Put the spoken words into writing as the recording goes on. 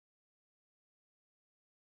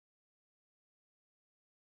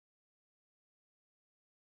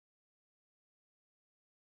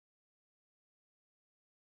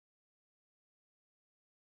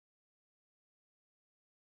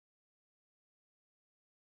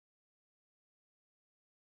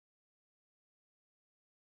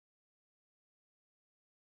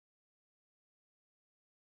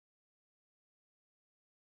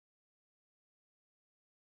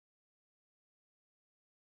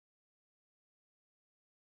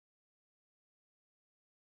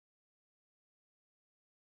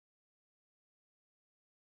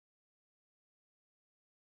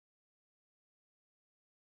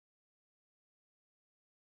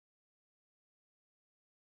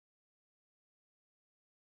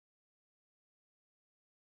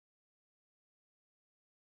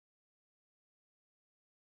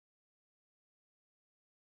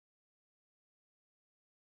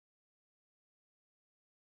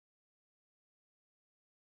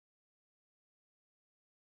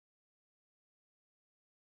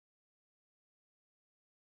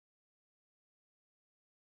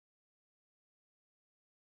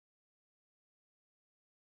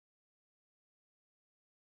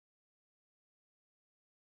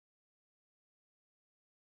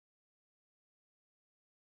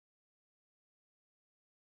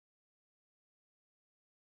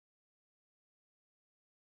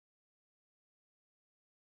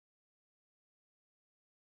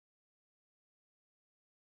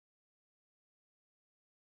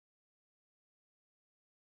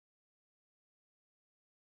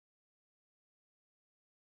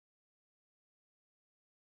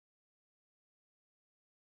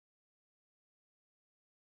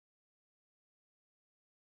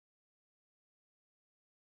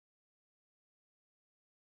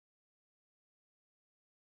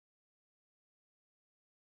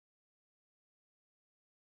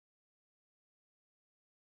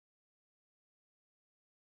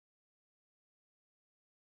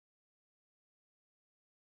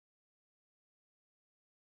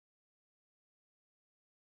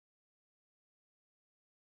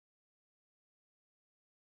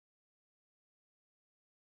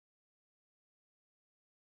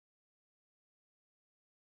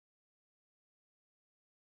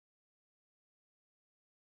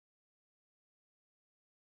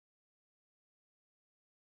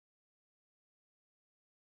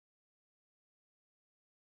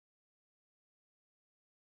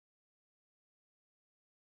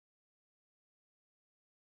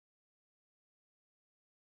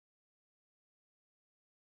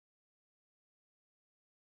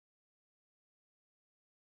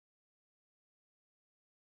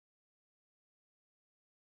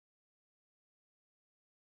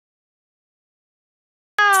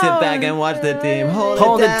sit back and watch the team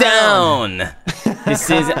hold it down. This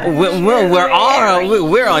is we're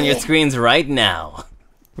on your screens right now.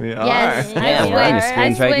 We are. Yes, Yeah, we're on your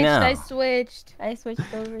screens right now. I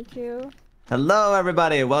switched over too. Hello,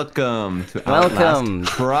 everybody. Welcome to OUTLAST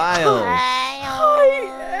Trials.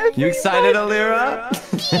 Hi. You excited, Elira?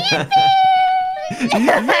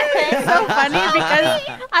 It's so funny because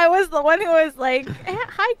I was the one who was like,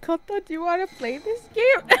 "Hi, Koto, do you want to play this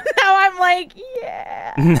game?" And now I'm like,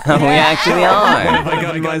 "Yeah." No, we actually are. I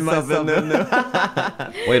got myself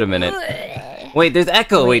into. Wait a minute. Wait, there's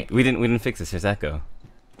echo. Wait, we didn't fix this. There's echo.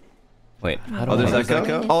 Wait, how do there's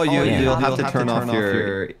echo? Oh, you'll have to turn off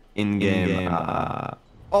your in-game.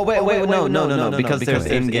 Oh wait, no, because there's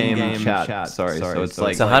in-game chat. Sorry, so it's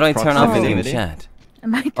like. So how do I turn off in-game chat?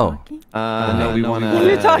 Am I talking? No, we want to.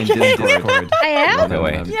 You're talking. Discord. I am. Okay,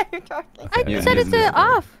 wait. Yeah, you're talking. Okay. I set it to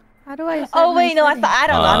off. How do I? Oh wait, no, I don't know.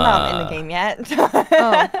 I'm not in the game yet.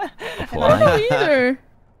 Oh, I don't either.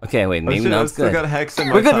 Okay, wait, maybe now it's good. We're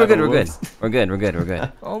good. We're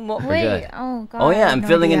good. Oh, wait. Oh god. Oh yeah, I'm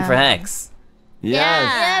filling in for Hex.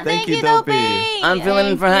 Yes. Thank you, Doppie. I'm filling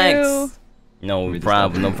in for Hex. No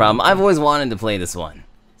problem. I've always wanted to play this one,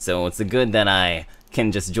 so it's good that I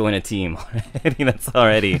can just join a team already. That's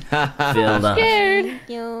already filled up. Scared. Thank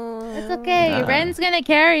you. It's okay. Ren's gonna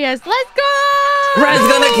carry us. Let's go. Ren's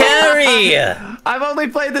gonna carry. I've only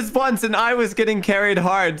played this once, and I was getting carried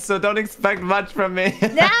hard, so don't expect much from me.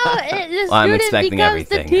 Now the I'm student expecting becomes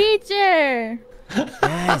everything. the teacher.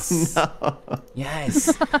 Yes. No.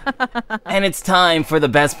 Yes. And it's time for the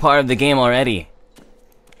best part of the game already.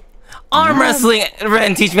 Arm wrestling.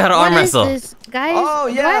 Ren, teach me how to arm wrestle. What is this, guys? Oh,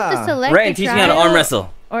 Do I have to yeah. select Ren, a teach me how to arm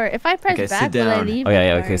wrestle. Or if I press Okay, sit back, will I down. leave? Oh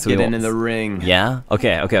yeah, the okay. So Get we in don't. the ring. Yeah.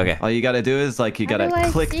 Okay. All you gotta do is you How gotta do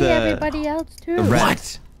I click see the everybody else too? the red.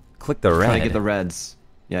 What? Click the red. Try to get the reds.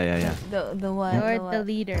 Yeah. The what? Or the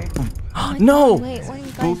leader. No. Wait, what are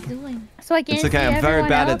you guys doing? So I can't It's okay. see I'm very everyone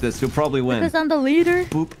bad else at this. You'll probably win. because I'm the leader.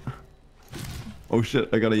 Boop. Oh shit!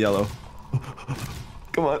 I got a yellow.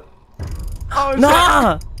 Come on. Oh shit!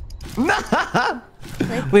 Nah. Nah.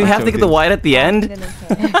 We have to get the white at the end.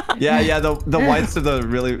 Yeah. The whites are the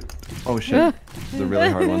really. Oh shit! The really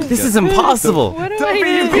hard ones. to This get. is impossible. What do Doppie,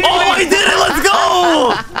 I you do? beat Oh, I did it!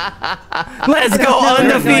 Let's go!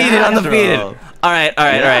 Undefeated. All right.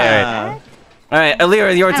 All right,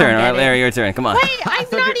 Elira, your turn. All right, Elira, your turn. Come on. Wait, I'm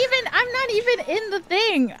not even in the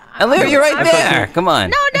thing. Elira, you're right there. Come on.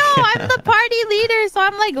 No, I'm the party leader, so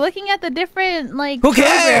I'm like looking at the different like. Who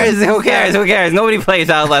cares? Who cares? Nobody plays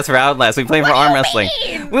Outlast for Outlast. We play for arm wrestling.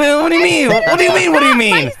 What do you mean? What do you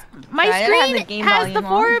mean? My I don't have the screen game has the volume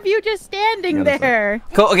four on. of you just standing there.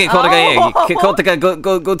 Okay, Kotoka, Kotoka,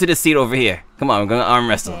 go to the seat over here. Come on, we're gonna arm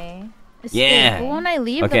wrestle. Okay. Yeah. Escape. Won't I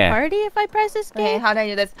leave Okay. the party if I press escape? Okay, how do I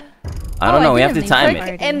do this? I don't know. We have to didn't time leave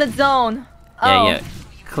the it. party. In the zone. Oh. Yeah.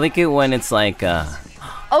 Click it when it's like Okay,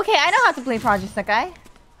 I know how to play Project Sakai.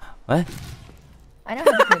 what? I know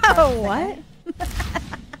how to play Project Sakai. What?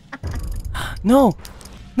 No.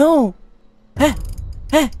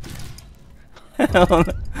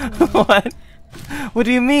 What? What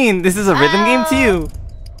do you mean? This is a rhythm game to you?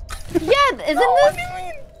 Yeah, isn't this?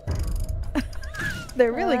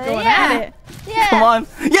 They're really going yeah. at it. Yeah. Come on.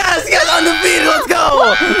 Yes, undefeated. Let's go.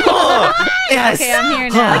 Oh, yes. Okay, I'm here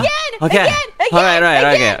now. Okay. All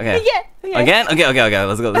right. Okay. Again. Okay.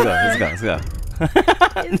 Let's go.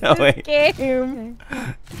 No way. Game.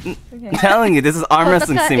 I'm telling you, this is arm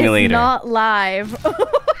wrestling Kotoka simulator. is not live.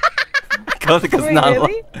 Kotoka's Wait, not.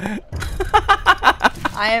 really?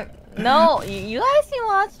 I am. No, you guys can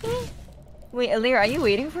watch me. Wait, Elira, are you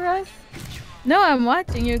waiting for us? No, I'm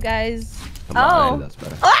watching you guys. Oh. That's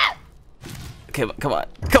better. Ah! Okay, come on.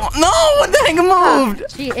 No, what the heck moved?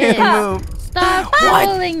 She It is. moved. Stop What?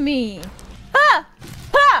 fooling me. Ha!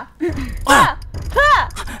 Ha! Ha! Ha!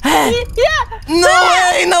 Yeah! No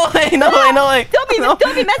way. Don't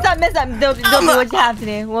mess up. Don't what'd you have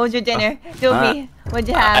today? What was your dinner? Don't what'd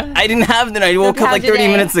you have? I didn't have dinner. I woke up like 30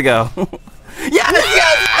 minutes ago. Yes!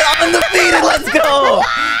 Undefeated, let's go!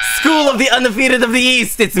 School of the Undefeated of the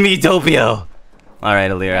East, it's me, Doppio.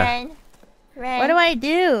 Alright, Elira. Ren. What do I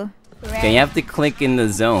do? Okay, you have to click in the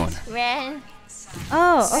zone. Ren.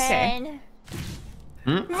 Oh, okay.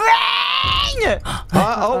 Ren.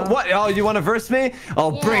 What? Oh, you want to verse me?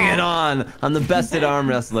 Oh, bring it on! I'm the best at arm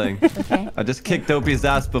wrestling. Okay. I just kicked Doppie's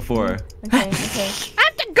ass before. Okay. I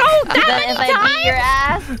have to go that Then if many I beat your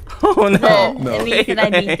times. ass, Oh then no. at least that I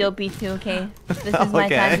beat Dopey too, okay? This is my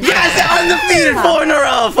Okay. time to Yes, undefeated! 4 in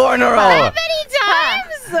a row! How many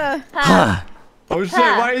times? Oh shit,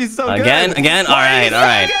 why are you so good? Again? Alright.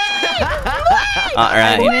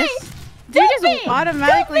 I Do you just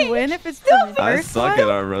automatically win if it's the I first suck one? at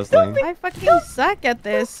arm wrestling. I fucking suck at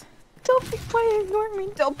this. Dopey, why are you ignoring me,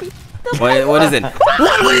 Dopey? Wait, what is it?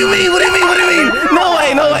 What do you mean? What do you mean? What do you mean? No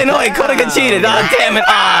way, no way, no way. Kotoka cheated. Ah, damn it.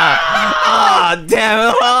 Ah, damn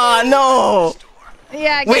it. Ah, no.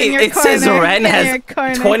 Yeah, Wait, it says Ren has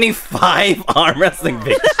 25 arm wrestling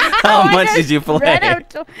victories. How much did you play?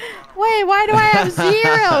 Wait, why do I have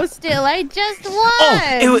 0 still? I just won.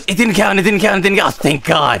 Oh, it didn't count. It didn't count. It didn't count. Oh, thank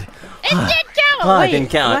God. It did count. Oh, Wait, it didn't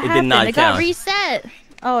count. What It did not happened? count. It got reset.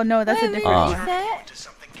 Oh no, that's a different one.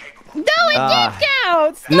 No, it did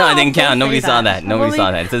count. Stop. No, it didn't count. Don't Nobody say saw that. Nobody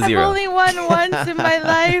saw that. It's a 0. I've only won once in my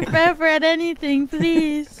life ever at anything,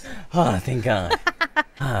 please. Oh, thank God.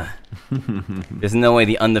 There's no way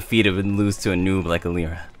the undefeated would lose to a noob like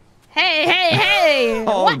Elira. Hey!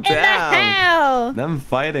 Oh, what in the damn. hell? Them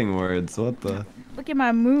fighting words. What the? Look at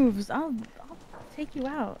my moves. I'll take you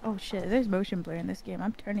out. Oh shit, there's motion blur in this game.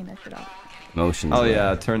 I'm turning that shit off. Motion Oh blur.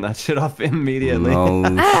 yeah, turn that shit off immediately.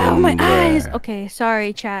 Motion Ow, my blur. eyes. Okay,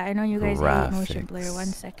 sorry, chat. I know you guys hate motion blur. Graphics. 1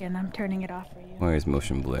 second. I'm turning it off for you. Where is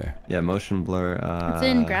motion blur? Yeah, motion blur. It's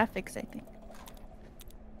in graphics, I think.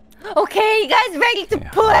 Okay, you guys ready to Yeah,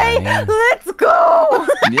 play? yeah. Let's go!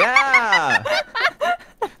 Yeah.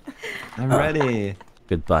 I'm ready.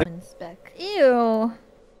 Goodbye. Spec. Ew.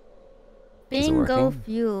 Is it Bingo working?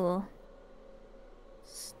 fuel.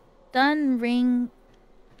 Stun ring.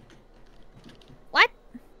 What?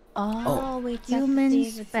 Oh, wait, Human human if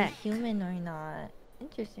it's a spec. human or not.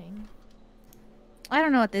 Interesting. I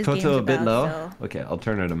don't know what this game's Koto a about. bit low. So. Okay, I'll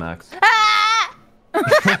turn her to max. Ah!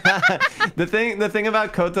 the thing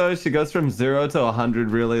about Koto is she goes from 0 to 100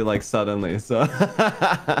 really like suddenly. So.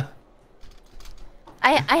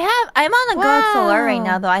 I'm on a gold solar right Wow.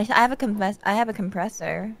 now though. I have a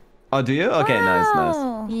compressor. Oh, do you? Okay, nice.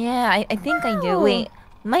 Wow. Yeah, I think I do. Wow. Wait,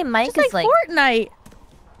 my mic Just is like like Fortnite.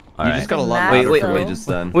 All You right. just got a lot Wait, louder wait, for wait. just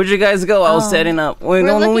then. Where'd you guys go? I was Oh. setting up. Wait, We're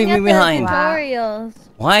don't leave looking me at the behind. tutorials.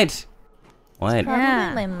 What? What? probably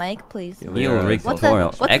Yeah. my mic, please. Yeah, You are rigged right.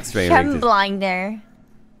 tutorial. What's X-ray Chem rigged. blinder?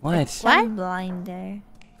 What? Chem blinder.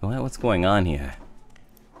 What's going on here?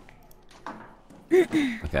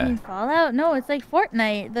 Okay. Fallout? No, it's like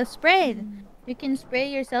Fortnite. The spray. You can spray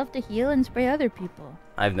yourself to heal and spray other people.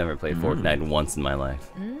 I've never played Fortnite once in my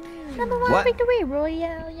life. Number one What? victory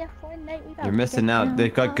royale. Yeah, Fortnite. We got You're missing get out. down.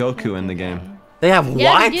 They've got Goku in the game. They have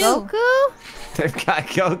Yeah, what? they do. Goku? They've got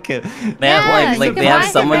Goku. They Yeah, have you like can they have buy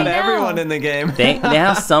it someone. right now. Everyone in the game. They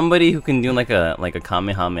have somebody who can do like a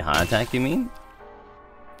Kamehameha attack. You mean?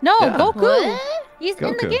 No, Yeah. Goku. What? He's in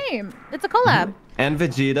the Goku. game. It's a collab. And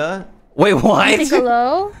Vegeta. Wait, what?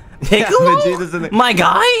 Piccolo. Piccolo? Vegeta's in the. My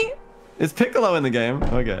guy? Is Piccolo in the game?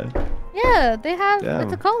 Okay. Yeah, they have. Damn.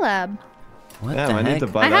 It's a collab. What Damn, the I need heck? to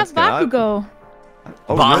buy I that have skin. Bakugo.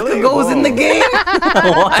 Oh, really? Bakugo's in the Whoa. game?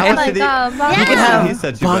 How What? much my did he- God, how much You can did have he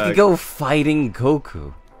set you back? Bakugo fighting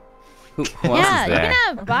Goku. Who else Yeah, is you there?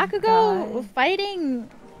 can have Bakugo God. fighting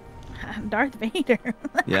Darth Vader.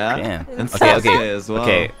 Yeah. Damn. And Okay, Sasuke okay, as well.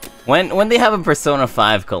 okay. When they have a Persona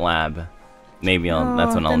 5 collab, maybe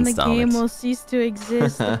that's when I'll then install the game it. will cease to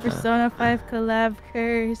exist. The Persona 5 collab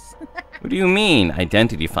curse. What do you mean?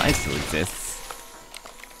 Identity 5 still exists.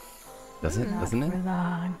 Does it? Doesn't it? For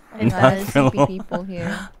long. I got Not for sleepy long. people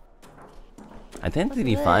here.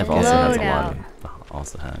 Identity What's 5 this? also has a Load lot out. of.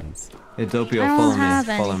 Also has. Hey, Doppio, I don't follow have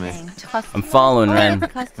me. Follow me. anything. I'm following Ren.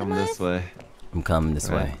 Come this way. I'm coming this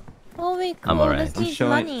Right. way. Oh wait, I'm cool. alright. This I'm needs showing-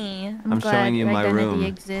 money. I'm I'm glad showing you your my identity room.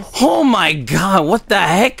 exists. Oh my god, what the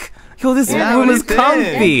heck? Yo, this Yeah, room what is do you think?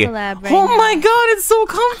 comfy. Collab right Oh now. my god, it's so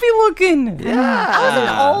comfy looking. Yeah. I was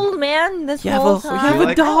an old man this You have whole a- you time. have a I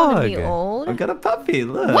wanna dog. be old. I got a puppy.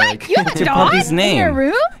 Look. What? You have a What's your dog puppy's in your name?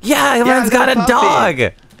 room? Yeah, Yeah, Ren's it's got a a puppy.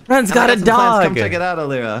 dog. Ren's got a Some plans. Come dog. check it out,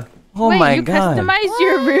 Elira. Oh Wait, my you god. customized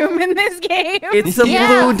your room in this game? It's a Yeah,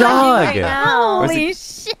 blue I'm dog. Right now. Holy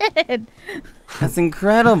shit. That's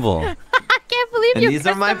incredible. I can't believe And you these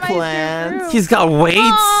are my customized your plans. room. He's got weights.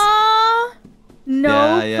 Aww.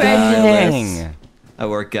 No Yeah, prejudice. Dang. I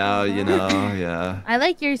work out, you know. Yeah. I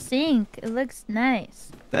like your sink. It looks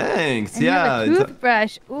nice. Thanks. And Yeah. you have a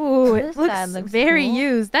toothbrush. Ooh, This it guy looks looks very cool.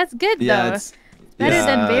 used. That's good Yeah. though. It's. Better yeah.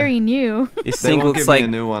 than very new. This They sink won't looks give me like a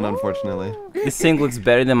new one, unfortunately. this sink looks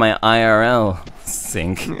better than my IRL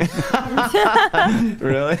sink.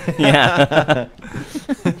 Really? Yeah.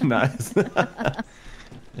 Nice.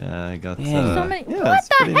 Yeah, I got. Yeah. So many. yeah, What it's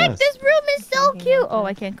the pretty heck? nice. This room is so Okay, cute. okay. Oh,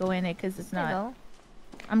 I can't go in it because it's not. Hello.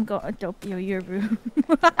 I'm going Doppio, your room.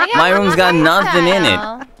 My room's got nothing in it.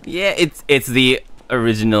 Wow. Yeah, it's the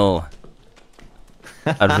original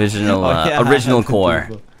original Oh, yeah. original core.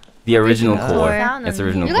 The original Original core. core. It's the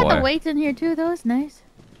original You got core. the weights in here too. That was nice.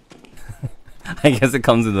 I guess it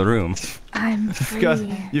comes in the room. I'm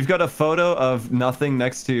free. You've got a photo of nothing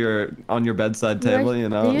next to on your bedside table, you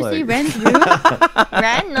know? Do you like... see Ren's room?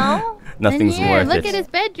 Ren, no? Nothing's Here, worth look it. at his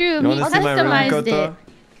bedroom. You He want to see my room, customized it. Koto?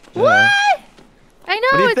 What? I know,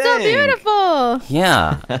 What do you it's so think? beautiful.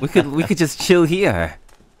 Yeah, we could just chill here.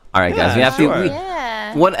 All right, guys, we Yeah, have sure. to.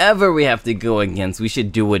 Yeah. Whatever we have to go against, we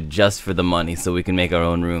should do it just for the money, so we can make our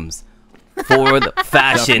own rooms. For the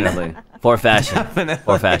fashion. Definitely. For fashion.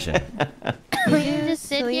 For fashion. We can just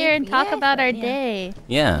sit here and talk about our day.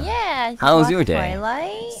 Yeah. Yeah. just How was watch your day?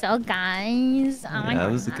 Twilight. So guys, Yeah,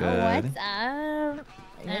 it was good. what's up?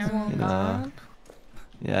 Just woke You know. up.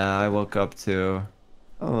 Yeah, I woke up too.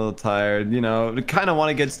 I'm a little tired, you know. Kind of want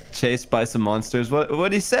to get chased by some monsters. What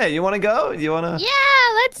do you say? You want to go? You want to?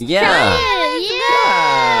 Yeah, let's Yeah. try it.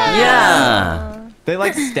 Yeah. Yeah. They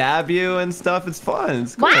like stab you and stuff. It's fun.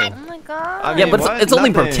 It's cool. What? Oh my god. I Yeah, mean, but what? it's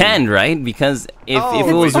only Nothing. pretend, right? Because if Oh,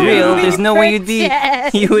 it was it's real, only there's no way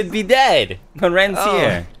pretend. you would be dead. But Ren's Oh.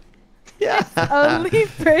 here. Yeah. Only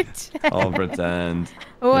pretend. I'll pretend.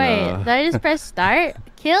 Wait, Yeah. did I just press start?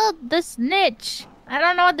 Killed the snitch. I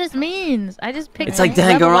don't know what this means. I just picked. It's like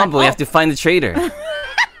level one. Danganronpa. We have to find the traitor.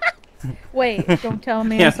 Wait, don't tell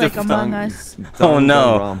me You it's have to like Among find- Us. Oh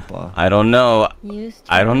no. Danganronpa. I don't know. Used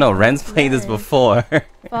to I don't know. Ren's played this live. before.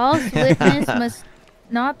 False witness must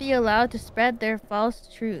not be allowed to spread their false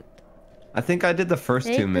truth. I think I did the first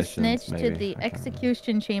Take two the missions. snitch maybe. to the I can't remember.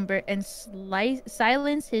 execution chamber and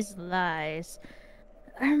silence his lies.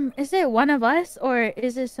 Is it one of us or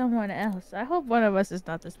is it someone else? I hope one of us is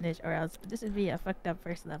not the snitch, or else this would be a fucked up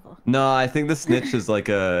first level. No, I think the snitch is like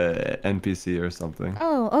a NPC or something.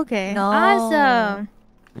 Oh, okay. No. Awesome.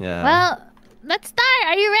 Yeah. Well, let's start.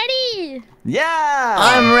 Are you ready? Yeah.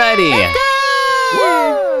 I'm ready.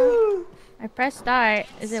 Woo! I press start.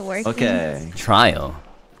 Is it working? Okay. Trial.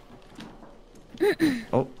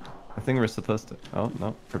 Oh, I think we're supposed to. Oh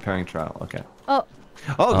no, preparing trial. Okay. Oh,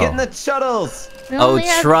 Oh, Oh. getting the shuttles. we Oh, only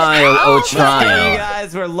have- trial. Oh, Hey, you trial.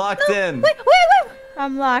 guys, we're locked in.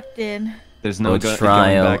 I'm locked in. There's no Oh, going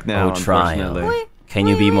trial. back now, Oh, trial. unfortunately. Can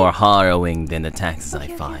you be more harrowing than the taxes I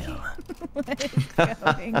file?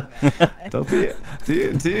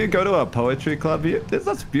 Do you go to a poetry club?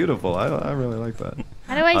 That's beautiful. I really like that.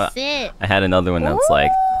 How do I Uh, sit? I had another one that's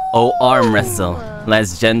like, oh, arm wrestle,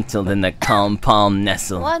 less gentle than the calm palm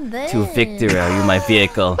nestle. What this? To victory are you my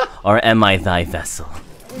vehicle, or am I thy vessel?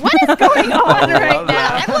 What is going on right love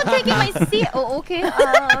now? Everyone taking my seat. Oh, okay.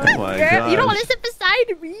 Oh my Girl, you don't want gosh. to sit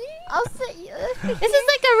beside me? I'll sit. This is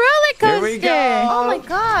like a roller coaster. Here we go. Oh my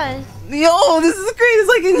gosh. Yo, this is great. It's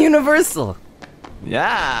like in Universal.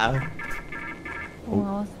 Yeah. What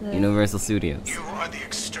was this? Universal Studios. You are the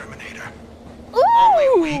exterminator.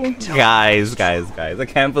 Ooh. Guys, I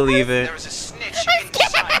can't believe it. There is a snitch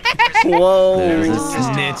inside. Whoa. There's a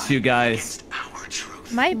snitch, you guys. Our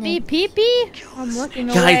truth. Might be pee-pee. I'm looking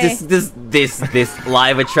away. Guys, this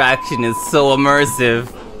live attraction is so immersive.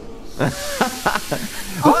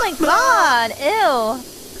 Oh my god.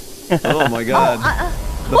 Ew. Oh my god.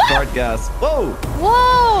 The fart gas. Whoa.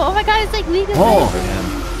 Whoa! Oh my god, it's like League of Whoa.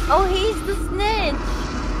 Legends. Oh, he's the snitch.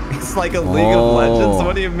 It's like a League of Legends.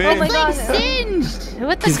 What do you mean? Oh my It's like God. singed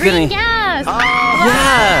with the He's green gonna- gas.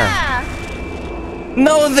 Yeah.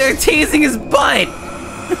 No, they're teasing his butt.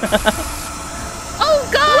 Oh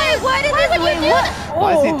god! Wait, why did this? Wait, what?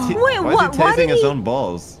 Why is he, Wait, why what? is he Why tasing did his he- own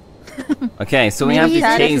balls? Okay, so we Maybe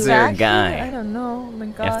have to he's taser a I guy. don't know. Oh my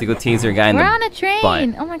god. You have to go taser a guy in We're the on a train. butt.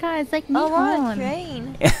 Oh my god, it's like Oh, we're on a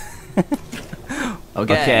Nihon. train.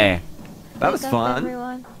 Okay. That was Wake up, fun.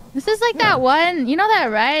 everyone. This is like that one, you know that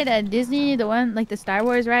ride at Disney, the one like the Star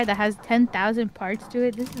Wars ride that has 10,000 parts to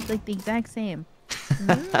it. This is like the exact same.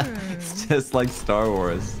 It's just like Star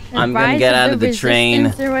Wars. The I'm gonna Rise get out of the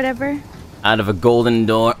Resistance train. or whatever. Out of a golden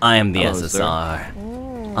door, I am the Oh, sir.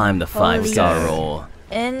 SSR. I'm the 5-star Okay. roll.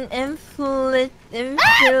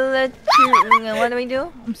 What do we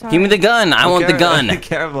do? I'm sorry. Give me the gun. I want the gun. Be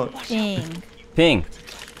careful. Dang. Ping.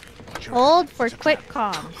 Hold for quick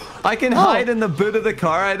comms. I can hide in the boot of the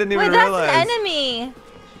car. I didn't even Wait, that's realize. an enemy.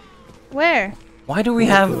 Where? Why do we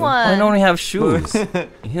have? Why don't we have shoes? See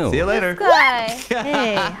Ew. you later. Guy.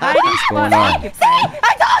 Hey, hiding spot going on? occupied.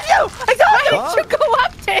 I told you! I told you! You go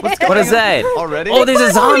up to him! What is that? Already? Oh, there's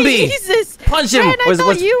a zombie. Jesus! Punch him. Ren, I Where's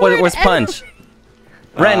thought you were where's an punch?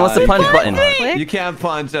 Ren, what's the punch button? Click. You can't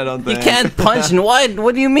punch, I don't You think. can't punch. And what?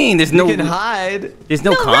 What do you mean? There's no. You can hide. There's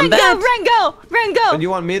no Ren, combat. go, Ren, go, Ren, go. And you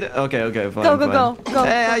want me to? Okay, fine. Go, go, fine. go, go.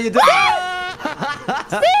 Hey, how you doing?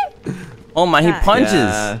 Oh my, he Yeah. punches.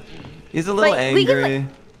 Yeah. He's a little Like, we can, angry.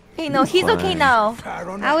 Hey, no, he's okay Fine. now.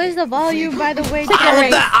 How is the volume, by the way? Take a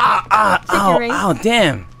Derek? race. Ow, Take your race. ow,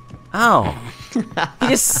 damn. Ow. He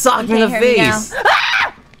just socked me in the Okay, hear me now. face.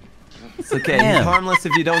 It's okay. Damn. He's harmless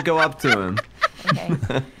if you don't go up to him. Okay.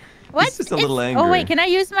 What? He's just a little angry. Oh wait, can I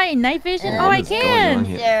use my night vision? Oh, What I is going on can.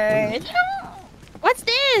 here? What's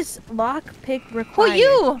this? Lockpick Who required.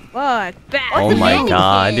 you? Fuck. Bash. Oh my mannequin?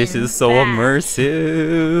 god, this is so Bash.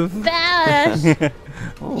 immersive. Bash.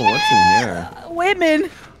 Oh, what's in here? Women.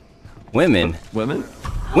 Women. Women?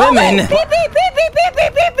 Women! Beep beep beep beep beep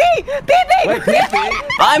beep beep beep beep beep. Wait, pee-pee?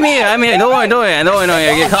 I'm here. Don't worry.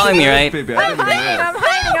 You're calling me, right? Pee-pee, I didn't even know. I'm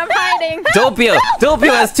hiding. Doppio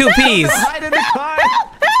has 2 P's. Hide in the car!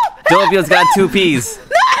 Doppio's got 2 P's.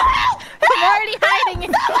 I'm already hiding.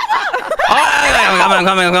 I'm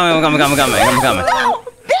coming.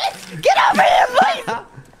 Get over here, please.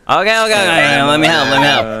 Okay. Let me help.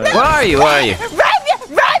 Where are you?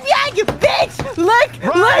 Right behind you, bitch. Look.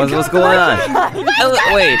 What's going on?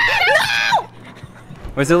 Wait.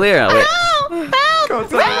 Where's Elira? Wait.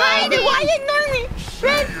 Koto, Why are you ignoring me?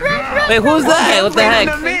 Run. Wait, who's that? What the Hide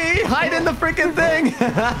heck? in me! Hide in the freaking thing! Where's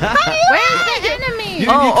the enemy?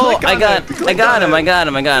 Oh, click I on got it. Click him. on I got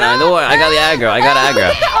him. Don't worry, I got the aggro. Oh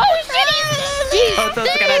shit! Koto's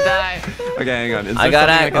gonna die! Okay, hang on. Is I there got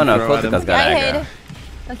something aggro. Oh no, can throw at him? Kotoka's got I aggro. hid.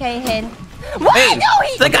 Okay, hid. Hey,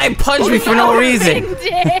 that guy punched me for no reason. Found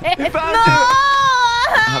you.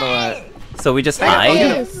 How do I... So we just hide?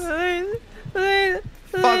 Yes.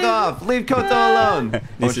 Fuck off! Leave Koto alone!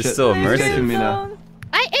 This is so He's chasing immersive. me now.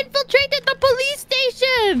 I infiltrated the police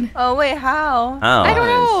station. Oh wait, how? Oh. I don't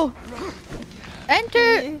know.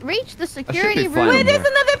 Reach the security fine. room. Wait, There's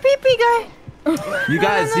another pee-pee guy. You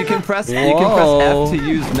guys, you can press Whoa. F to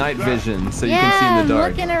use night vision, so you Yeah, can see in I'm the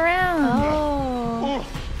dark. looking around. Oh.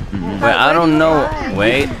 Wait, I don't know.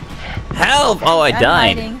 Wait. Help! Oh, I I'm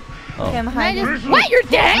died. hiding. Oh. Okay, I'm hiding. What? You're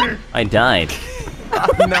dead? I died.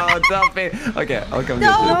 No, don't be. Okay, I'll come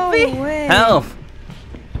No. get you. No way. Help!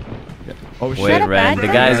 Oh shit! Wait, a Red. bad The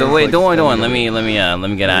guy? guys. Oh wait, don't worry. He's Let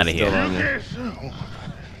me get out of still here. on you.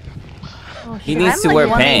 He needs I'm to like wear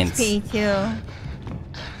 1 pants. HP too.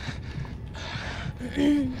 Where did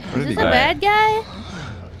Is he this go? a bad guy?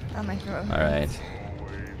 Oh my throat. All right.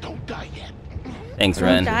 Don't die yet. Thanks, Don't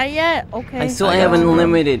Ren. die yet? Okay. I I have got you, bro.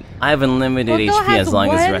 unlimited. I have unlimited Koto HP has as long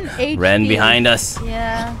as 1 Ren. Ren HP. behind us.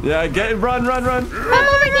 Yeah. Yeah, run! Come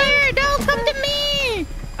over here! Don't come to me!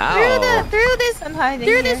 Ow! Through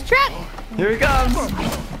this truck! Here he comes!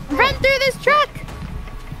 Run through this truck!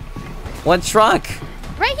 What truck?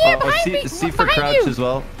 Right here Oh, behind me! C for behind crouch you! as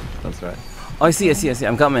well. That's right. Oh, I see.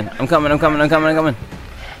 I'm coming. Come on. I'm coming Let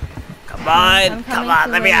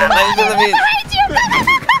me to out. Let me.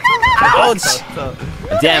 Ouch! So,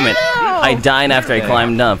 Damn it. Ow. I died after I Okay.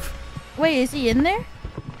 climbed up. Wait, is he in there?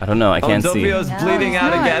 I don't know. I can't see. Doppio's bleeding he's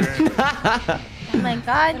out not. again. Oh my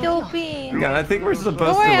god, Dopey. God, I think we're supposed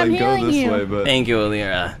Don't to worry, like I'm go healing this you. way, but Thank you,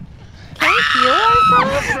 Elira. Can you heal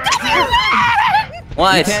ourselves? you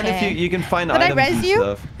What? can if you can find Did I items res and you?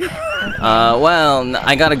 stuff. Well,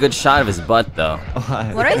 I got a good shot of his butt though.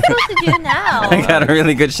 What are you supposed to do now? I got a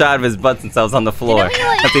really good shot of his butt since I was on the floor. Didn't we,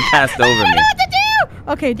 like- As he passed over me. What to do?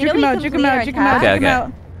 Okay, juke Didn't him we out, juke him complete out, our juke him out, task? juke him Okay.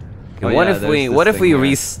 out. Oh, What yeah, if there's we this what if thing we here.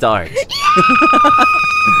 restart?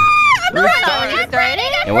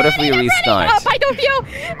 And what if we restart? Up, I don't feel.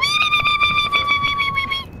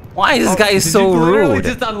 Why is this guy Did so you literally rude?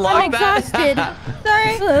 just I'm unlock that? exhausted.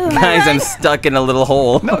 Sorry. Guys, I'm stuck in a little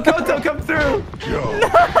hole. No, Koto, come through!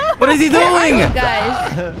 What is he doing?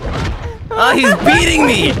 Guys, Oh, he's beating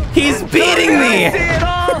me! He's beating me! See it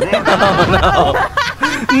all! Oh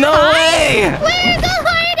no! No way! where's the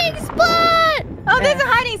hiding spot? Oh, there's a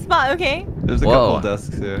hiding spot. Okay. There's a Whoa. couple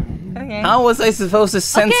desks here. Okay. How was I supposed to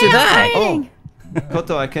censor Okay, I'm that? hiding.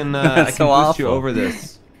 Koto, I can That's I can so boost you awful. over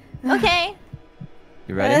this. Okay.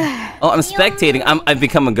 You ready? Oh, I'm spectating. I've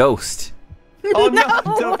become a ghost. Oh no!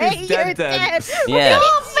 No way, Doppio's you're dead. Yeah. You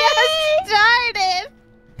just started.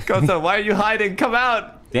 Koto, why are you hiding? Come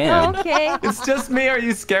out! Damn. Okay. It's just me. Are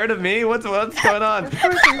you scared of me? What's going on?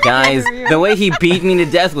 Guys, the way he beat me to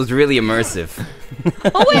death was really immersive.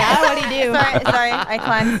 Oh wait, what do you do? Sorry, I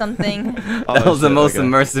climbed something. Oh, That was the shit, most okay.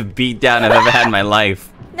 immersive beatdown I've ever had in my life.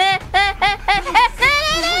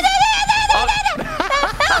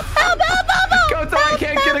 Koto, I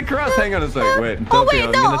can't get across. Hang on a sec. Wait, Oh Doppio, wait,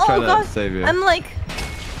 I'm no! gonna try Oh to gosh, save you. I'm like,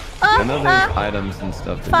 I know there's items and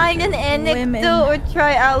stuff. that you find can- an Women. anecdote or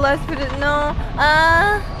try Outlast, but no.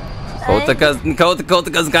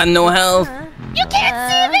 Kotoka's got no health. You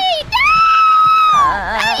can't see me.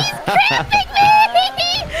 Trapping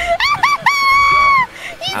me.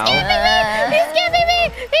 He's Ow. camping me. He's camping me.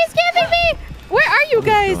 He's camping me. Where are you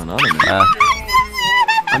guys? What's going on in there?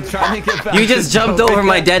 I'm trying to get back. You just to jumped over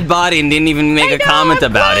my Doppio. dead body and didn't even make a comment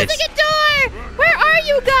I'm about it. closing a door. Where are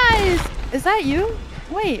you guys? Is that you?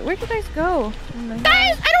 Wait, where'd you guys go?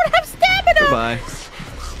 Guys, I don't have stamina! Goodbye.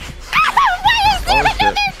 Why is there Oh, shit.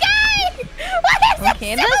 another guy? Why is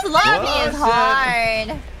Okay, this lobby Oh, is shit. hard.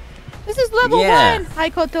 This is level 1. Hi,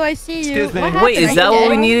 Koto, I see you. Excuse me. What Wait, happened? is that Are you what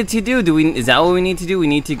we dead? needed to do? Is that what we need to do? We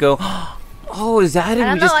need to go. Oh, is that it? I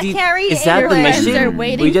don't We know, just I need. can't read Is that Your the friends mission? are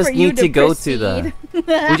waiting We just for you need to go to proceed. the.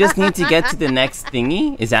 We just need to get to the next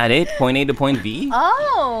thingy. Is that it? Point A to point B.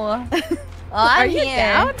 Oh. I'm Are you here.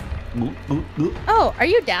 down? Oh, are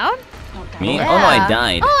you down? Me? Yeah. Oh no, I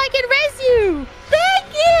died. Oh, I can res you! Thank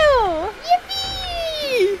you.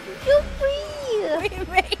 Yippee! You're free. We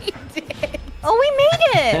made it! Oh, we made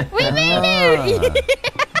it. We made it!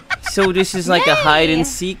 So this is like a hide Yay. and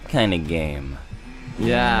seek kind of game.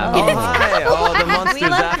 Yeah. Yes. Oh, hi. Oh, the We monster's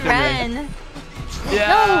left after me. Ren. Yeah.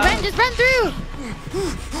 No, Ren, just run through!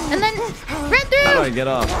 And then, run How do I through! get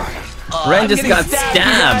off? Ren just got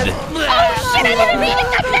stabbed. Oh shit, I didn't mean to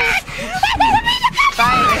come back!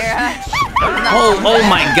 Bye, Elira. Oh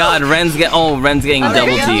my God, Ren's getting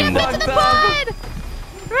double teamed. Get to the pod!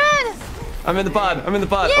 Ren. I'm in the pod. I'm in the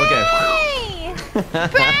pod. Okay. Yay.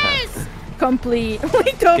 Press! Complete. We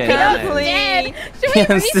don't Okay, be nice. dead. Should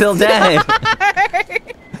we I'm still dead.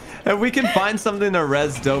 restart? And we can find something to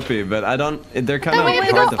res Dopey, but I don't. They're kind Then of we have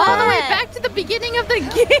to hard go to all the find. way back to the beginning of the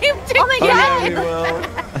game to Oh my Oh, yeah, get we it. will.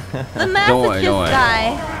 The Don't worry, masochist don't worry. guy.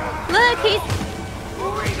 Look,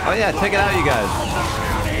 Oh yeah, check it out, you guys.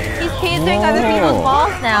 he's tasering other people's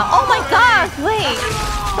balls now. Oh my gosh, wait.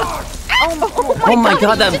 Oh my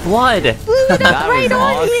God, that blood. Blew it up That right was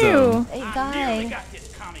on awesome. you. Hey, guy.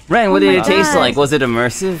 Ren, what did my it taste God. like? Was it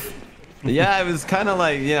immersive? Yeah, it was kind of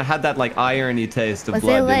like, had that like irony taste of Was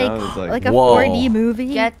blood, it like, you know? It was like a Whoa. 4D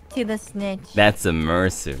movie? Get to the snitch. That's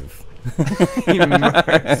immersive.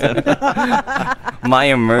 immersive. My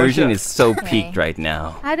immersion shit. is so Okay. peaked right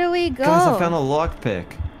now. How do we go? Guys, I found a lockpick.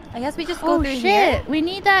 I guess we just go Oh through shit! here. We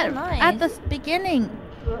need that Nice. at the beginning.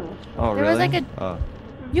 Oh, There really? was like a- Oh.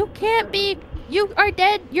 You can't be. You are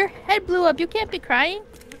dead. Your head blew up. You can't be crying.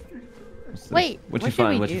 What's this? Wait. What'd what you should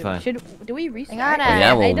find? we What'd do? you find? Do we restart? gotta- Are Yeah,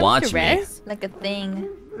 there well, items watch to me. res? Like a thing.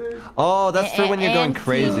 Oh, that's for when you're going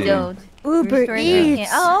crazy. Antidote. Uber Restoring Eats.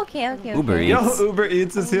 the- Oh, okay. Uber okay. Eats. Yo, Uber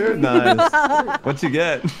Eats is here? Nice. What you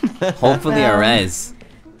get? Hopefully a res.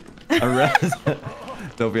 A res.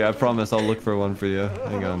 Dopey, I promise I'll look for one for you.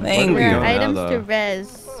 Hang on. Thank Where are we you. Rare going now, items though? to res.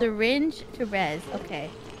 Syringe to res. Okay.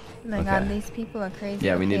 Oh my Okay. god, these people are crazy.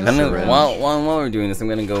 Yeah, we need Okay, to I'm let's gonna, syringe. while we're doing this, I'm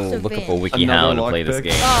gonna go look up a Syringe. wiki Another how to play this lockpick.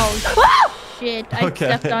 game. Oh shit! I Okay.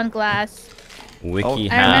 stepped on glass. Wiki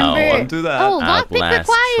I how. remember. Don't do that. Oh, lockpick Outlast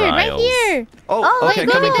required right trials. here. Oh, Oh, okay,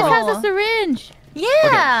 wait, come Maybe here, this come here. has a syringe.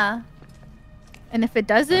 Yeah. And if it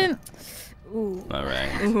doesn't, ooh, All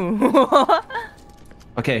right.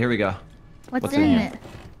 Okay, here we go. what's What's in in it?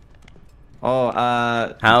 Oh,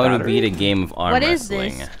 How to battery? beat a game of arm What is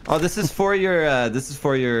wrestling. this? Oh, this is for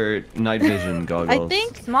your night vision goggles. I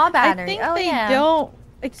think Small battery. I think oh, they yeah. don't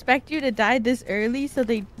expect you to die this early, so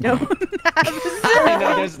they don't have a I syringe.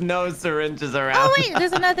 know there's no syringes around. Oh wait,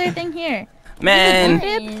 there's another thing here. Man.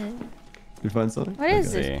 Hip? You find something? What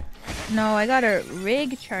is Let's this? see. No, I got a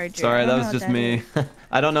rig charger. Sorry, I that don't was know just what me.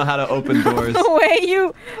 I don't know how to open doors. The way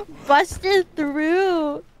you busted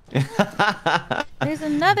through. There's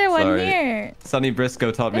another one Sorry. here. Sonny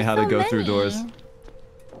Briscoe taught me There's how to so go through many. doors.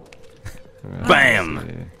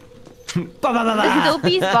 Bam! Is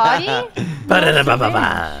Dopey's body?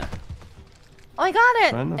 Ba-da-da-ba-ba-ba. Oh, I got it.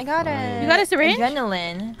 Trying to I got find- it. You got a syringe?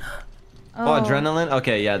 Adrenaline. Oh, adrenaline?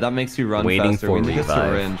 Okay, yeah, that makes you run Waiting faster. for We need a revive.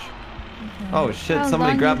 syringe. Oh shit, How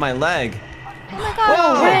somebody long grabbed you- my leg. Oh my god.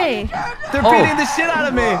 Oh, Ray. They're Oh. beating the shit out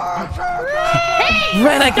of me!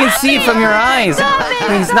 Ren, I can see it from your eyes.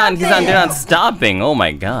 They're not stopping. Oh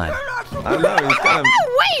my God. I know, he's kind of...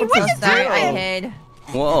 Wait, What's what his is Sorry, deal? I hid.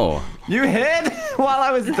 Whoa. You hid while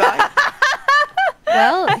I was dying?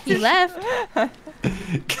 Well, he left. God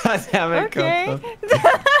damn it, Okay. Koto.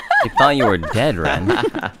 You thought you were dead, Ren.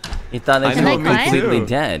 You thought I that you know, were me completely too.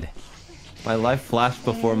 dead. My life flashed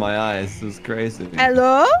before my eyes. It was crazy.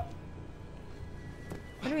 Hello?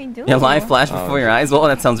 What do we do? Your life flashed Oh, before your eyes? Well,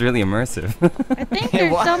 that sounds really immersive. I think It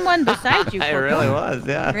there's was. someone beside you. It Koto. really was,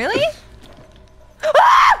 yeah. Really? I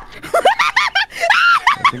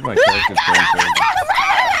think my character's going crazy.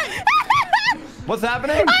 What's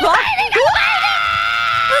happening?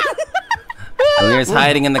 Elira's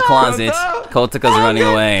hiding in the closet. Kotoka's running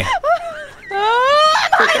away.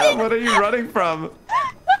 What are you running from?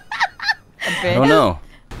 I don't know.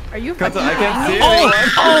 Are you Koto, fucking I can't see Oh! anyone.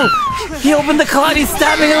 Oh! He opened the closet. He's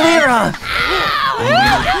stabbing Elira.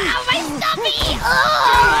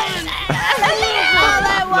 All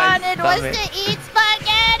I wanted was stomach. to eat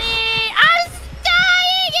spaghetti. I'm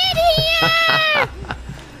dying in here.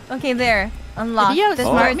 Okay, there. Unlock. Video This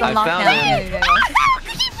Oh, part is I unlocked found now. him. There you go.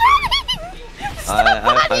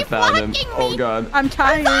 I found him. Oh god. I'm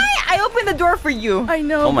tired. I opened the door for you. I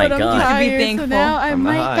know, Oh my but I'm God. tired, You should be thankful. so now I I'm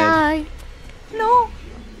might behind. die. No.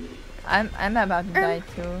 I'm about to die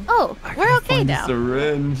too. Oh, we're okay now.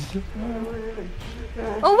 Syringe.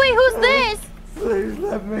 Oh wait, who's this? Please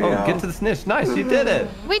let me Oh, out. get to the snitch. Nice, you did it.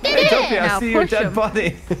 We did Hey, it. Doppio, I Now see your push dead him.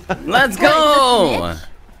 body. Let's go!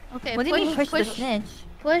 Okay, What do you mean push the snitch?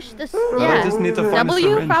 Push the I just need to find a W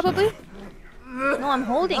syringe. probably. No, I'm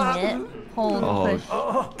holding it. Hold, push.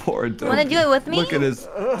 Oh, poor Doppio. Wanna do it with me? Look at his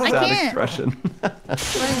sad can't. expression.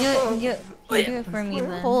 Wanna do it for me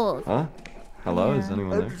then? Hold. Huh? Hello? Is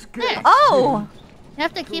anyone there? There. Oh! You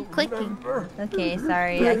have to keep clicking. Okay,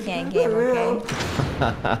 sorry, I can't game, okay?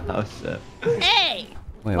 Oh shit. Hey,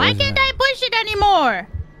 Wait, why what is can't that? I push it anymore?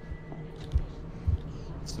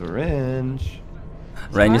 Syringe.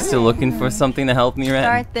 Ren, you still looking for something to help me, Ren?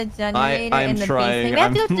 Start the generator I'm in the trying. basement. We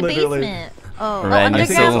have to go I'm to the literally- basement. Oh, Ren, you're underground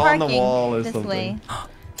so- It's on parking. the wall or this something. way.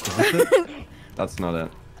 Is this it? That's not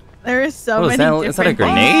it. There is so Oh, is many that- is that a different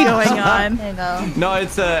grenade? things going on. There you go. No,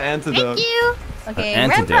 it's an antidote. Thank you. Okay,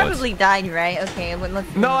 Antidote. Ren probably died, right? Okay, but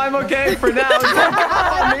let's. No, I'm okay for now.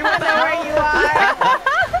 Where you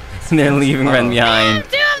are? They're leaving Ren behind.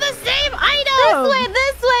 Two of the same item.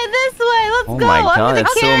 This way. Let's Oh go. my I'm God, gonna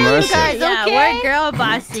that's so carry you immersive. guys, Yeah, okay? we're girl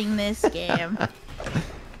bossing this game.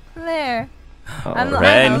 There.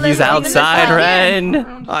 Ren, he's living outside, in the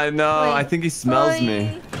Ren. I know. Wait. I think he smells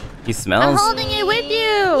me. He I'm smells. holding it with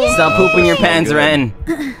you. Stop pooping your pants, good. Ren.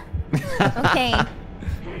 Okay.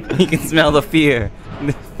 He can smell the fear.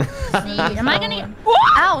 Am I gonna?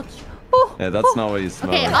 Ouch. Ooh, Yeah, that's not what he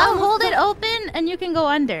smells. Okay, I'll hold it open and you can go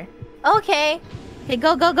under. Okay. Okay,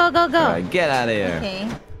 go, go, go, go, go. Alright, get out of here. Okay.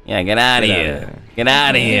 Yeah, get out of Get outta here. here. Get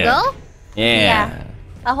out of You here. go. Yeah.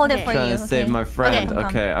 I'll hold it Okay. for Trying you. to save okay? my friend. Okay.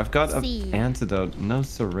 Okay, I've got an See. antidote. No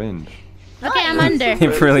syringe. Okay, I'm under.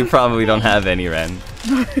 You really probably don't have any, Ren.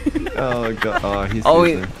 Oh god. Oh, he's. Oh,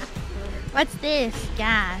 using- What's this?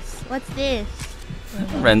 Gas. What's this?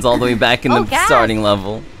 Ren's all the way back in the gas. starting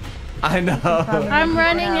level. I know. I'm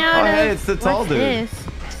running out Oh, of. hey, it's the tall what's dude. this?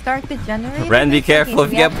 Start the generator. Ren, be careful Okay, if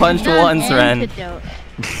we you get have to- punched once, Ren. Antidote.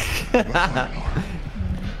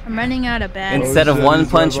 I'm running out of batteries. Instead of shit, one he's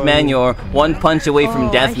punch right man, by you're one punch away from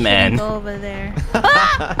I death, shouldn't man. Go over there.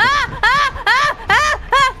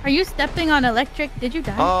 Are you stepping on electric? Did you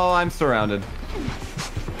die? Oh, I'm surrounded.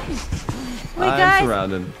 Wait, I'm guys.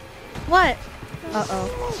 surrounded. What?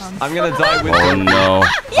 Uh-oh. I'm gonna die with Oh you. no.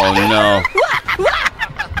 Oh no.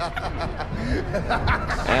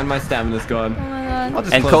 And my stamina's gone. Oh my god. I'll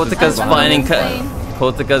just And close this Kotoka's door finding behind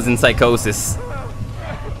Kotoka's in psychosis. me.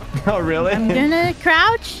 Oh, really? I'm gonna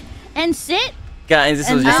crouch and sit. Guys, this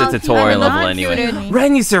was And just now a you tutorial are level not anyway. shooting me.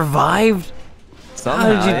 Ren, you survived? How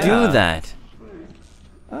Somehow, did you yeah. do that?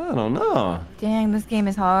 I don't know. Dang, this game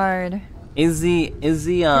is hard. Is the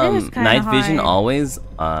kinda night vision hard. always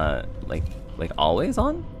like always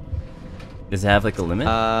on? Does it have like a limit?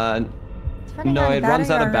 It's running No, out of it runs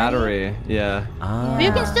out of already. battery. Yeah. Ah. But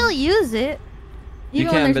you can still use it. You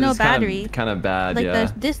Even can, when but there's no it's battery. kind of bad, Like yeah.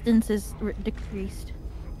 the distance is decreased.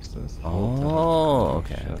 Oh,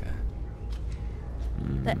 okay, okay.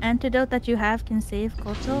 The antidote that you have can save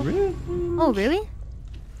Koto. Really? Oh, really?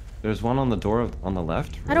 There's one on the door on the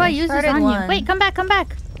left. How do I use this Started on one. you? Wait, come back, come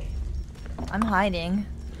back. I'm hiding.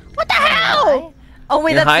 What the hell? Oh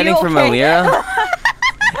wait, You're that's hiding you? from Okay. Elira?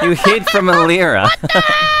 You hid from Elira.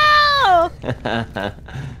 Oh!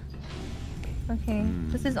 Okay,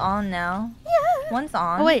 this is on now. Yeah. One's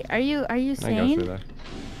on. Oh wait, are you I go through sane? there.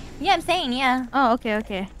 Yeah, I'm saying yeah. Oh, okay,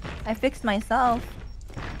 okay. I fixed myself.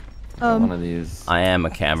 One of these. I am a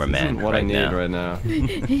This cameraman isn't what right I need now. right now.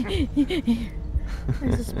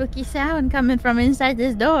 There's a spooky sound coming from inside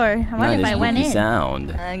this door. I wonder if I went spooky in.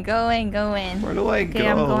 sound. Go in, go in. Where do I go? Okay,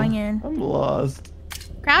 I'm going in. I'm lost.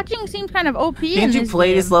 Crouching seems kind of OP in Didn't you this play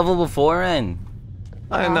game. this level before, Ren?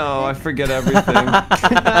 I know, I forget everything.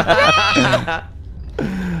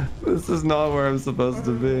 This is not where I'm supposed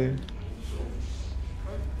to be.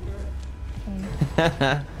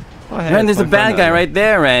 Oh, hey, Ren, it's there's a my bad friend guy now. right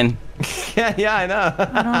there, Ren. Yeah, I know.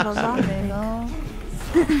 I don't believe There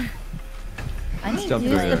you it. go. I need to jump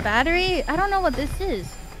use through Use here. the battery? I don't know what this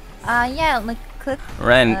is. yeah, like click.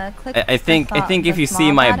 Ren, click I think the if you see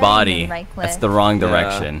small my button and body, then right that's click. the wrong Yeah.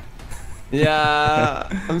 direction. Yeah,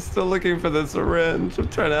 I'm still looking for the syringe. I'm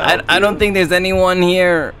trying to help I don't you. think there's anyone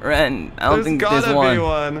here, Ren. I don't There's think gotta there's be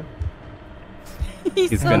one. one.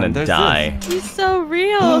 He's gonna There's die. He's so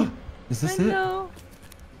real. Is I this it? know.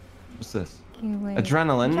 What's this? Okay, wait.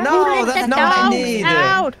 Adrenaline? Who No, let that's the not what I dogs need.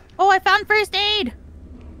 out? Oh, I found first aid.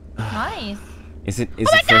 Nice. Is it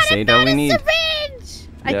first aid that we need? Syringe!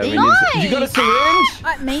 I Yeah, think. you got a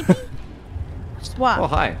syringe? Maybe. Swap. Oh,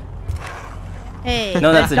 hi. Hey.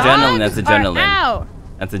 No, that's the adrenaline. That's dogs are adrenaline. out.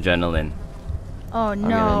 That's adrenaline. Oh gonna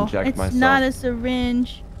no, inject it's myself. not a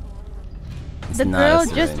syringe. It's The not girl a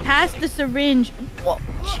just syringe. passed the syringe. Whoa,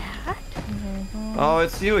 chat? Oh,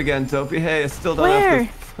 it's you again, Dopey. Hey, I still don't Where?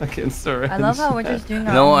 have the fucking syringe. I love how we're just doing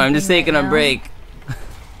our No, own I'm just thing taking right a now. break.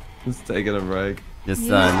 Just taking a break. Just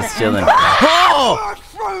chilling. Oh!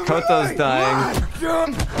 Koto's dying.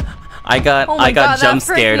 I got Oh my God, that jump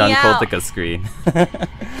freaked scared me on out. Kotoka's screen.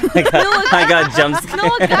 I got jump scared.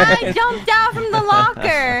 No, a guy jumped out from the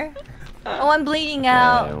locker. Oh, I'm bleeding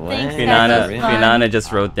out. Yeah, Thanks, what? guys. Finana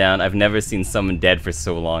just wrote down, I've never seen someone dead for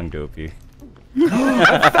so long, Dopey.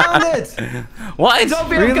 I found it! What?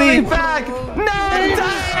 Dopey, I'm Really? coming back! No, I'm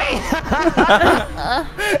dying!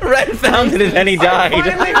 Red found it and then he died. I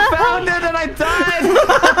finally found it and I died!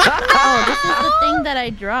 Oh, this is the thing that I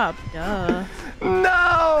dropped. Duh.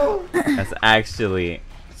 No! That's actually...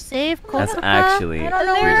 Save Kotoka. That's actually... I don't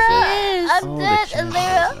know where she is. Oh, the chest.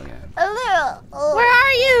 Elira. Oh, Where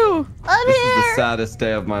are you? I'm This is the here. saddest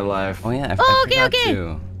day of my life. Oh yeah, I okay, forgot okay.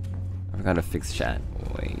 to... I forgot to fix chat.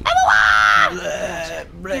 Wait.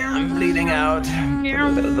 I'm bleeding out. I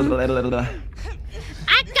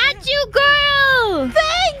got you, girl.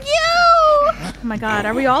 Thank you. Oh my God,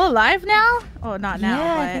 are we all alive now? Oh, not now.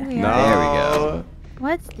 Yeah, I but... think we No. are. There we go.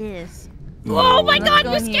 What's this? No. Oh my Let's God,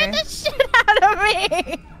 go you in scared here. the shit out of me.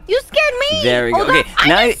 You scared me. There we go. Hold Okay, up.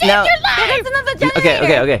 now... Saved your life. That's another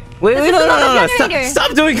generator. Okay. Wait, This is no. another Stop, generator.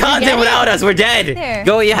 stop doing content without us. We're dead. There.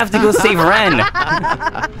 Go, you have to go save Ren.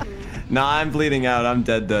 No, I'm bleeding out. I'm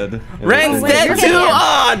dead. Ren's wait, dead you're too. dead.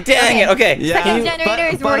 Oh, dang it. Okay. Yeah, Second generator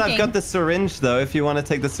is but working. I've got the syringe though. If you want to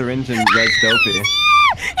take the syringe and res Dopey.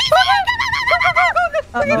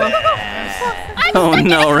 Oh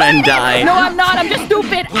no, Ren died. No, I'm not. I'm just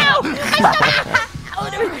stupid. Ow!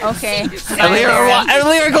 Okay.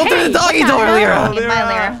 Elira, go through the doggy door, Elira. Okay, bye,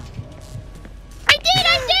 Elira. I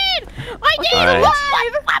did. Alright.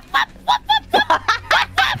 Alive.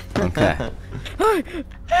 Okay.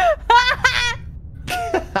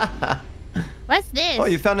 What's this? Oh,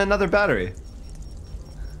 you found another battery.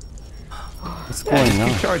 What's going Keep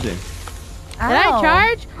on? charging. Did I Ow.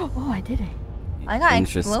 charge? Oh, I didn't. I got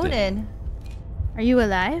Interesting. exploded. Are you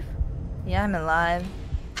alive? Yeah, I'm alive.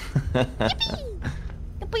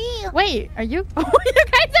 Wait, are you? Oh, you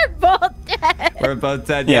guys are both dead. We're both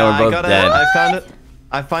dead. Yeah, we're both dead. I found it.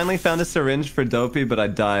 I finally found a syringe for Dopey, but I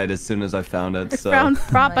died as soon as I found it. I So found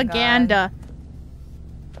propaganda.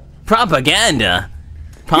 Propaganda?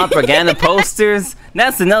 Propaganda posters?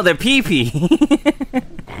 That's another pee-pee.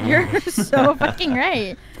 You're so fucking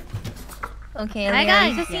right. Okay, I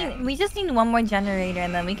Elira, got we just need one more generator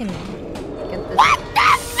and then we can get this.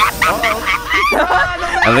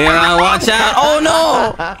 Elira, watch out. Oh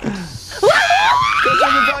no! Go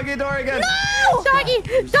through the doggy door again. Doggy.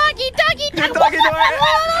 Doggy door.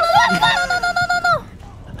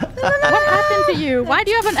 What happened to you? Why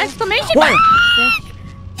do you have an exclamation What? mark?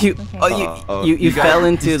 You fell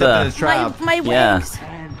into stepped in his the... trap. My Yeah. wings.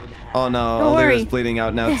 Oh no, Don't worry. Elira's bleeding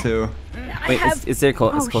out now too. Wait, have- is there is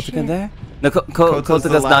Oh, Kotoka shit. there? No, Koto's the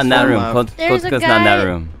Kotoka's not in that last room. one left. There's a Kotoka's not in that guy-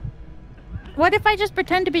 room. What if I just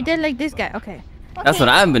pretend to be dead like this guy? Okay. That's what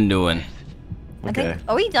I've been doing. Okay.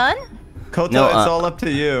 Are we done? Koto, No, it's uh, all up to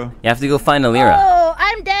you. You have to go find Elira. Oh,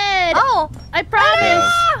 I'm dead. Oh! I promise.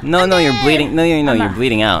 No, you're bleeding. No, you're not.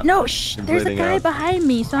 bleeding out. No, shh. You're There's a bleeding guy out. behind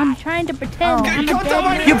me, so I'm trying to pretend I'm a Koto, dead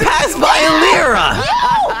man. You passed by Elira!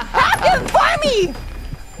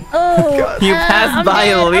 Oh, You passed I'm by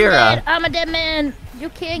dead, Elira. I'm a dead man. You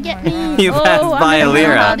can't get me. You passed by I'm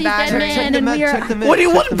Elira. all these dead Check men, and we are. What do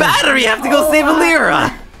you want battery? You have to go save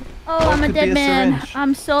Elira! Oh, I'm a could be dead a man. syringe.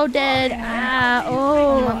 I'm so dead. Ah,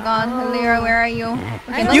 Oh my oh. god, Elira, where are you?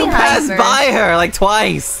 Okay, let You me hide passed first. by her like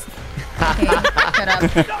twice. Okay, shut up.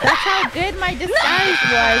 That's how good my disguise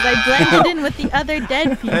was. I blended in with the other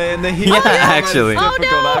dead people. Hey, in the heat Yeah, of the moment, it's actually. Oh,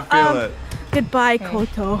 difficult, no, I feel it. Goodbye,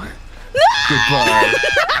 Koto. Goodbye.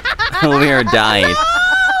 Elira died.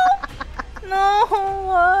 No,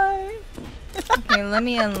 why? Okay, let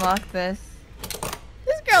me unlock this.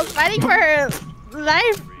 This girl's fighting for her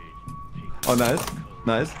life. Oh, nice.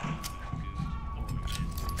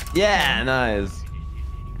 Yeah, nice.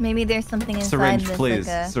 Maybe there's something inside Syringe, this, please.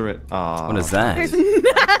 like a... Syringe. Aw. What is that?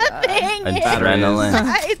 Nothing.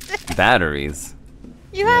 Adrenaline. inside. Batteries.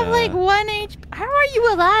 You have Yeah. like 1 HP. How are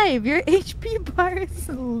you alive? Your HP bar is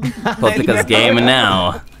low. Kotoka's gaming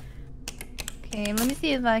now. Okay, let me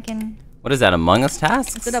see if I can... What is that, Among Us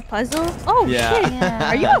tasks? Is it a puzzle? Oh Yeah. shit. Yeah.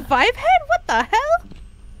 Are you a 5-head? What the hell?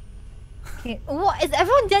 Okay, what? Is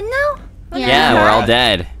everyone dead now? Yeah, we're all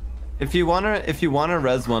dead. If you wanna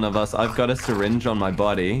res one of us, I've got a syringe on my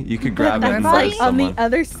body. You could grab it That's and like res on the someone.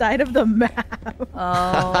 other side of the map.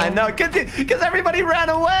 Oh. I know, because everybody ran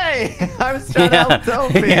away. I was trying to help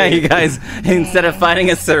Doppio. Yeah, you guys, instead of finding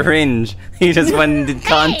a syringe, you just went and did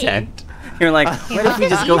content. You're like, what if we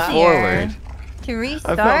just go forward? To I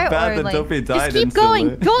restart felt bad or that like... Doppio died Just keep going.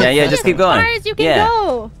 instantly. Go Yeah, just keep going. As far as you can Yeah.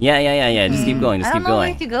 go. Yeah. Just keep going. Just I keep don't know where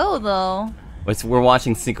going. to go though. We're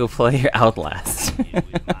watching single player Outlast.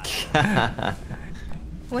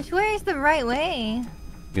 Which way is the right way?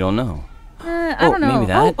 You don't know. I Oh, don't know. maybe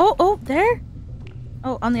that? Oh, there.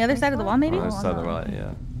 Oh, on the other side of the wall, maybe. Oh, it's the other way,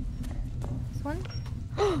 yeah. This one?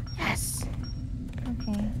 Yes.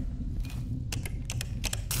 Okay.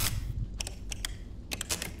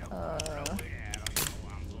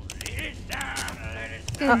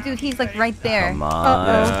 Dude, he's like right there. Come on.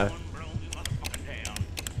 Yeah.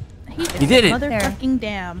 He did it. Motherfucking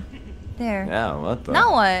damn. There. Yeah, what the?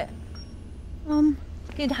 Now what?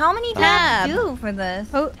 Dude, how many Tab. tabs do for this?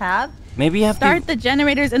 Oh. Tab? Maybe you have Start to. the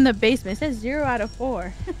generators in the basement. It says 0 out of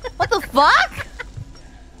 4. What the fuck?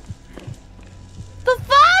 The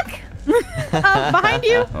fuck? Behind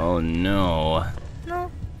you. Oh no.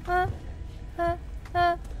 No.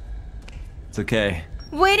 It's okay.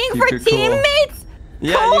 Waiting Keep for your cool. teammates?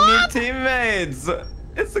 Yeah, Co-op? you need teammates.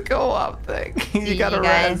 It's a co-op thing. You GG, gotta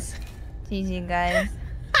guys. res. GG, guys.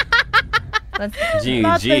 Let's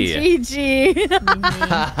Not the GG. GG.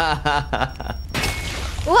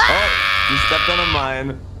 Oh, you stepped on a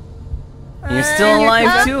mine. You're still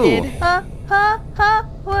alive too. There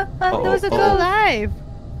was a oh. go live.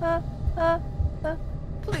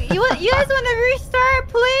 Please, you guys want to restart,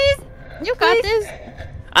 please? You got this.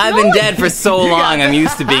 I've been dead for so long. I'm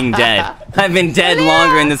used to being dead. I've been dead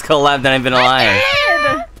longer in this collab than I've been alive.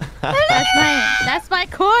 That's my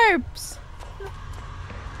corpse.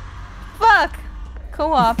 Fuck.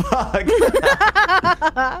 Co-op. Fuck.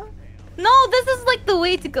 No, this is like the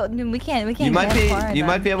way to go. No, we can't. You might get far be. You then.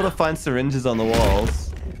 might be able to find syringes on the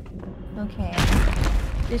walls. Okay.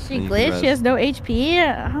 Did she You can glitch? res. She has no HP?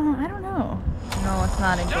 I don't know. No, it's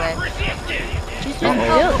not a glitch. She's just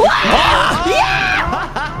Uh-oh. built.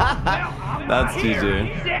 That's GG.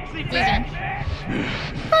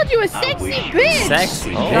 Called you a sexy bitch.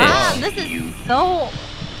 Sexy. Oh. Wow, bitch. this is so.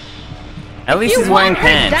 At least he's You wearing want her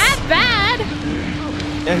pants. that bad?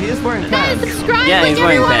 Yeah, he is wearing Then pants. subscribe Yeah, like he's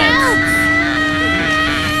wearing everyone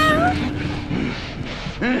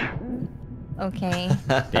Okay.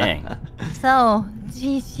 Dang. So,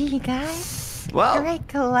 GG, guys. Well, Great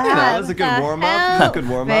you know, that was collab. a good warm up. Good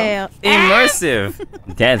warm up. Fail. Immersive.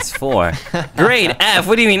 That's 4. Great. F.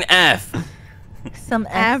 What do you mean F? Some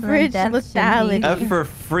Average excellent deaths lethality. indeed. F for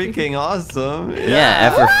freaking awesome.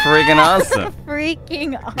 Yeah, F for friggin' awesome.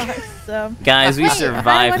 Freaking awesome. Guys, we Wait,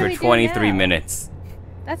 survived what do for we do 23 now? minutes.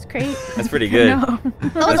 That's crazy. That's pretty good. No.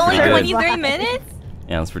 That was only pretty good. 23 minutes?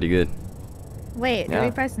 Yeah, that's pretty good. Wait, do Yeah.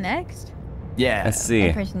 we press next? Yeah. Let's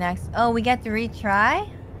see. Push next. Oh, we get to retry?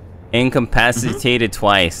 Incapacitated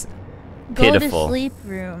twice. Pitiful. Go to sleep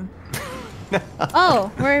room.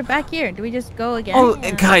 Oh, we're back here. Do we just go again? Oh,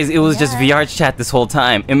 guys, it was just VR chat this whole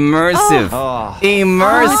time. Immersive. Oh.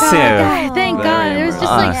 Immersive. God, thank Very God. It was just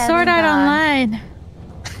immersive. like Yeah, Sword thank Art God. Online.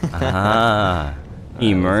 Ah. Let's go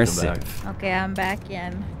Immersive. Okay, I'm back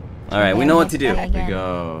in. All right, we know what to do. Okay. There we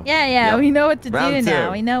go. Yeah, Yep. we know what to Round do now.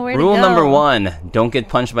 two. We know where Rule to go. number 1: don't get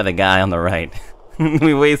punched by the guy on the right.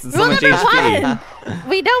 We wasted so Rule much number HP. 1.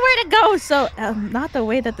 We know where to go, so not the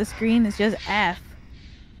way that the screen is just F.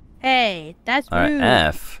 Hey, that's All right, rude.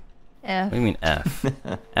 F. F. What do you mean F?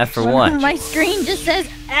 F for what? My screen just says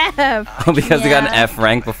F. Oh, because they got an Yeah. F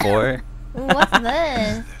rank before. Ooh, what's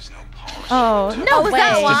this? Oh, no was way.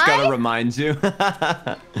 that Just why? gotta remind you.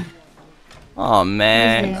 Oh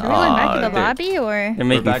man. So we went back to the Aw, lobby, or? They're We're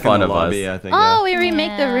making back in fun the of lobby, us. I think. Oh, we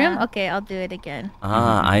remake the room? Yeah. Okay, I'll do it again.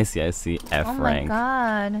 Ah, I see. F Oh my rank.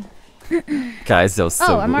 god. Guys, that was so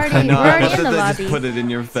Oh, I'm good. already- I know. We're already I in the they lobby. just put it in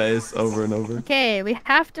your face over and over. Okay, we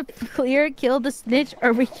have to kill the snitch,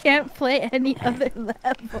 or we can't play any other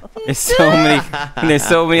level. There's so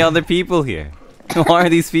many other people here. Who are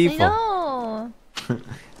these people? No.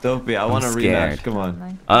 Doppio, I want a scared. rematch. Come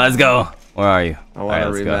on. Oh, let's go. Where are you? I want a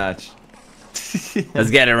Alright, let's go. rematch. Let's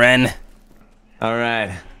get it, Ren. All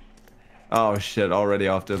right. Oh shit! Already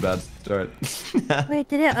off to a bad start. Wait,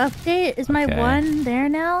 did it update? Is my Okay. one there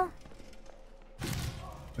now?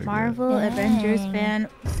 Okay. Marvel Dang. Avengers fan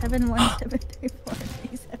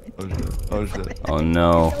 7173437. Oh shit! Oh shit! Oh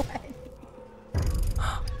no.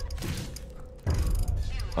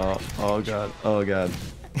 Oh god! Oh god!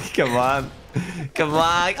 Come on! Come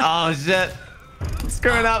on! Oh shit!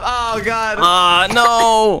 screwing up. Oh god.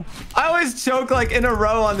 No. I always choke like in a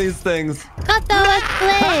row on these things. Koto, let's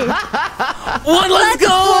play. What? Let's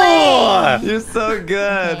go. You're so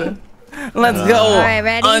good. Let's go. All right,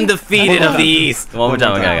 ready? Undefeated of the East. One more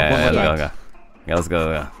time. Okay, One more okay. Yeah, let's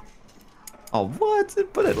go. Oh, what?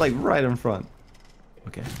 Put it like right in front.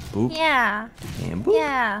 Okay. Boop. Yeah. And boop.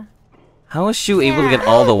 Yeah. How is Shu able to get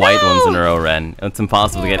all the white ones in a row, Ren? It's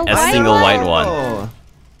impossible to get a single white one. Oh.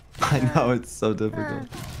 I know, it's so difficult.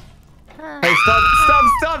 Ah. Hey,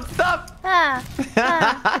 stop! Ah.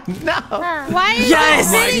 No! Why is Yes, it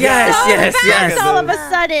spinning yes, so yes, fast yes. all of a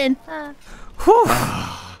sudden? Whew.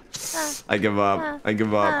 I give up. I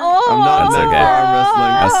give up. Oh. I'm not That's meant okay. for arm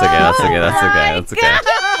wrestling. That's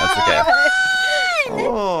okay.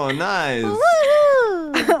 Oh, nice.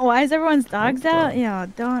 Why is everyone's dogs out? Yo,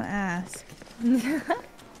 don't ask.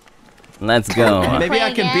 Let's go. Maybe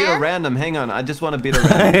I can beat a again? random. Hang on, I just want to beat a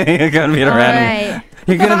random. You're gonna beat a random. Alright.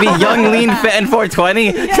 You're gonna be Young Lean Fan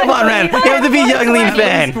 420? Come on, Ren. You have to be Young Lean Just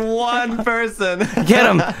Fan. one person. Get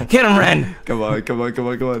him, Ren. Come on.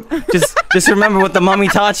 Just remember what the mummy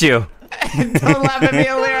taught you. Don't laugh at me,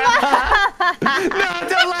 Elira. No,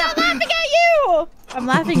 don't laugh. Laughing at you! I'm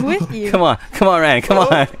laughing with you. Come on, Ren. Come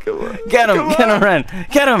on. Get him, Ren.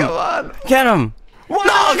 Get him. Get him.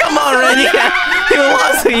 No, come on, Ren. You can't. He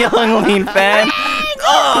was a Young Lean Fan.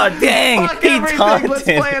 Oh, dang. Fuck He everything. taunted. Let's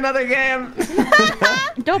play another game.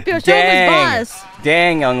 Doppio, show him his boss.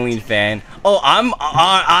 Dang, Young Lean Fan. Oh,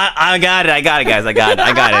 I got it, guys. I got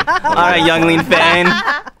it. All right, Young Lean Fan.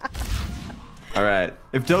 All right.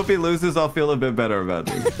 If Dopey loses, I'll feel a bit better about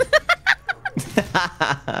this.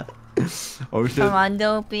 Oh shit. Come on,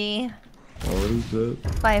 Dopey. Oh, what is that?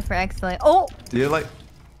 Fight for excellence. Oh! Do you like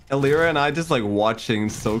Elira and I just like watching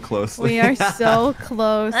so closely? We are so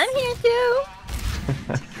close. I'm here too.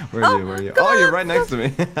 Where are you? come Oh, you're on, right next to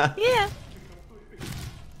me. Yeah.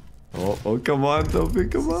 Oh, come on, Dopey,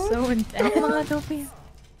 come on. So intense. Come on, Dopey.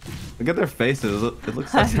 Look at their faces. It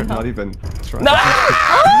looks like they're not even trying. No!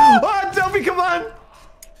 Oh, Dopey, come on!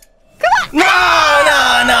 No!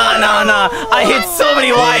 I hit so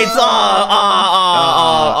many whites.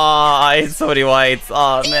 I hit so many whites.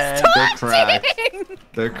 Oh, man.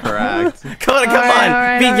 They're cracked. Come on.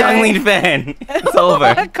 Alright, Be Young alright. Lean Fan. It's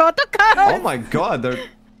over. Kotoka! Oh my god, they're...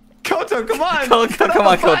 Koto, come on! Come on,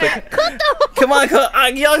 Kotoka. Come on,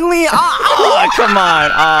 Young Lean. Oh, come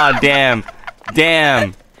on. Oh, damn.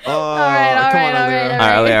 Oh, Alright, come on, Elira.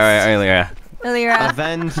 Alright. Elira.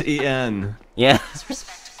 Avenge EN. Yeah.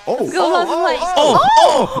 Oh,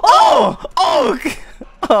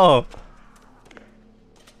 Oh.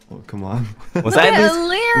 Oh, come on. Was I at least?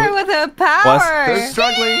 Elira with her power. They're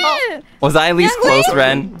struggling. Was I at least Young Lean? close,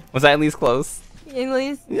 Ren? Was I at least close?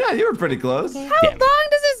 English. Yeah, you were pretty close. How Damn. long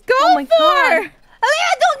does this go Oh my for? god. Elira,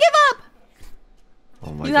 don't give up.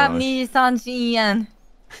 Oh my You have gosh. NIJISANJI EN.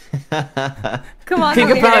 Come on, Think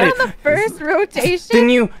Elira. about it. On the first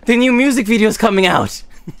rotation? The new music video's coming out.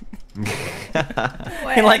 In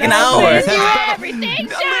like an hour. Everything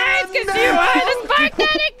shines because you are the spark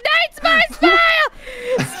that ignites my smile.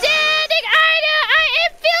 Standing idle,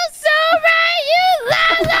 it feels so right. You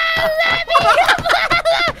let me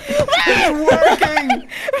It's working!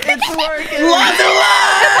 It's working! Lots of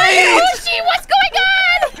light! Uchi, what's going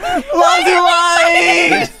on? Lots of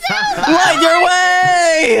light! Light your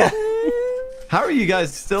way! How are you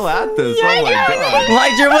guys still at this? Oh my god.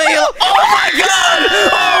 Light your way! Oh my god!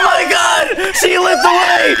 Oh my god! She lit the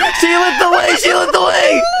way!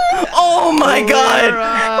 Oh my god!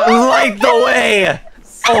 Light the way!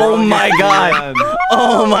 Oh my god!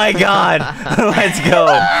 Oh my god! Let's go!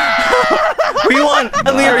 We won!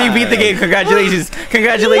 Elira, you beat the game. Congratulations!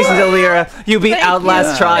 Elira. You beat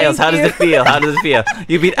Outlast Trials. How does it feel?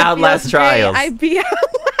 You beat Outlast Trials. I beat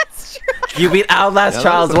Outlast Trials. You beat Outlast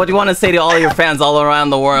Trials. What do you want to say to all your fans all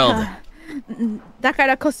around the world?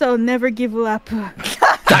 Dakara koso never give up.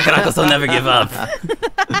 Takarakoso, never give up.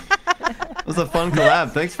 It was a fun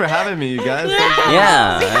collab. Thanks for having me, you guys.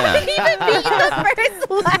 Yeah. Even beat the first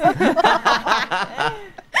level.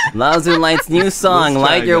 Laozu Light's new song, Let's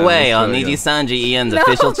try Light Your again, Way, let's on try again. NIJISANJI Ian's No,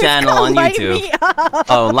 official it's channel called on Light YouTube. Me Up.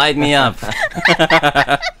 Oh, Light Me Up.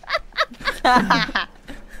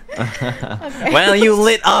 Well, you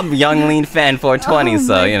lit up Young Lean Fan 420, Oh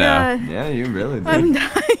so, my you know. God. Yeah, you really did. I'm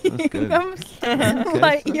good. dying. I'm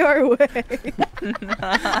light your way.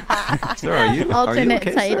 Sir, are you Alternate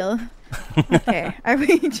okay, title. Okay,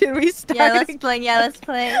 should we start? Yeah, let's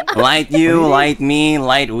play. Light you, light me,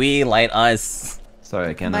 light we, light us. Sorry,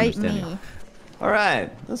 I can't Light understand me. you.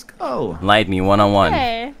 Alright, let's go. Light me one-on-one.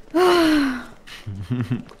 Okay.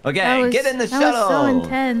 Okay, get in the shuttle. That was so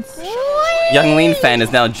intense. Young Lean fan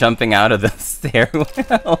is now jumping out of the stairwell.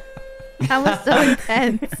 That was so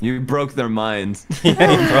intense. You broke their minds.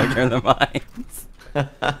 Yeah, you broke their minds.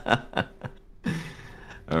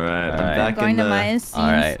 Alright, I'm back Going in to the my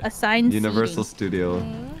assigned Universal seating.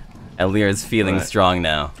 Studio. Elira is feeling Alright. strong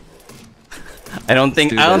now. I don't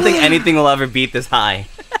think do anything will ever beat this high.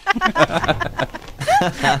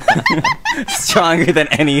 Stronger than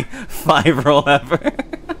any 5-roll ever.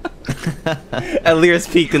 Elira's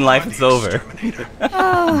peaked in life, it's over.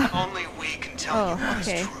 Only we can tell Oh, you what is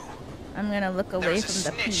okay. true. I'm gonna look away There's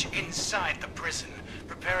a from the snitch peep. inside the prison,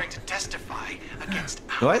 preparing to testify against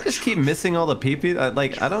Do I our just keep truth. missing all the pee-pee? I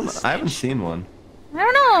haven't seen one. I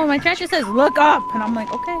don't know. My chat just says look up, and I'm like,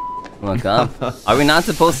 okay. Look up. Are we not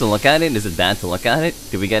supposed to look at it? Is it bad to look at it?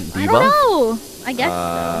 Do we get I don't debuffed? know. I guess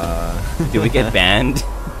so. Do we get banned?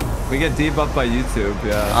 We get debuffed by YouTube,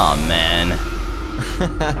 yeah. Oh man.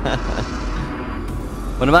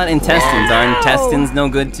 What about intestines? Are intestines no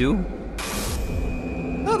good too?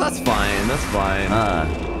 No, that's fine. That's fine.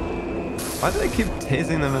 Why do they keep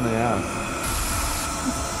tasing them in the ass?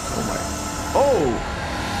 Oh my. Oh!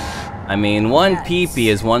 I mean, one pee-pee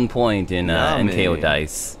is 1 point in Yummy. NKO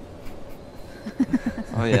dice.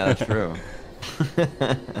 Oh yeah, true.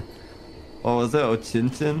 What was it? Oh, Chin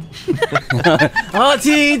Chin? Oh,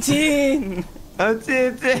 Chin! Oh,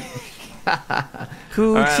 Chin Chin!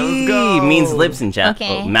 Coochie go. means lips in chat.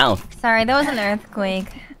 Okay. Oh, mouth. Sorry, there was an earthquake.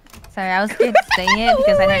 Sorry, I was scared to say it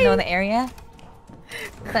because I didn't know the area.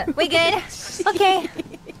 But we good. Okay.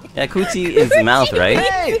 Yeah, coochie is mouth, right?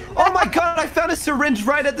 Hey! Oh my god, I found a syringe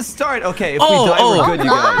right at the start! Okay, if Oh, we die, oh. we're good,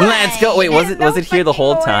 you guys. Let's go. Wait, was it here the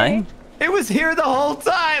whole time? It was here the whole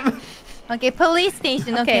time! Okay, police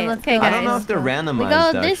station. Okay, let's okay, go. I don't know guys. if they're randomized, We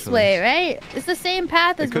go this actually. way, right? It's the same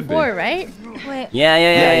path as could be. before, right? Wait, Yeah.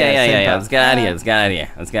 same path. Let's get out of here. Let's get out of here.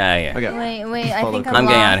 Let's get out of here. Okay. wait. I Follow think the I'm I'm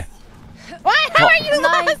getting out lost. of here. What? How are you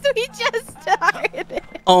Nice. lost? We just started.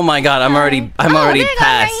 Oh my god, I'm already Oh, there you go,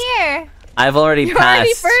 past. right here. I've already You're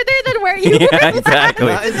already passed. further than where you Yeah, were. exactly.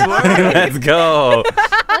 Nice work. Let's go.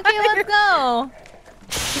 Okay, let's go.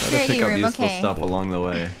 Gotta Security pick up room. useful Okay. stuff along the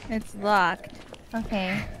way. It's locked.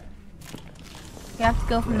 Okay. You have to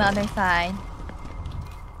go from the other side.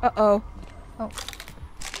 Uh-oh. Oh,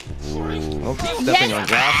 stepping on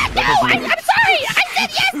glass. That I'm sorry! I said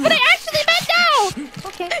yes, but I actually meant no!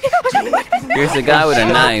 Okay. Here's a guy with a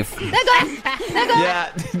knife. There go.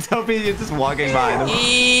 Yeah, Doppio, you're just walking by them.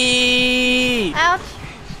 Eeeeee. Ouch.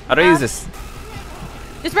 How do I use this?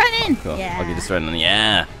 Just run in! Cool. Yeah. Okay, just run on.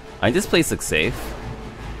 Yeah. This place looks safe.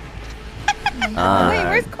 Wait,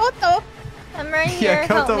 where's Koto? I'm right here. Yeah,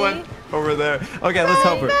 Help Koto me. went over there. Okay, let's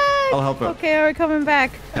help her. I'll help her. Okay, we're coming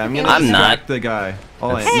back. Okay, I'm gonna I'm distract not. the guy.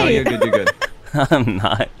 Oh, wait, Hey. no, you're good, you're good. I'm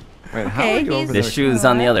not. Wait, how Okay, are you over The there? shoe's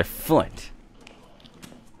on the other foot.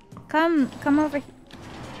 Come over here.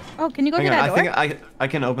 Oh, can you go Hang to on, that I door? think I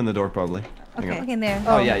can open the door probably. Hang Okay. on. Okay, there.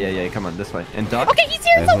 Oh, yeah, come on, this way. And duck. Okay, he's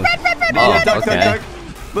here! So run! Oh, Yeah, duck, okay. duck.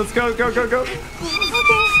 Let's go. That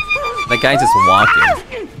guy just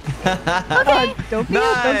walking. Don't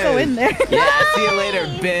go in there. Yeah, see you later,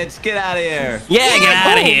 bitch. Get out of here. Yeah, get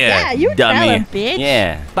out of here. Yeah, you dummy. tell him, bitch.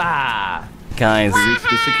 Yeah. Bah. Guys. Reach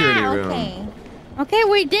the security room. Okay. Okay,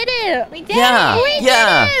 we did it! We did Yeah. it.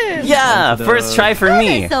 Yeah. The- First try for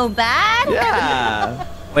me. So bad. Yeah.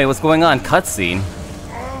 Wait, what's going on? Cutscene.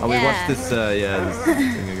 Oh, we Yeah. watched this, this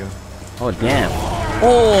thing ago. Oh, damn.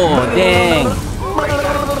 Oh, dang.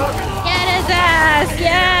 Get his ass!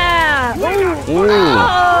 Yeah! Ooh.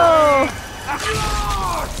 Oh!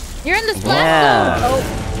 You're in the splash Yeah. zone! Oh,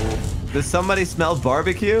 Does somebody smell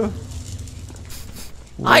barbecue?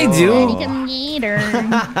 I do. come get her.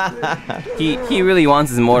 He really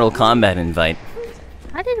wants his Mortal Kombat invite.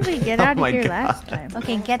 How did we get Oh out of my here God. last time?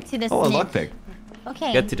 Okay, get to the Oh, a snitch. lockpick.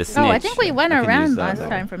 Okay. Get to the snitch. Oh, I think we went I can use around that, last though.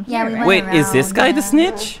 time from Yeah, here. we right? went Wait, is this guy the around,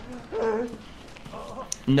 snitch?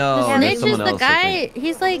 No, The there's snitch is someone the else, I think. guy.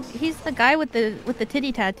 He's the guy with the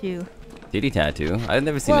titty tattoo. Titty tattoo? I've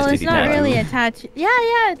never seen Well, a it's titty not tattoo. really a tattoo.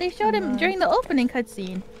 Yeah, they showed him during the opening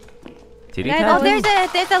cutscene. Titty Yeah, tattoo? Oh,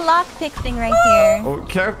 there's a lockpick thing right here. Oh,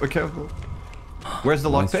 careful. Where's the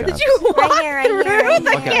Nice lockpick? job. You Right walked here, right through here, right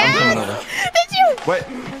the here. Okay, I'm coming over. Did you? Wait.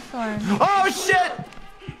 This one. Oh, shit!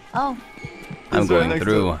 Oh, I'm This one going next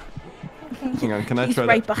through. Hang on, can I He's try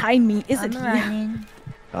right that? behind me, isn't I'm he?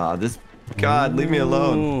 running. This... God, leave me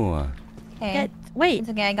alone. Ooh. Okay. Wait, It's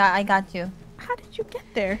okay. I got you. how did you get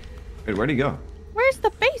there? Wait, where'd he go? Where's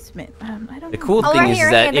the basement? I don't The know. cool Oh, thing right is here,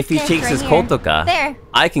 that right here, if he the takes snitch his right here. Kotoka, There.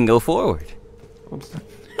 I can go forward. Oops.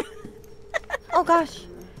 Oh gosh.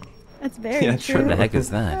 That's very Yeah, true. true. What the heck is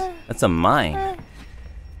that? That's a mine.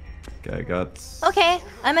 Okay, I got. Okay,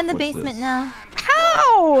 I'm in the What's basement this? now.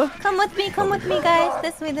 How? Come with me, guys.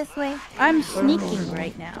 This way, this way. I'm sneaking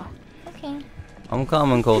right now. Okay. I'm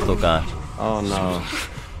coming, Kotoka. Oh no.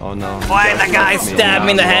 Oh no. Why the guy stabbed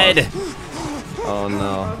me in the head? Oh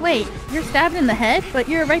no. Wait, you're stabbed in the head, but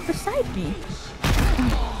you're right beside me.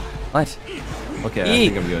 What? Okay, I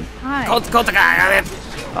think I'm good. Hi. Kotoka, I got it.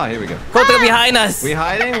 Oh, here we go. Kotoka behind us. We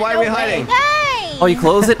hiding? Why are we hiding? Hey! Oh, you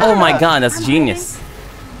closed it? Oh my god, that's genius.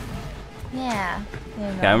 Yeah. There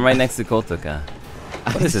you Okay, go. I'm right next to Kotoka.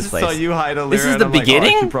 What is this I saw place? you hide, Elira, This is and the I'm like, oh, I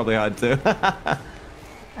beginning? should probably hide too.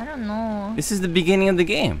 I don't know. This is the beginning of the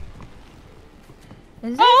game.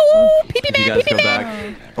 Is it? Oh, pee pee Did you man, guys pee pee go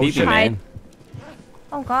man. back? Oh Pee-pee, shit. man.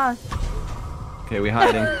 Oh gosh. Okay, we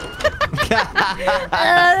hiding.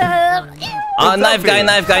 Oh, knife guy,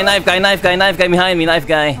 knife guy, knife guy, knife guy, knife guy behind me, knife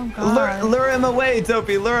guy. Oh god. Lure him away,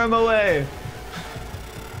 Dopey. Lure him away.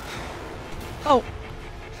 Oh,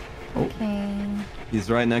 Okay. He's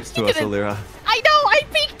right next to us, Elira. I know. I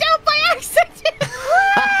peeked out by accident.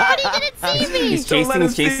 But he didn't see me. He's Don't let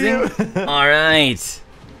chasing, he's him see chasing. Alright.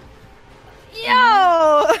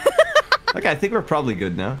 Yo. Okay, I think we're probably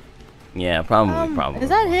good now. Yeah, probably. Is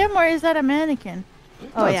that him or is that a mannequin?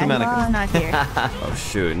 Oh it's yeah, a mannequin. he's not here. Oh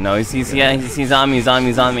shoot, no, he's on me, he's on me,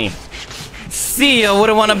 he's on me. See ya,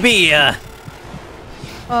 wouldn't wanna be ya.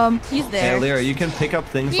 He's Hey, there. Elira, you can pick up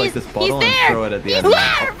things like this He's bottle and there. throw it at the He's enemy.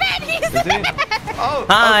 there, man. He's Is he? there. Oh,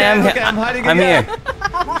 Hi, okay, I'm hiding I'm again. here.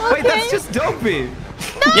 Wait, that's just Dopey.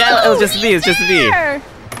 Yeah, it was just me, it's just me. There.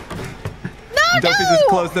 No, Dopey no. just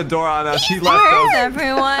closed the door on us. He left Where's us.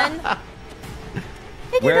 everyone?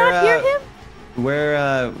 Did you Where, not hear him?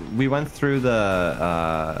 Where we went through the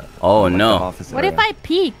Oh like the no. office What area. if I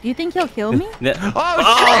peek? Do you think he'll kill me?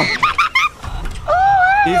 Oh, shit!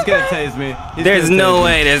 He's gonna tase me. He's There's gonna no tase me.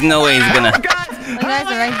 way, there's no way he's gonna. You guys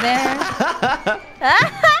are right there.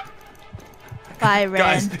 Bye,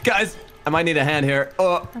 Ren. Guys, I might need a hand here.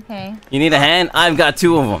 Oh, Okay. You need a hand? I've got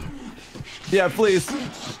two of them. yeah, please.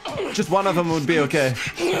 Just one of them would be okay.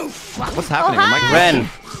 What's happening? Oh, Am I hi. Ren.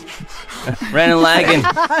 Ren and lagging.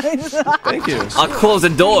 Thank you. I'll close the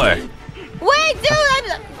door. Wait,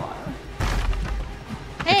 dude!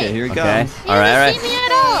 Hey, Okay, here he Okay. comes. he Alright, doesn't alright. see me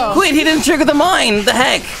at all. Wait, he didn't trigger the mine. What the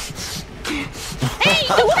heck? Hey,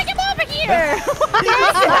 don't take him over here.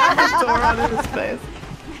 Door on his face.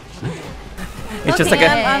 It's just Okay, like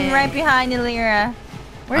a. I'm right behind Elira.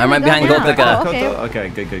 Where I'm did right he behind go Kotoka. now? Oh, okay.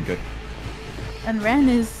 Koto? Okay, good. And Ren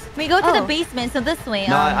is. We go to Oh. the basement, so this way.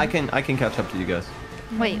 No, I can catch up to you guys.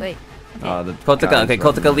 Wait. The Kotoka, guys okay, are-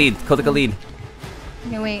 Kotoka lead. Kotoka lead.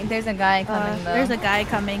 Okay, wait, there's a guy coming though. There's a guy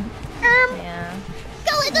coming. Yeah.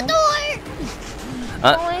 Go in the door.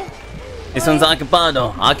 This one's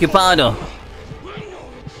occupado. Occupado.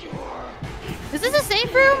 Is this a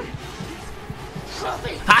safe room?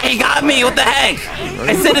 Ah, he got me. What the heck?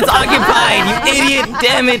 I said it's occupied. You idiot.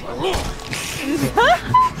 Damn it.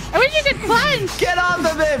 I wish you could punch. Get on the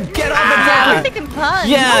bib! Get on I the was thinking punch.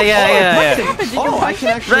 Yeah. Oh, I can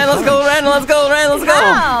actually. Ren, let's go. Ren, let's go. Ren, let's go.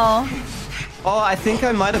 Wow. Oh, I think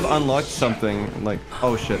I might have unlocked something. Like,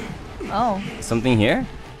 oh shit. Oh. Something here?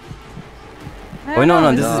 I Oh don't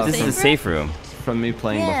no, know, this is a safe room. From me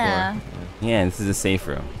playing Yeah. before. Yeah, this is a safe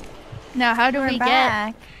room. Now, how do We're we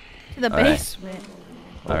back. get to the All right. basement?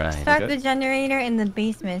 All right. Start Okay. the generator in the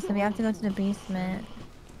basement, so we have to go to the basement.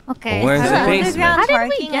 Okay. Where's Is the how do- basement? underground How did we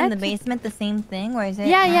parking get and the to- basement the same thing, or is it?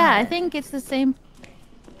 Yeah, I not? think it's the same.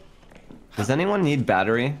 Does anyone need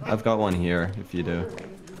battery? I've got one here. If you do.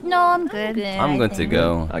 No, I'm good. I'm good to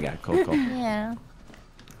go. Okay, cool. Yeah.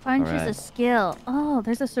 Punch is a Alright. skill. Oh,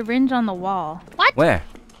 there's a syringe on the wall. What? Where?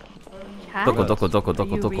 Cat? Doko, doko, doko, Are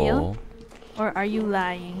doko, you doko. real? Or are you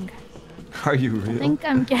lying? Are you I real? think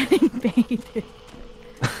I'm getting baited.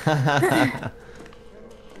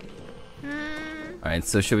 Alright,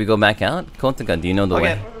 so should we go back out? Kotoka, do you know the Okay.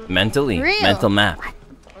 way? Mentally. Real. Mental map.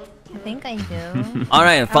 I think I do.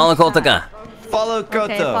 Alright, follow Kotoka. Follow Koto.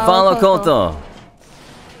 Okay, Follow Koto. Koto.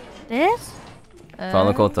 This?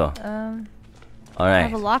 Follow Koto. I have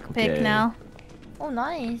Alright. a lockpick Okay. now. Oh,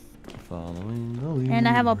 nice. Following the lead. And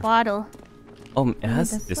I have a bottle. Oh, it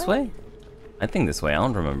has this this way? way? I think this way. I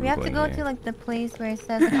don't remember We have to going go here. to like the place where it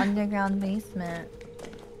says underground basement.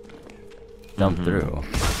 Jump through.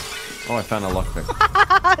 Oh, I found a lockpick.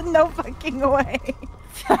 No fucking way.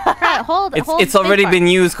 Right, hold. It's already been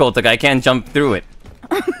used, Kotoka. I can't jump through it.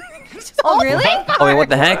 Oh, really? Oh wait, what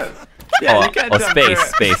the heck? Yeah, oh, you can't oh, jump through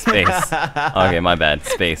space. Okay, my bad.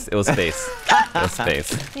 Space. It was space. It was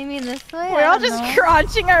space. Maybe this way? We're I all don't just know.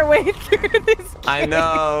 crunching our way through this. I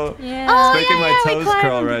know. Yeah. Oh, It's making yeah, my we toes climbed.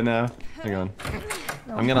 curl right now. Hang on.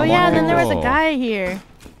 I'm gonna Oh lock yeah, the then there was a door. guy here.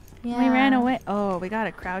 Yeah. We ran away. Oh, we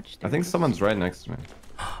gotta crouch. I think someone's right next to me.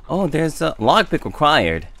 Oh, there's a lockpick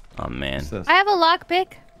required. Oh man. What's this? I have a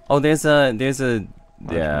lockpick. Oh, there's a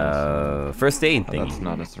first aid Oh, thing. that's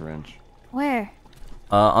not a syringe. Where?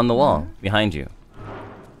 On the wall behind you.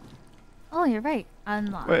 Oh, you're right.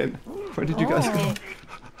 Unlock. Wait, where did you guys go? Oh.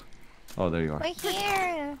 Oh, there you are. We're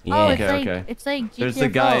here. Yeah. Oh, it's Okay, like okay. it's like There's the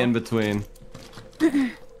GTFO. guy in between.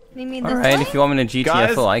 You mean this All right, way? if you want me to GTFO,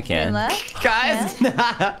 Guys? I Your can. left? Guys!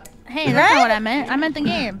 Hey, that's not what I meant. I meant the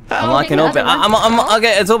game. I'm Oh, locking the open. other one. I'm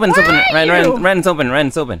okay. It's open. It's Where open. are Ren, you? Ren's open.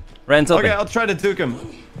 Ren's open. Ren's open. Okay, I'll try to duke him.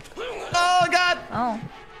 Oh god! Oh.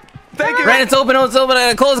 Thank you! Ren, it's open. It's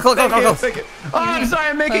open. Close. Thank you, thank you. Oh, I'm sorry,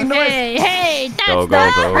 I'm making noise. Hey, that's Go, go,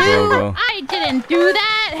 not go, true. go, go. I didn't do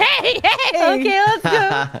that. Hey. Okay, let's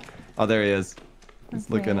go. Oh, there he is. He's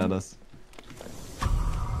looking Okay. at us.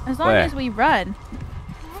 As long Where? as we run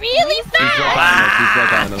really He's right fast, behind us. He's right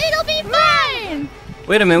behind us. it'll be fine.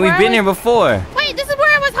 Wait a minute. We've Where been are here before. Wait, this is where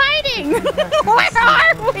I was hiding. Where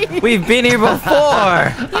are we? We've been here before. I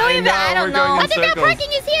don't know. Underground parking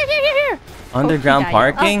is here. Underground yeah.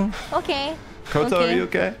 parking. Okay. Koto, Okay. are you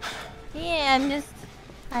okay? Yeah, I'm just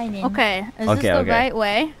hiding. Okay, is Okay, this the okay. right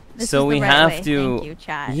way? This So is the we right have way. to- Thank you,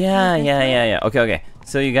 chat. Yeah. Okay.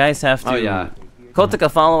 So you guys have to. Oh, yeah. Kotoka,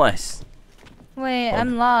 follow us. Wait,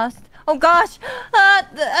 I'm lost. Oh gosh! Help!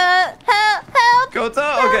 Koto?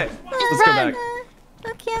 Okay, let's go back.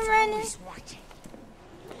 Okay, I'm running.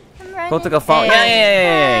 I'm running. Kotoka, follow. Hey.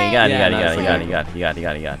 Yeah. You got it. Yeah, nice, You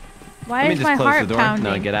got it. Why Let me is just my close heart the door. pounding?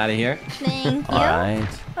 Now get out of here. Thank you. All right.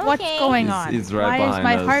 What's Okay. going He's- on? he's right Why is behind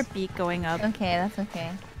my us. heartbeat going up? Okay, that's okay.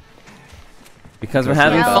 Because we're Because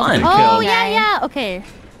having we're Yeah. fun. about to Oh kill. yeah. Okay.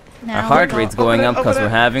 Now Our heart we'll rate's go- going Open up it, because open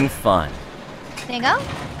we're it. having fun. There you go.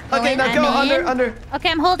 Okay, now go I'm in. under. Okay,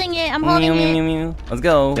 I'm holding it. I'm Mew, holding mew, it. mew, mew. Let's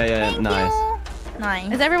go. Yeah, nice.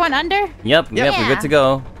 Nice. Is everyone under? Yep, we're Yeah. good to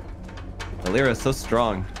go. Elira is so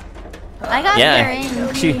strong. I got Yeah, there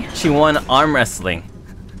in. she won arm wrestling.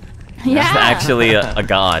 Yeah. She's actually a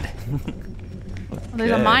god.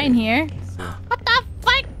 There's a Okay. mine here. What the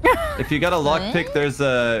fuck? If you got a lockpick,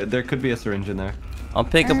 there could be a syringe in there. I'll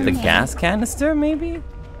pick up the Okay. gas canister, maybe?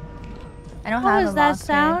 I don't What have was a that lockpick.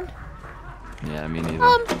 sound? Yeah, me neither.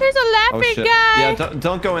 There's a Oh laughing shit. guy. Yeah,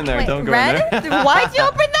 don't go in there. Wait, don't go Ren? in there. Why'd you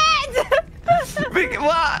open that?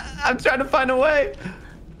 Well, I'm trying to find a way.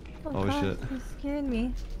 Oh, gosh, shit. You scared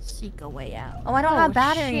me. Seek a way out. Oh, I don't have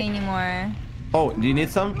battery shit. anymore. Oh, do you need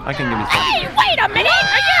some? I can give you some. Hey, wait a minute!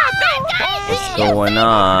 Are you a bad guy? What's going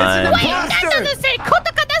on? It's Wait, that doesn't say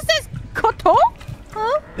Kotoka, that says Koto?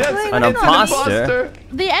 Huh? Yes, An it's imposter?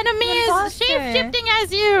 The enemy is Imposter. shape-shifting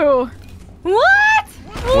as you. What?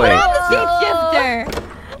 Wait. I'm the shapeshifter.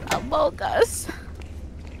 Among Us.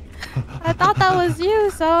 I thought that was you,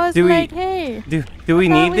 so I was Do we- like, hey. Do we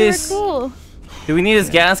thought need we were this? Cool. Do we need this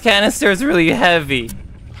gas canister? It's really heavy.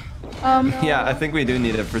 Yeah, I think we do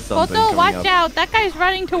need it for something. Koto, coming watch up. out. That guy's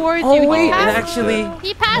running towards Oh you. wait, He it passed, actually.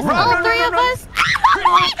 he passed Run, all run, three run, of run. us.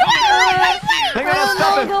 Wait. Hang on, I'll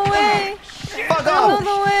stop him. Go away. Fuck Go off.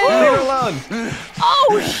 away. Leave it alone.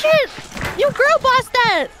 Oh, shit. You girl bossed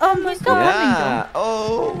that. He's still coming, Yeah.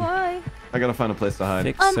 Oh. Why? I gotta find a place to hide.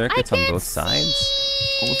 Fixed circuits I on can't both sides.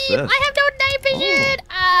 What's see. this? I have no night vision.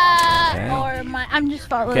 Okay. Or my... I'm just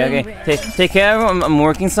following. Okay. Take care of him. I'm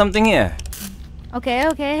working something here.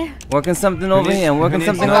 Okay. Working something Who over needs- here. I'm who working needs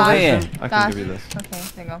something some over vision? here. I can Gosh. give you this. Okay,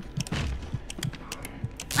 there you go.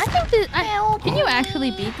 I think this... can you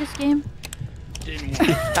actually beat this game?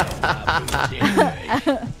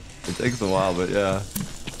 It takes a while, but yeah.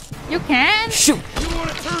 You can? Shoot!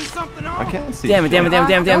 I can't see. Damn it! shit. Damn it!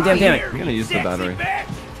 I'm gonna use the battery. Okay.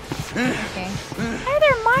 Why are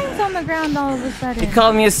there mines on the ground all of a sudden? He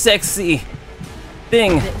called me a sexy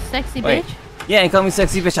thing. Sexy Wait. bitch? Yeah, he called me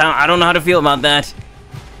sexy bitch. I don't know how to feel about that.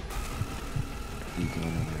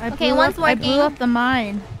 Okay, one's I blew working. up the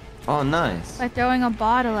mine Oh, nice. by throwing a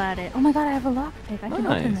bottle at it. Oh my god, I have a lockpick. I can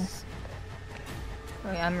open Nice. this.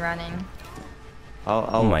 Wait, I'm running. I'll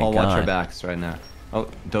Oh my watch our God. backs right now. Oh,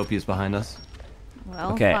 Doppio's behind us.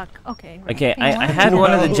 Well, Okay. fuck. Okay. Okay, Hey, I had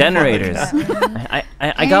one of the Whoa. generators.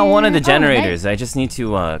 I got one of the generators. I just need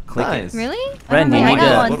to click Nice. Really? Ren, I you don't need know. I to-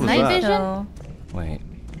 got What was night that? vision. it. Wait.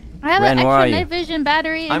 I have Ren, an where are extra you? night vision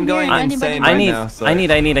battery. I'm in going here. Anybody insane want I right need. now, so- I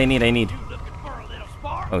need.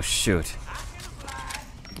 Oh shoot.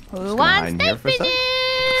 Who gonna wants hide in night here for a sec. vision?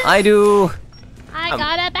 I do. I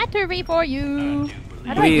got a battery for you.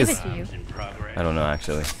 How do Please. I give it to you? I don't know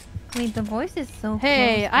actually. Wait, the voice is so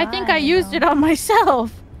Hey, close I think I by, used though. it on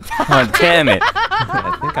myself. Oh damn it.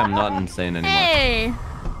 I think I'm not insane anymore. Hey,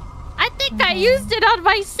 I think I used it on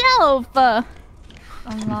myself.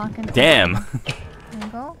 Unlock and Damn. There you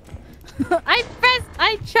go.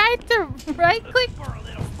 I tried to right click.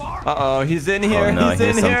 Uh-oh, he's in here. Oh no, he's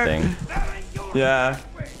here's in here. something. Yeah.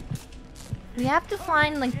 We have to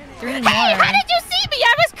find like 3 more. Hey, how did you see me?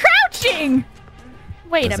 I was crouching.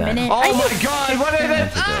 Wait What's a that? minute. Oh Are you- my god, what is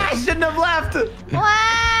it? Ah, I shouldn't have left.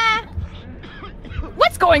 What?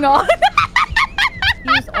 What's going on?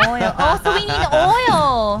 Use oil. Oh, so we need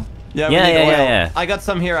oil. Yeah, we Yeah, need yeah, oil. yeah, yeah. I got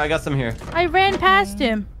some here. I got some here. I ran past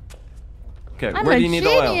him. Okay, I'm where a do you need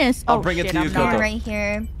genius. oil? I'll Oh, bring it shit, to you, I'm Koto. not. Right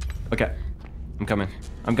here. Okay, I'm coming.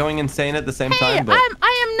 I'm going insane at the same Hey, time, but...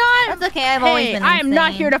 I am not. That's okay. I've always Hey, been I am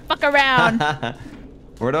not insane. here to fuck around.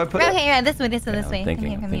 Where do I put it? Okay, yeah, this way, this way, this I'm way.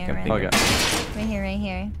 thinking, Come I'm here, come thinking, here. I'm Okay, Right here, right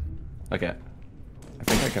here. okay. I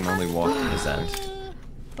think I can only walk to this end.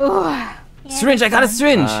 Ugh. Syringe! I got a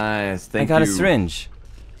syringe! Nice, thank you. I got a syringe.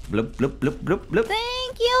 Bloop, bloop, bloop, bloop, bloop.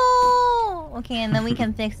 Thank you. Okay, and then we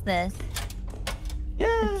can fix this. Yeah.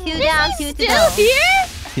 2 down, 2 to Still go. here?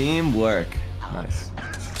 Teamwork. Nice.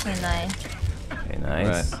 Okay, nice. Okay,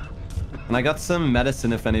 nice. Right. And I got some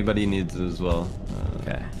medicine if anybody needs it as well.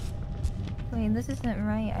 Okay. Wait, this isn't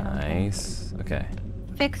right. I don't Nice. Okay.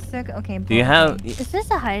 Fix the. Okay. Do you have... Is this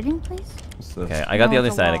a hiding place? what's this? Okay, I got the No, other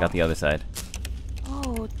it's a side. I wall. got the other side.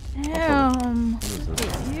 Oh damn! Look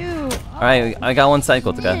at you. Alright, I got one side,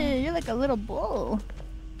 Kotoka. Yeah, you're like a little bull.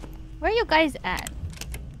 Where are you guys at?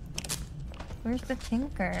 Where's the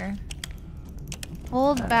tinker?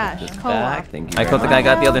 Hold bash. Just Co-op. back. Thank you. Alright, very Kotoka, I much.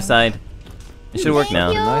 got the other side. It should work now.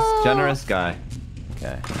 you. Nice, generous guy.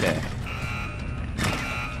 Okay, okay.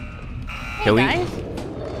 Hey Okay, guys.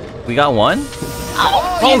 we got one?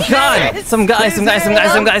 Oh god! Some guy, some guy, some guy,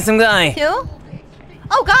 some guy, some guy! 2?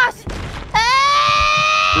 Oh gosh! Hey!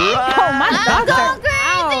 Oh my I'm god. going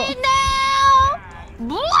crazy now!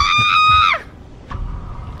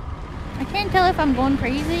 I can't tell if I'm going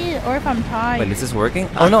crazy or if I'm tired. Wait, is this working?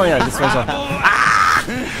 Oh no, yeah, this one's on.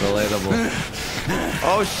 Relatable.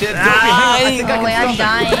 Oh shit, Dopey, hang on. I think Oh wait, I I'm can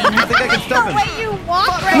stop dying. it. I think I can stop it. Wait, you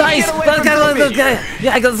walk right Nice! Get away Let's from get, Dopey. let's get,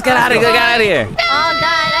 yeah, let's get out of here, get out of here! Oh,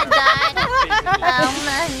 died.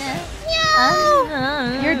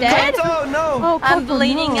 You're dead? Oh no! Oh, I'm Coco,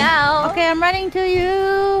 bleeding no. out. Okay, I'm running to you.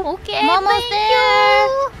 Okay, I'm almost thank there.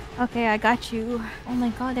 you. Okay, I got you. Oh my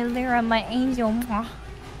god, Elira, my angel.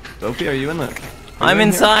 Dopey, are you in the... I'm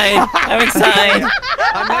inside! I'm inside!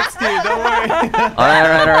 I'm next to you, don't worry. Alright,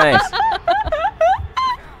 alright, alright.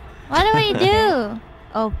 What do we do?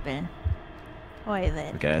 Open.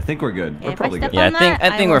 Toilet. Okay, I think we're good. Okay, We're if probably I step good. Yeah, on I think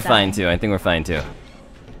that, I we're will fine die. too. I think we're fine too.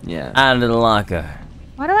 Yeah. Out of the locker.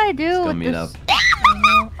 What do I do Let's go with meet this? up.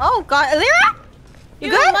 Oh god, Elira!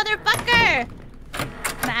 You motherfucker!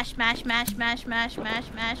 Mash, mash, mash, mash, mash, mash,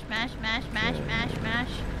 mash, mash, mash, mash, mash, mash.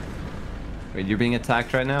 Wait, you're being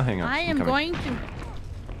attacked right now? Hang on. I I'm am coming. going to.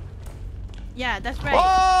 Yeah, that's right.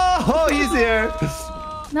 Oh, he's here.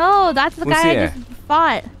 No, that's the Who's guy here? I just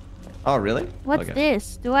fought. Oh, really? What's Okay.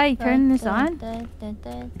 this? Do I turn this on?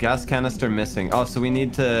 Gas canister missing. Oh, so we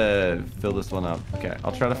need to fill this one up. Okay,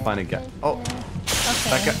 I'll try to find a gas. Oh,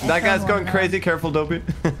 that guy's going crazy. Careful, Dopey.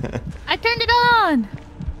 I turned it on!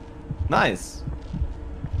 Nice.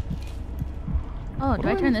 Oh, do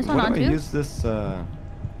I turn this one What on do I too? use this?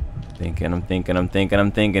 Thinking, I'm thinking, I'm thinking,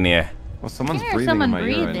 I'm thinking here. Well, someone's Here's breathing someone in my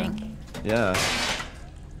ear right breathing. now. Yeah.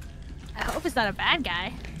 I hope it's not a bad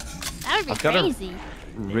guy. That would be I've got a- crazy.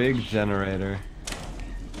 Rig generator.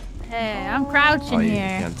 Hey, I'm crouching Oh, you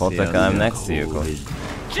here. can't see Kotoka, us. I'm next to you.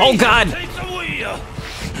 Oh god!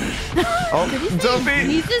 Oh, Dopey!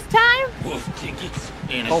 He's this time?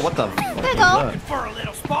 Oh, what the? Fuck There you was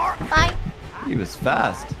go. Bye. that? He was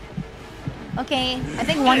fast. Okay, I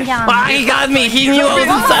think 1 down. Ah, he got me! He knew I was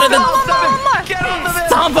inside of the... Get off of it!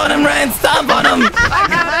 Stomp on him, Ryan! Stomp on him!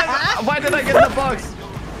 Why did I get in the box?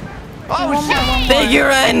 Oh shit! Thank you,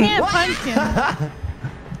 Ryan! Can't punch him.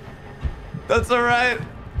 That's alright.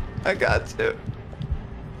 I got you.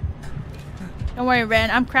 Don't worry,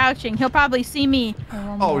 Ren. I'm crouching. He'll probably see me.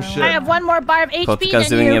 Oh shit. I have 1 more bar of HP Kotoka's than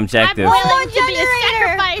doing you. the objective. I'm One more willing to be a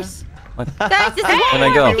generator. sacrifice. What? Guys, this is Where'd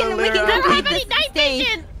I go? we can I don't complete have any this night stage.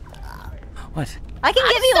 vision. What? I can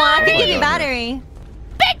give you one. I can give you sorry. battery.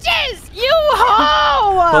 Bitches! You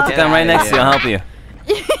hoe! Kotoka, I'm right next to you. I'll help you.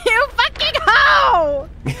 You fucking hoe!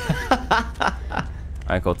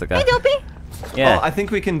 Alright, Kotoka. Hey, Dopey. Yeah. Oh, I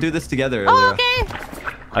think we can do this together. Oh, Elira. okay.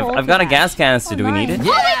 I've got a gas canister. Do we need it?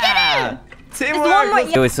 Yeah! Teamwork! one more-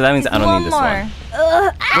 Let's- Wait, so that means I don't One need this more. one.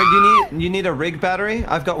 Wait, you need a rig battery?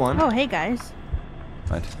 I've got one. Oh, hey guys.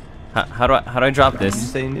 What? How do I drop Did you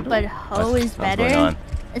this? say you need But one? hoe is What's going better. on?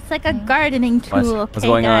 It's like a gardening What? tool, What's okay,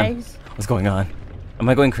 going on? guys? What's going on? Am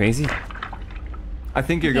I going crazy? I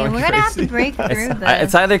think you're Okay, going we're crazy. gonna have to break through It's, this.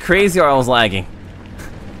 it's either crazy or I was lagging.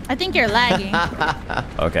 I think you're lagging.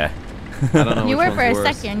 Okay. I don't know. You which were for a one's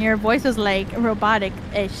worse. second. Your voice was like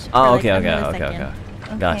robotic-ish. Oh, for, like, okay. a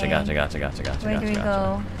millisecond. Gotcha. Where do we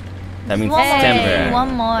go? That means One more. temporary.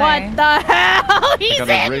 One more. What the hell? He's got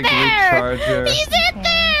a in rig there! recharger. He's in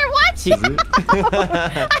there! Watch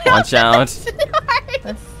it! Watch out.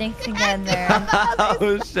 Let's stick together.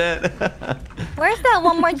 Oh shit. Where's that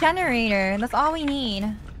one more generator? That's all we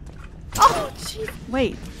need. Oh, jeez.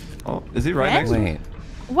 Wait. Oh, is he right Red? next to me? Wait.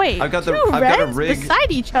 Wait. I've got the- two I've got a reds rig.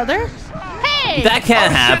 beside each other? Hey! That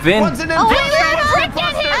can't happen. One's an Oh, wait,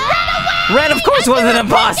 imposter. Red, of course, was an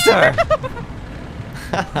imposter.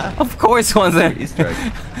 Of course, one's an. Easter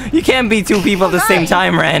egg. You can't be two people at the same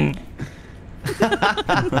time, Ren.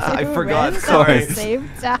 I forgot. Reds Sorry. At the same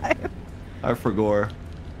time. I forgot.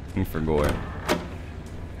 You forgot.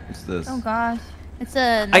 What's this? Oh gosh. It's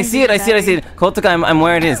a. I see it. Kotoka, I'm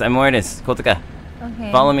where it is. Kotoka,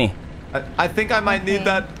 Okay. follow me. I think I might need Okay.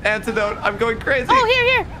 that antidote. I'm going crazy. Oh,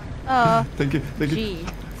 here. Thank you. Thank you. Gee.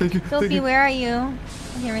 Thank you. Thank Sophie, you. where are you?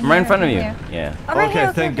 Here, I'm right in front of you. here. Yeah. Oh, right Okay,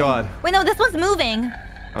 here, thank God. Wait, no, this one's moving.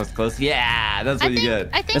 I was close. Yeah, that's what you get.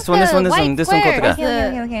 I think This one, this one, this one, this one,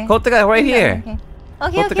 Kotoka. Okay. Kotoka, right here.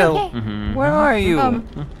 Okay. Kotoka, Mhm. where are you?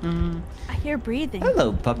 I hear breathing.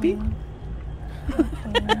 Hello, puppy.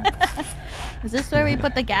 Is this where we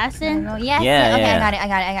put the gas in? No, yes. Yeah, Okay, yeah. I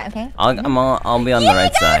got it. Okay. I'll be on the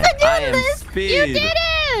right side. I am speed. You did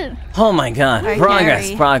it! Oh my God! Our Progress,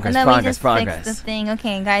 Gary. progress, And then we progress, just fix the progress. thing.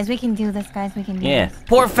 Okay, guys, we can do this. Guys, we can do Yeah. this.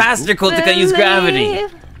 Pour faster, Kotoka. Use gravity.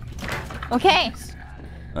 Okay.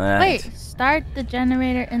 Alright. Wait, start the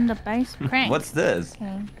generator in the base crank. What's this?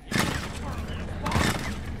 Okay.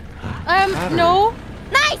 No.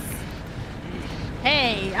 Nice.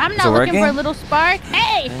 Hey, I'm it not looking working? for a little spark.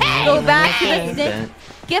 Hey, hey. Go back to the snitch.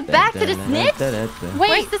 Get back to the snitch. Wait,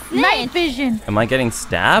 Where's the snitch? night vision. Am I getting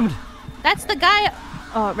stabbed? That's the guy.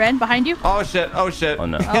 Oh, Ren, behind you. Oh shit! Oh shit! Oh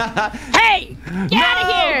no. Hey, get out of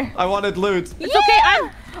here. I wanted loot. It's okay.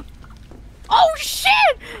 Oh shit!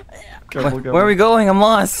 Careful, Where are we going? I'm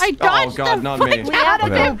lost. I dodged God, the not fuck me. We out have to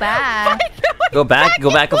of Okay. go back. Go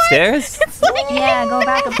back upstairs? It's like Yeah, go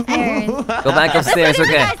back upstairs. Go back upstairs,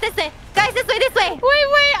 okay. Guys, this way. Guys, this way. This way.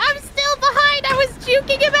 Wait, I'm still behind. I was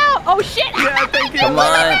juking him out. Oh shit! Yeah, thank you. Come I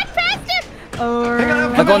on. ran past him.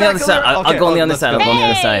 I'll go on the other side. I'll go on the other side. I'll go on the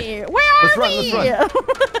other side. Hey, where are Let's run, we? let's Right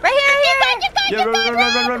here. Yeah,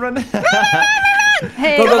 run.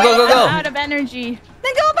 Hey, Go, go, go, go, go. I'm out of energy.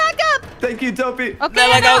 Then go back up. Thank you, Doppy. Okay,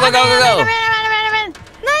 Go.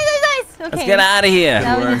 Nice. Okay. Let's get out of here.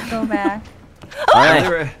 Now we just go back. Alright.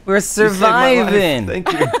 Elira, We're you saved my life. surviving.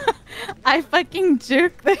 Thank you. I fucking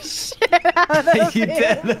juked the shit out of You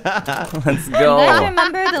it. did. Let's You guys go.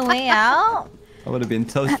 remember the layout? I would have been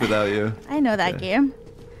toast without you. I know that game.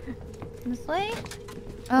 This way?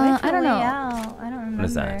 I don't know. Layout? I don't remember. What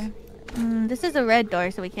is that? This is a red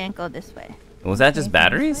door, so we can't go this way. Was that just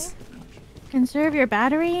batteries? Conserve your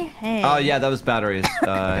battery? Hey. Oh yeah, that was batteries. Hang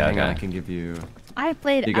on, okay. I can give you. I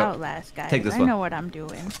played You go. Outlast, guys. Take this I one. know what I'm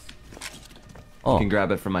doing. Oh, You can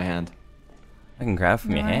grab it from my hand. I can grab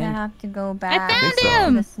from We're your gonna hand. have to go back. found so.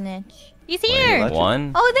 him! The snitch. He's Wait, here! what?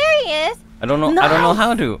 One. Oh, there he is. I don't know. I don't know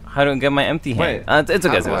how to get my empty hand. Wait. It's okay.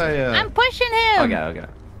 How It's do okay. I, I'm pushing him! Okay, okay.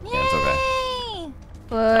 Yeah, it's okay.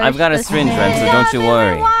 Yay! I've got a Push the syringe, Ren, so snake. don't you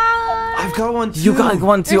worry. I've got one too. You got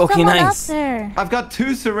one too. There's Okay, someone nice. Up there. I've got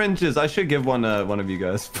 2 syringes. I should give one of you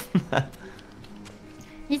guys.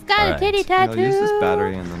 He's got Alright. a titty tattoo. I'll use this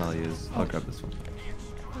battery and then I'll grab this one.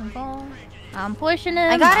 I'm pushing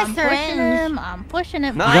him. I got a I'm pushing syringe. him. I'm pushing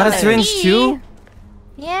him. Nice. You got a Nice. syringe too?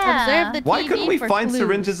 Yeah. Observe the Why TV couldn't we for find clues.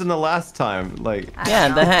 syringes in the last time? Like, Yeah,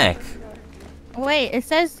 the heck. Wait, it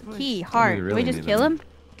says key, heart. Do really we just need kill them. him?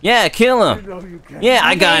 Yeah, kill him. Yeah,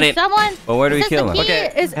 I got Okay, it. Someone. But where do it we says kill the him? key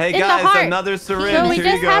okay. is Hey in guys, the heart. another syringe. So we Here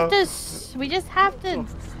just you go. have to. We just have to.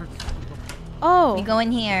 Oh. We go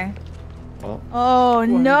in here. Oh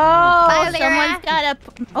no! Bye, Elira. Someone's got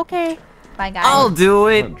a. Okay. Bye, guys. I'll do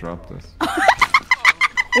I'm it. gonna drop this.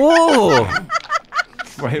 Ooh,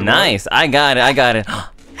 Wait, what? nice. I got it.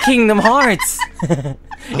 Kingdom Hearts.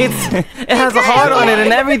 It has a heart on it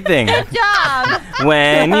and everything. Good job.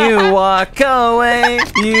 When you walk away,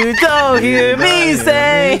 you don't hear me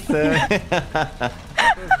say.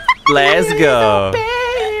 Let's go.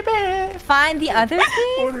 Find the other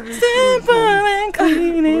key. Simple and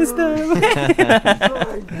clean is the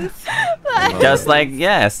way. Just like,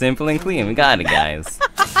 yeah, simple and clean. We got it, guys.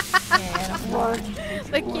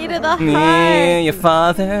 The key to the Me, heart. your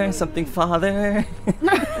father, something father.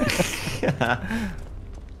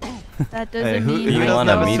 That doesn't Hey, who mean. You doesn't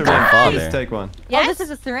wanna have a meet syringe? my father. Just take one. Oh, this is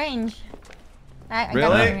a syringe. I got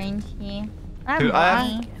Really? a syringe. Yeah. I'm Dude,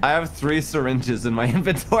 wrong. I have 3 syringes in my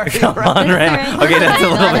inventory. Come on, Ren. Okay, that's a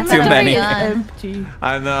little bit too many. Empty.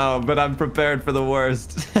 I know, but I'm prepared for the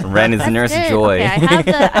worst. Ren is That's Nurse good. Joy.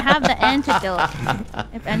 Okay, I have the antidote.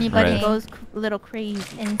 If anybody Right. goes a little crazy.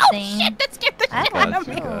 Insane. Oh shit! That scared the I shit want out of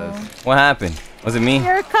to. me. What happened? Was it me?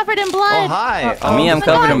 You're covered in blood. Oh, hi. Oh, me, I'm this-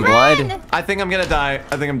 covered in blood. Run! I think I'm gonna die.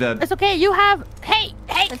 I think I'm dead. It's okay. You have. Hey.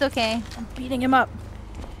 It's okay. I'm beating him up.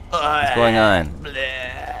 What's going on?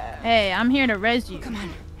 Hey, I'm here to res you. Come on.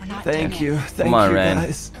 Thank you. Thank Come on, you, Ren.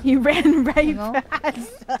 guys. He ran right Go.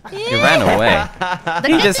 past. He ran away. The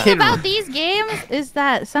He good just thing hit. about these games is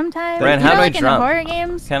that sometimes, Ren, you how know, do I like in drop? the horror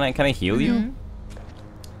games, Can I heal you?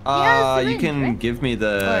 a You syringe, can right? give me or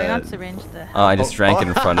not the. syringe, the. Oh, I just drank it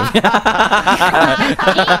in front of you.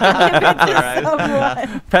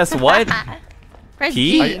 Alright. Press what? Press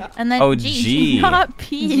P? G, and then Oh, G, G. not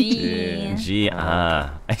P. G. G. I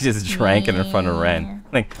just drank it in front of Ren.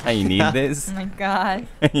 Like, hey, you need this? Oh my god.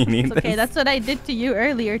 You need It's okay, this? that's what I did to you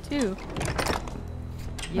earlier too.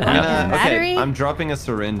 You want Yeah. this battery? Okay, I'm dropping a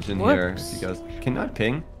syringe in here. Whoops. You guys, can I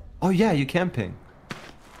ping? Oh yeah, you can ping.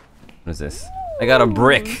 What is this? I got a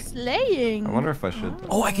brick. Ooh, Slaying. I wonder if I should.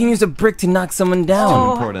 Oh, I can use a brick to knock someone down.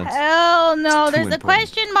 Oh, important. hell no, It's too there's a important.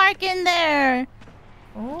 question mark in there.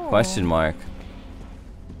 Ooh. Question mark.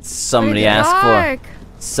 Somebody It's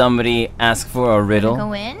asked dark. for a riddle.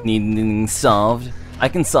 Go in? Needing solved. I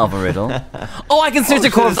can solve a riddle. Oh, I can search a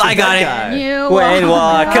shit, corpse. it's I got that it. guy. You When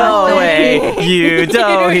walk away, you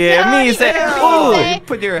don't hear me say, Oh, ooh. you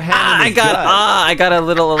put your hand in his gut. I got a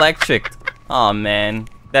little electric. Oh man,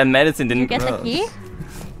 that medicine You didn't. get the key?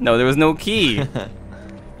 No, there was no key.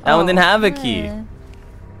 That one didn't have a key.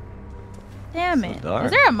 Damn So it. dark.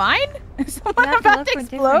 Is there a mine? Is You someone have to about look to for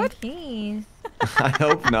explode? different keys. I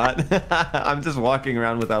hope not. I'm just walking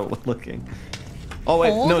around without looking. Oh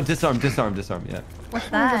wait, Hold? no, disarm. Yeah. What's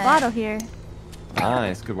There's that? a bottle here.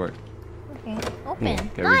 Nice, good work. Okay. Open. Okay,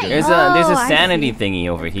 we Nice. good. There's Oh, a I sanity see. thingy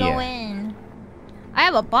over Go here. in. I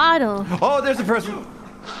have a bottle. Oh, there's a person.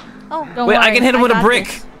 Oh, Don't Wait, I worry, can hit him with a got brick.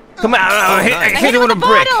 this. Come on, I nice. hit him with a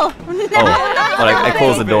brick. Bottle. Oh, but I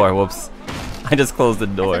closed the door. Whoops. I just closed the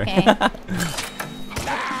door. okay.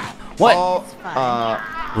 What?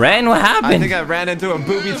 Oh, Ren, what I happened? think I ran into a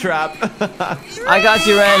booby trap. I got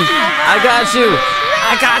you, Ren. I got you.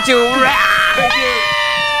 I got you, Ren. Thank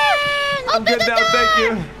you. I'm good now, thank you.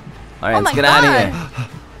 All right, let's my get out of God. here.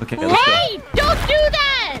 Okay, let's go. Hey, don't do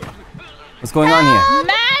that! What's going on here?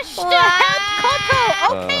 Mash to help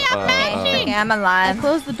Koto! Okay, I'm mashing! Okay, I'm I alive.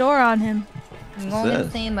 closed the door on him. I'm going this?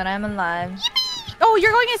 insane, but I'm alive. Oh,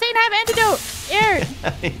 you're going insane. I have antidote.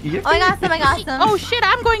 Here. Oh, I got some. I got some. Oh shit,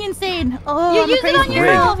 I'm going insane. Oh, you I'm use it on crazy.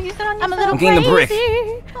 yourself. Use it on yourself. I'm a little I'm getting the brick.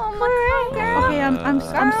 crazy. Oh my god, girl.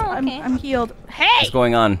 Okay, okay. I'm healed. Hey! What's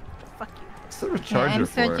going on? What's the Okay, recharger I'm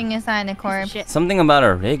for? searching inside the corpse. Shit. Something about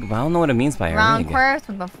a rig, but I don't know what it means by a Round rig. corpse.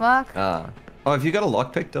 What the fuck? Oh, have you got a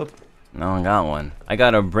lockpick, Dope? No, I got one. I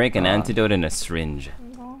got a brick, an antidote, and a syringe.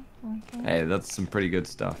 Hey, that's some pretty good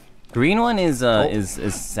stuff. Green one is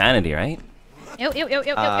sanity, right? Ew, ew, ew, ew, ew,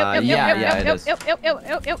 ew, Yeah, ew, yeah, it ew, is. ew, ew, ew,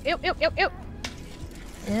 ew, ew, ew, ew, ew, ew.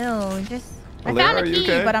 Ew, just I Elira, found are a you key,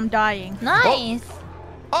 okay? but I'm dying. nice.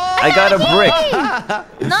 I got a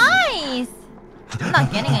brick. Nice. I'm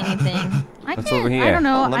not getting anything. I What's can't, over I here? don't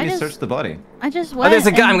know. Let I me just, search the body. I just Oh, went. there's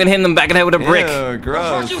a guy. I'm and- gonna hit him in the back of the head with a brick. Ew,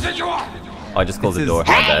 gross. Oh, I just closed the This door. is-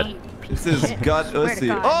 My bad. This is gut Swear to ussy.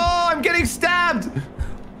 God. Oh, I'm getting stabbed!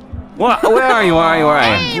 What? Where are you? Where are you? Where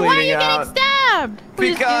are you? Hey, why are you bleeding getting out. stabbed?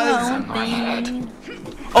 Because...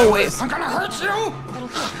 Oh wait.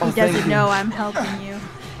 He doesn't know I'm helping you.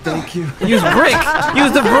 Thank you. Use brick.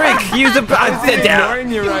 Use the brick. Use the. I'm ignoring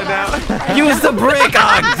you right now. Use the brick.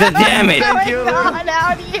 Oh, damn it. Thank you. Gone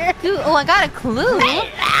out here. Dude, oh, I got a clue.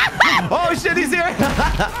 Oh shit, he's here!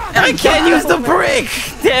 I can't use the brick.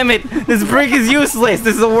 Damn it. This brick is useless.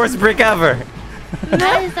 This is the worst brick ever.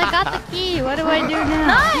 Nice, I got the key. What do I do now?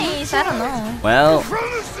 Nice. I don't know. Well.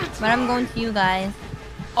 But I'm going to you guys.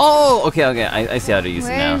 Oh. Okay. Okay. I see how to use it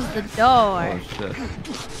Where's now. the door? Oh shit.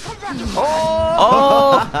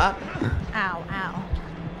 Oh. Ow, ow.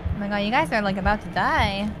 Oh my god, you guys are like about to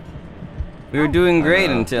die. We were doing great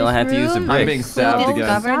until I had to use the room I'm being brick. stabbed Who again.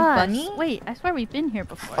 discovered Gosh. Bunny? Wait, I swear we've been here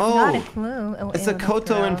before. Got a Oh, clue. Oh, it's ew, a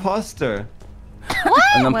Koto girl. imposter. An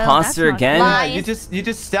Well, imposter that's not again. Lie. Yeah, you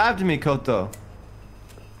just stabbed me, Koto.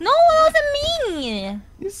 No, it wasn't me.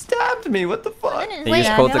 You stabbed me. What the fuck? Didn't They say used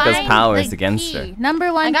that. Kotoka's Find powers the against key. her.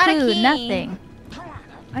 Number one I got a clue, key. nothing.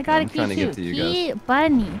 I got I'm a key trying to too. get to you Key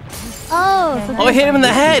bunny. Oh, so Oh, I hit him in the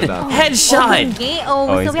head. Open Headshot. gate. Oh,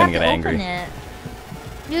 Oh, so he's we gonna have get to angry. open it.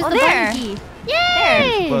 use Oh, the there. bunny key.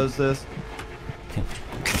 Yay! Close this.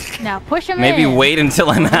 Now push him Maybe in. wait until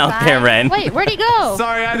I'm out there, Ren. Wait, where'd he go?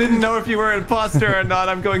 Sorry, I didn't know if you were an imposter or not.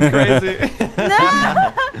 I'm going crazy.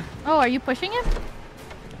 Oh, are you pushing him?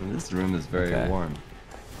 This room is very warm.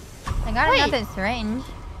 I got Wait. another syringe.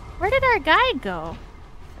 Where did our guy go?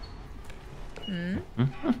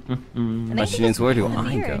 Machines, where do I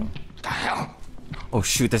Weird. go? Oh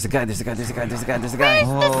shoot, there's a guy, there's a guy, there's a guy, there's a guy, there's a guy.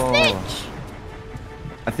 Snitch.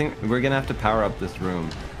 I think we're gonna have to power up this room.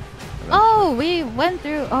 Oh, we went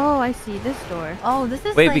through. Oh, I see this door. Oh, this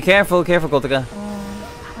is Wait, like... be careful, careful, Kotoka.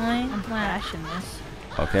 I'm flashing this.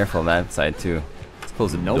 Oh, careful that side too. Let's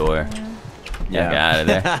close the Nope. door. Yeah. Get out of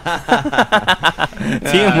there. Yeah,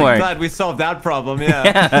 Teamwork. I'm glad we solved that problem. Yeah.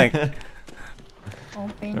 Yeah.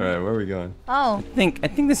 Open. All right, where are we going? Oh. I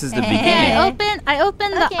think this is the Hey. beginning. I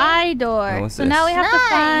opened the Okay. eye door. What's So now we this? have to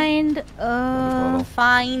Nice. find.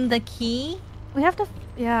 Find the key. We have to.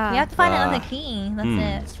 Yeah. We have to find Ah. another key. That's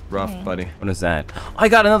it. It's rough, Okay. buddy. What is that? I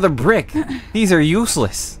got another brick. These are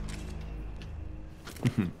useless.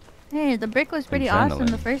 Hey, the brick was pretty Adrenaline. awesome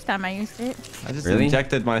the first time I used it. I just Really?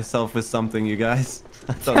 injected myself with something, you guys.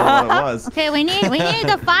 I don't know what it was. Okay, we need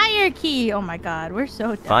the fire key. Oh my God, we're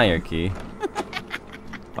so dumb. Fire key.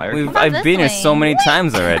 Fire. I've this been here way? so many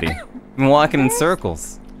times already. Been walking in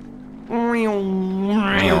circles.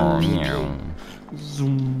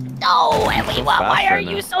 No, everyone, why faster are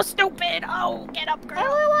now. you so stupid? Oh, get up, girl.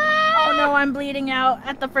 Oh no, I'm bleeding out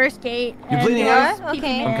at the first gate. You're and bleeding there's out? people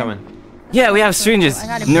Okay. I'm in. coming. Yeah, we have strangers. I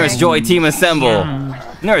got a Nurse brick. Joy team assemble.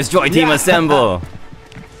 Nurse Joy team Yeah. assemble.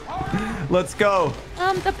 Let's go.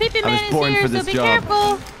 The peepee I was man is born here, for so this be job.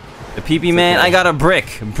 careful. The peepee man, okay. I got a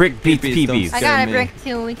brick. Brick beats Peepees don't peepees. I Scare got a me. brick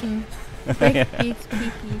too. We can Brick beats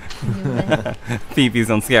peepee. Peepees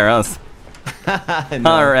don't scare us. No.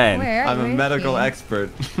 Alright. Where? I'm a Where is medical he? expert.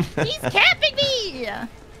 He's camping me.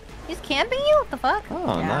 He's camping you? What the fuck?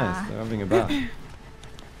 Oh, Yeah. nice. They're having a bath.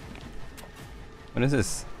 What is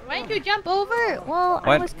this? Why didn't you jump over? Well, I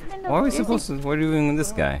What? was kind of. What are we busy. supposed to? What are we doing with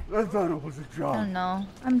this guy? I don't know.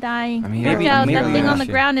 I'm dying. I mean, Turns maybe- out maybe that we thing on the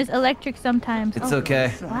should- ground is electric sometimes. It's Oh,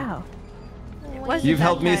 okay. Wow. You've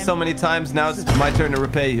helped me so many times. Now it's my turn to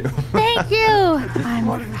repay you. Thank you.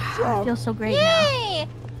 I feel so great now. Yay!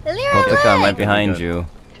 Elira Kotoka, I'm right alive! behind you.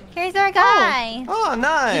 Here's our guy. Oh,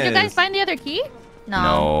 nice. Did you guys find the other key?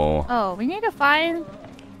 No. Oh, we need to find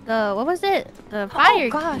the what was it? The fire Oh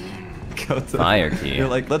gosh. Go to Fire key. You're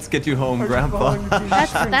like, let's get you home, Grandpa. key.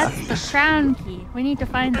 That's the crown key. We need to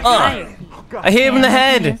find the Oh. fire key. I hit him in the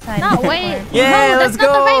head. No, wait. Yeah, no, let's that's not the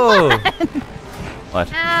go. right one. What?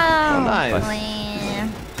 Ow. Oh, nice.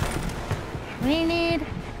 We need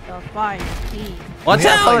the fire key. Watch We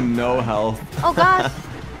have, out! like, no health. Oh gosh.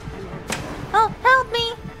 Oh, help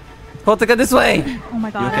me! Kotoka, this way. Oh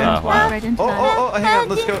my god, okay? I just walked right into Oh, that. oh, oh, hang on.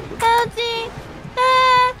 Let's go. Help me!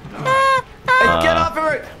 Hey, get off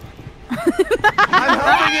of it. I'm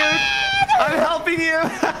helping you. I'm helping you.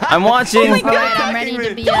 I'm watching. Alright, I'm ready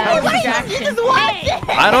to be a distraction.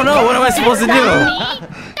 I don't know. What am I supposed to do?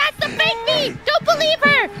 That's the fake me! Don't believe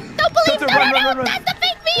her! Don't believe Don't run, run, run. That's the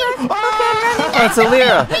fake me! Oh, it's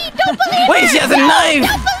Elira. Don't believe Wait, she has a knife.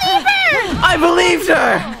 I believed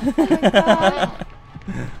her.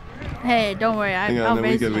 Hey, don't worry, Hang I'll on, no, we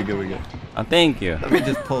raise good, you. we good, we good. Oh, thank you. Let me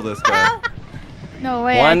just pull this guy. No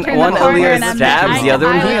way, One- I turned one the corner Elira and I'm stabs, I- the other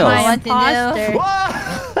I was heals. my What to do?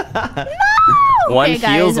 imposter. One Okay,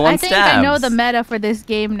 guys, heals, one I think stabs. I know the meta for this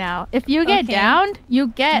game now. If you get Okay. downed, you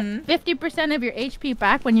get Mhm. 50% of your HP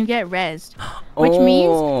back when you get rezzed. Which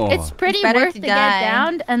means it's pretty It's better worth to to die. get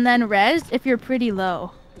downed and then rezzed if you're pretty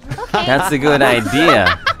low. That's a good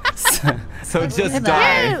idea. So just If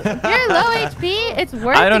die. you're low HP, it's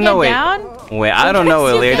worth I don't to know, get wait. down. Wait, I don't know,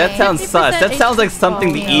 Because you Elira. That get sounds sus. That 50% sounds like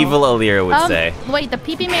something the HP. evil Elira would say. Wait, the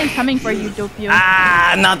PP man's coming for you, Doppio.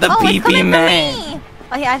 Ah, not the Oh, it's PP coming man. for me!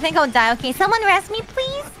 Okay, I think I'll die. Okay, someone rest me,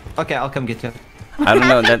 please. Okay, I'll come get you. I don't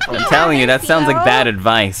know. That, I'm telling you, that sounds like bad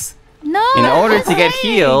advice. No. In order that's to get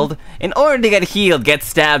insane. healed, get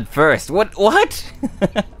stabbed first. What?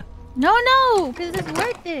 No, because it's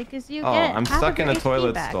worth it. Because you Oh, get. I'm half stuck of in a your HP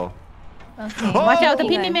toilet back. stall. Okay. Watch out, the Oh!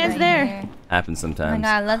 PP man's there. Happens Oh my sometimes.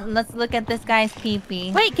 god, let's look at this guy's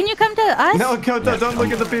pee-pee. Wait, can you come to us? No, Kota, don't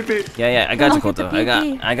look at the pee-pee. Yeah, I got you, Look at the Koto. I got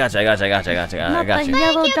you. PP. I got you. I Not got the you.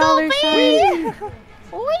 yellow dollar sign.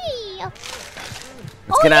 Wee!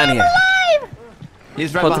 Let's get out of here. Alive!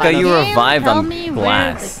 He's right Kotoka, behind you us. were revived Tell on me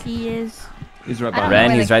blast. where the key is. He's right I don't behind know Ren,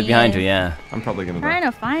 where us. he's the right key behind is. you. Yeah. I'm probably gonna Trying die.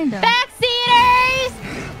 to find him. Backseaters!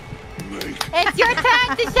 It's your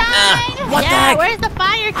time to shine! What the Yeah, heck? where's the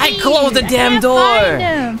fire key? I closed the damn can't door. Find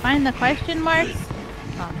him. Find the question marks.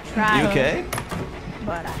 I'm trying. You okay?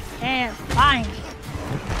 But I can't find him.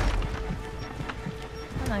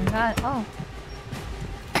 Oh my god, oh.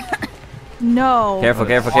 No. Careful,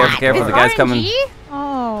 careful, careful, careful. The guy's coming. RNG?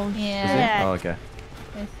 Oh, Yeah. Oh, okay.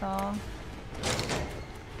 I saw.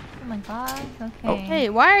 Oh my gosh. Okay. Hey,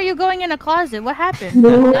 why are you going in a closet? What happened?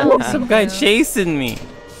 Some guy chasing me.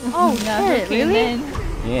 Oh, shit, really?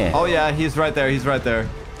 Yeah. Oh yeah, he's right there. He's right there.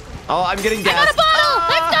 Oh, I'm getting gas. I got a bottle!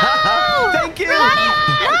 Let's go! Thank you.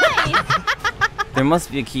 There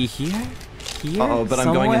must be a key here. Here. Uh-oh, but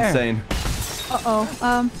I'm going somewhere. insane.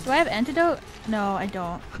 Uh-oh. Do I have antidote? No, I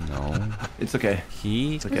don't. No. It's okay.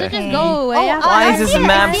 Key. It's Does okay. it just go away? after Why that? is this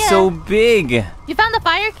map so big? You found the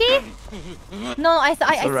fire key? No, I see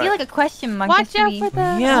alright. like a question mark. Watch There out should for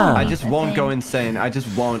the... Yeah. I just won't go insane. I just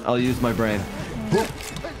won't. I'll use my brain. be-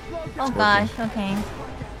 Oh gosh. Okay.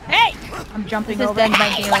 Hey! I'm jumping This is over. Dead by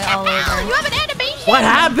Daylight all You over. have an animation? What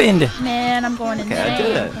happened? Man, I'm going insane. Okay, I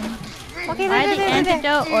did it. Okay, Try the there.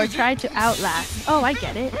 antidote or try to outlast. Oh, I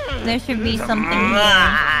get it. There should be something here.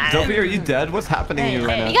 Doppio, are you dead? What's happening to you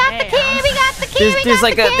right We now? got the key. We got the key. There's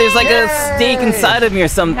like a stake inside of me or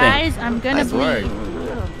something. Guys, I'm gonna Nice work. bleed.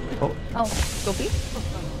 Oh, Doppy?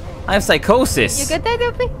 I have psychosis. You good there,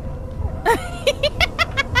 Doppy?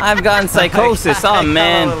 I've gotten psychosis. Oh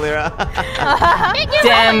man. Hello, Elira.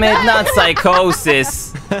 Damn it, not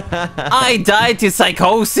psychosis. I died to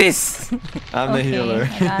psychosis. I'm the healer.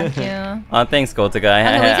 I got you. Oh, thanks, Kotoka.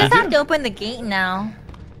 Okay, we just have to open the gate now.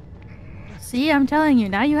 See, I'm telling you,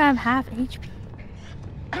 now you have half HP.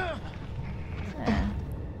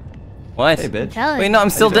 What? Hey, bitch. Wait, no, I'm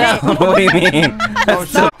still down. down? What do you mean? Oh,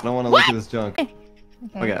 shit. I don't want to look at this junk.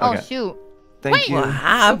 Okay, Oh okay. shoot. Thank you. What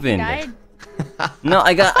happened? Died? No,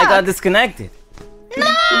 I got disconnected.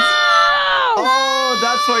 Oh,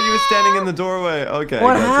 that's why you were standing in the doorway. Okay.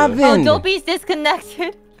 What I gotcha. happened? Oh, Doppy's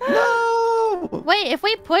disconnected. No. Wait, if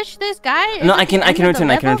we push this guy, No, is I it can the end of the return.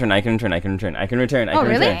 I can level? return. I can return. I can return. I can return. I Oh, can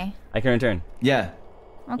really? return. I can return. Yeah.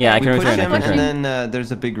 Okay. Yeah, I We can push return. I him, can return. and then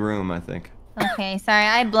there's a big room, I think. Okay, sorry,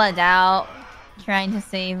 I bled out. Trying to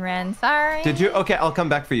save Ren. Sorry. Did you? Okay, I'll come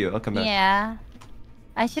back for you. I'll come back. Yeah.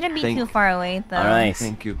 I shouldn't be Thank- too far away though. All right.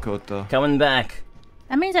 Thank you, Koto. Coming back.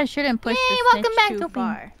 That means I shouldn't push Yay, the welcome snitch back, too Doppy.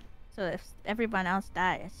 far. So if everyone else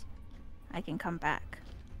dies, I can come back.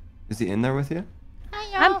 Is he in there with you?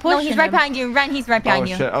 I'm No, pushing he's right him. behind you. Ren, he's right behind Oh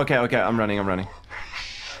you. shit. Okay, okay. I'm running. I'm running.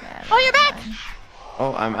 Oh, you're back!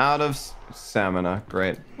 Oh, I'm out of stamina.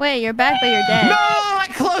 Great. Wait, you're back, but you're dead. No! I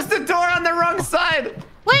closed the door on the wrong side.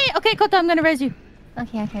 Wait, okay, Koto, I'm gonna raise you.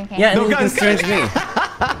 Okay. Yeah, No, it guys, concerns me.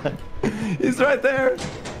 He's right there.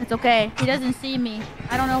 It's okay. He doesn't see me.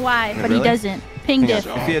 I don't know why, but really? he doesn't. Ping Hang on,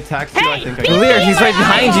 diff. If he attacks you, I think I Elira, he's right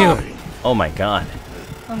behind you. Oh my god.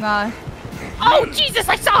 Oh god. Oh, Jesus,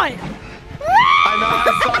 I saw it! I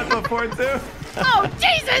know. I saw it before too. Oh,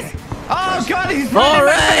 Jesus! Oh god, he's Oh,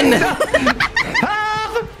 running. Ren!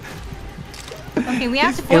 Help! Okay, we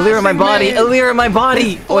have to push Elira, my him body. in. Elira, my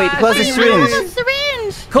body. Oh, wait, plus a The syringe.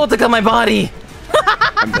 syringe! Kotoka, my body.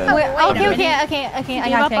 I'm dead. Wait, a okay. minute. I Give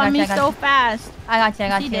got up you. on me so fast. I got you.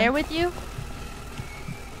 Is he there with you?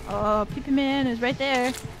 Oh, Pee-Pee Man is right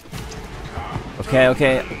there. Okay,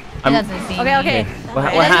 okay. He I'm. doesn't see me. Okay.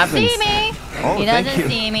 What He happens? doesn't see me. Oh, He thank doesn't you.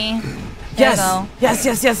 see me. There Yes. we go.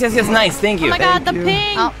 Yes. Nice. Thank Oh you. my god, the you.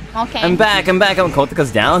 ping! Oh, okay. I'm back. I'm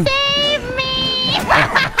Kotoka's down. Save me!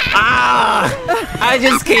 Ah! I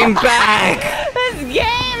just came back. This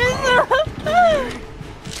game is so...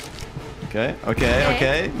 Okay.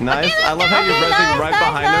 Nice. I love how you're Okay, resting nice, right nice,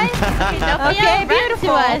 behind him. Okay, Okay, beautiful.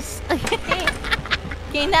 to us.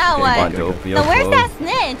 Okay, now Come on, what? Doppio, So where's close. that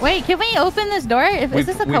snitch? Wait, can we open this door? Is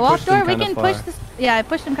this a we co-op pushed him door? We kinda can far. push this. Yeah, I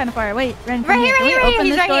pushed him kind of far. Wait, Ren, come Right here, Can we right open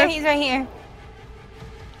here. this door? He's right here.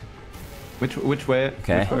 Which way?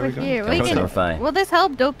 Okay. Which way are Over we going? here. Go We to can, door five. will this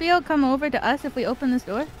help Doppio come over to us if we open this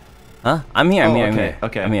door? Huh? I'm here. I'm Oh, here. I'm okay. here.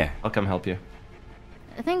 Okay. I'm here. I'll come help you.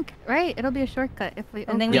 I think, right? It'll be a shortcut if we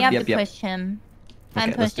open And then we Yep, have yep, to yep. push him. Okay, I'm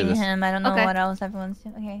let's do pushing this. him. I don't know Okay. what else everyone's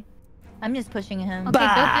doing. Okay. I'm just pushing him. Okay,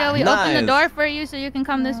 Doppio, we open the Nice. door for you so you can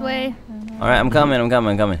come this way. All right, I'm coming. There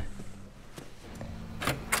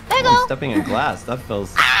you I'm go. stepping in glass. That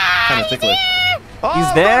feels kind of ticklish. Oh,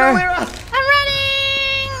 He's there? Elira! I'm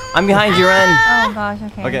running! I'm behind you, Ren. Oh gosh.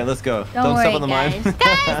 Okay. Okay, let's go. Don't step worry, on the mine. guys.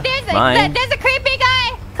 Guys, Mine. there's a creepy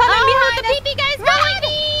guy coming behind the us. pee-pee guy's following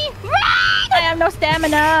me! I have no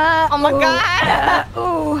stamina. Oh my god.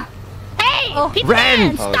 Ooh. Hey! Oh. Pee-pee Ren!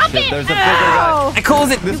 Man, Oh stop shit, it! there's a bigger guy. I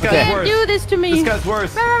close it. This You guy's can't worse. do this to me. This guy's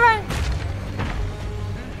worse.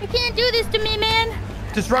 You can't do this to me, man.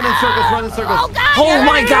 Just run in circles, run in circles. Oh god! Oh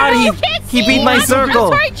my god, You can't he see beat my me.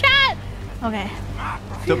 circle. I'm sorry, chat. Okay.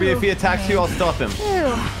 Doppio, if he attacks you, I'll stop him.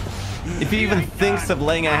 Phew. If he even thinks of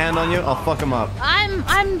laying a hand on you, I'll fuck him up. I'm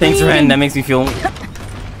Thanks, bleeding. Ren. That makes me feel.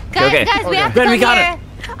 Guys, Okay. guys, we Okay. have to Ren, we come got here. it.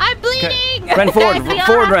 I'm bleeding. Ren, forward, Guys, we all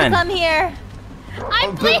forward, have to Ren. come here.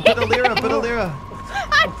 I'm Put bleeding. a lira, put a lira.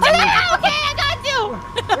 Okay, I got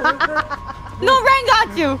you. No, Ren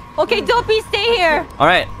got you. Okay, Doppy, stay here. All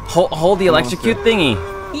right, hold the electrocute thingy.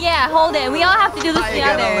 Yeah, hold it. We all have to do this Hi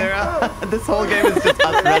again, together. Elira. This whole game is just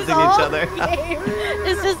us resing each other.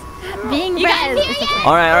 It's just being You guys res. hear it?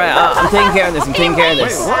 All right. I'm taking care of this. I'm taking care of Wait,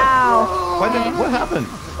 this. what? What happened?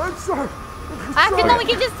 Actually, no, we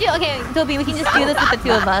can just do. Okay, Doppy, we can just do this with the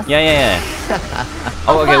two of us. Yeah.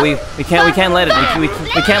 Oh, okay. We can't let it.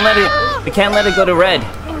 We can't let it. We can't let it go to red.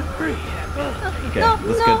 Okay,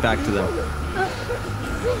 let's get back to them.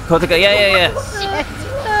 Kotoka, yeah.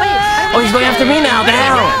 Wait, Oh, he's going after me now. The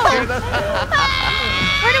hell?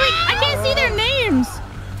 where do we? I can't see their names.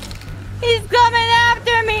 He's coming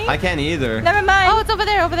after me. I can't either. Never mind. Oh, it's over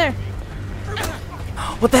there. Over there.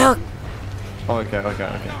 What the hell? Oh, okay.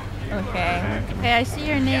 Okay. Okay, I see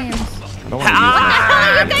your names. I don't want to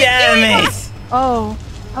Ah, damn it! Oh,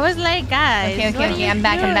 I was like, guys. Okay. what are you I'm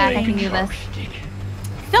back. I can doing? do this.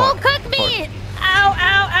 Don't cook me!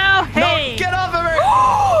 Ow! Hey! No, get off of her!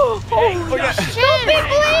 Shit!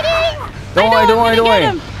 bleeding! Don't worry.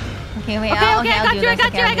 Okay, wait. Okay, I'll I do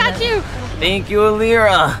this. got you. Thank you,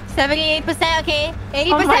 Elira. 78%. Okay.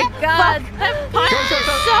 80%. Oh my god, that punch is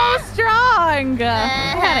so strong!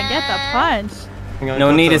 I gotta get the punch.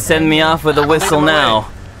 No need to send me off with a whistle now.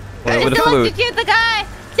 Or with a Just flute. electrocute the guy.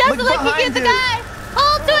 Just Look electrocute the behind guy.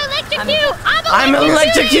 Hold to electrocute! I'm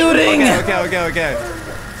electrocuting! Okay.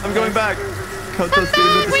 I'm going back. Koto's getting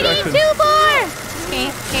the We need distraction. 2 more!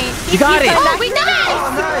 Okay. You got it! Oh, we did it!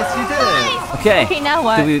 Oh, nice, you did it. Okay. Okay, now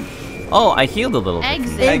what? Oh, I healed a little.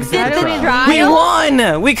 Exit the the trial. We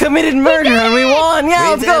won! We committed murder and we won! Yeah, We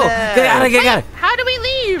let's go! did it. Got it. How do we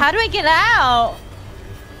leave? How do I get out?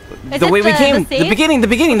 Is The it way we came. safe? The beginning.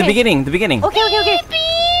 Okay. Okay.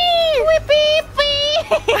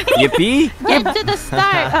 Yippee! Get to the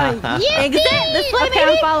start. Exit this way, Okay,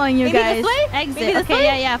 I'm following you Maybe guys. this way? Exit. Maybe this Okay,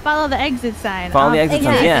 way? yeah. Follow the exit sign. Follow the exit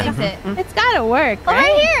sign, yeah. Exit. It's gotta work, Oh,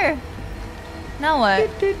 right? right here. Now what?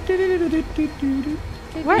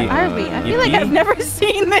 Where are we? I feel like Yippee. I've never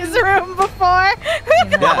seen this room before.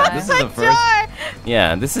 Yeah, this is the first.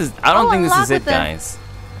 Yeah, this is. I don't think this unlock is it, with the- guys.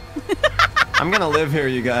 I'm gonna live here,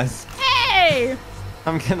 you guys. Hey!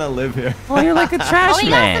 I'm gonna live here. Oh, you're like a Oh, trash we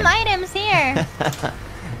got some man. items here.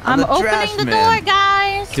 I'm the trash opening the man. door,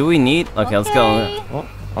 guys. Do we need? Okay, let's go. Okay. Oh,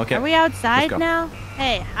 okay. Are we outside go. now?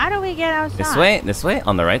 Hey, how do we get outside? This way,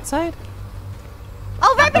 on the right side.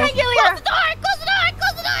 Oh, right behind you, Elira. Close the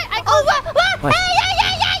door! Oh, what? What?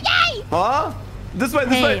 Hey. Huh? This way.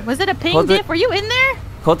 Hey, was it a ping Hold it. dip? Were you in there?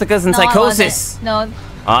 Kotoka's in No, it psychosis. wasn't. No,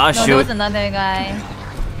 Ah, there shoot. was another guy.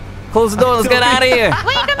 Close the door. Let's get out of here.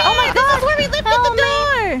 Wait, come here! Oh my god, where we lifted the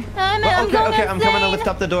door! I'm Okay, going I'm coming to insane. lift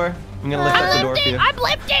up the door. I'm gonna lift up the door for you. I'm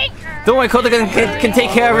lifting! Don't worry, Kotoka can take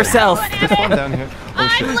care of herself. There's one down here. Oh I'm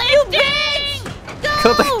shit. lifting!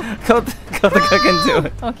 Go! Kotoka can do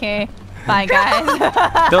it. Okay. Bye, guys.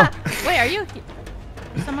 Don't. Wait, are you?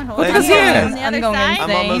 Is someone Look holding who's it here. on the I'm other going side? insane.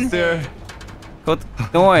 I'm almost here.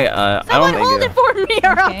 Don't worry. I Someone don't. hold it for me,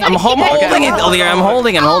 or else Okay. I'm holding it, Elira. I'm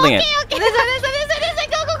holding it. Okay. This way.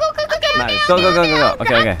 Go. Nice. Go.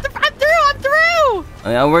 Okay. I'm through!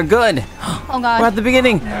 Yeah, we're good. Oh, We're at God. the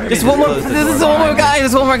beginning. Just one more. This is one more guy.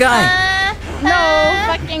 There's one more guy. No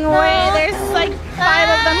fucking way, there's like 5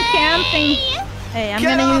 of them camping. Hey, I'm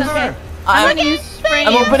Get gonna use over. it. I'm gonna use spray.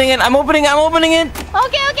 I'm opening it. I'm opening it.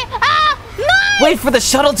 Okay. Ah! No! Wait for the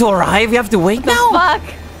shuttle to arrive. You have to wait now. Fuck.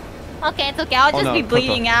 Okay, it's okay. I'll Oh, just no, be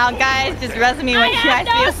bleeding out, guys. Just rest me when you guys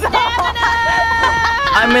feel so.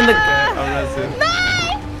 I'm in the.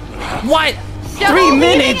 What? 3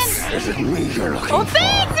 minutes. Oh,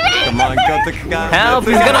 thanks, Ray! Come on, go to God. Help!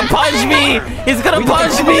 He's gonna punch me. He's gonna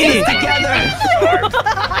punch me. Together.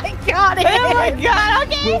 I got it. Oh my god,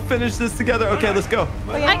 okay. We'll finish this together. Okay, let's go.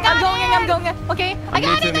 Okay, I'm going. Okay, I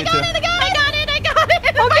got it. Me too. I got it.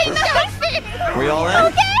 Okay, We all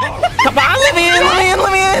in? Come on, let me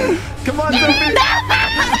in. Come on, Sophie.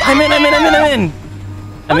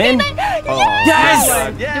 I'm in. Oh, Yes!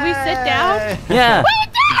 God, Did we sit down? yay. Yeah.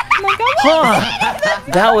 Huh.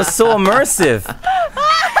 That was so immersive.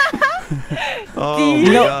 Oh,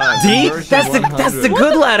 You know, God, D. version That's the 100.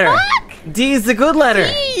 good letter. D is the good letter.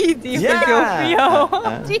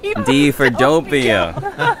 Yeah. D for Doppio.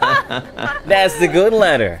 That's the good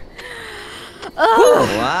letter.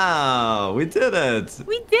 Wow, we did it.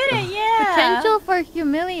 We did it, yeah. Potential for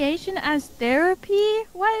humiliation as therapy?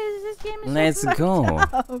 What is this game? Let's go.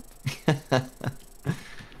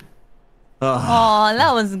 Oh,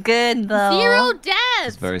 that was good though. 0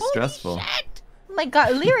 deaths. Very stressful. Oh my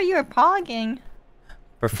god, Elira, you were pogging.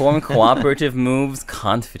 Perform cooperative moves,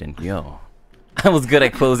 confident. Yo, I was good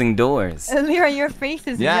at closing doors. Elira, your face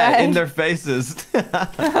is Yeah, red. in their faces.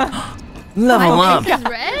 Level up. Is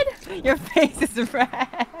red? Your face is red.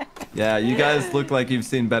 Yeah, you guys look like you've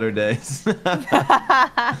seen better days. How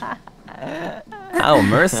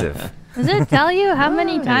immersive. Does it tell you how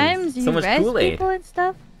many times you So much res Kool-Aid. people and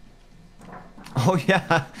stuff? Oh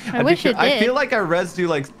yeah. I wish it I did. feel like I rezzed you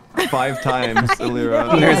like 5 times,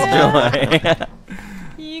 Elira. Nurse Joy.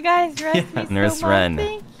 You guys rest me Nurse so Ren. much.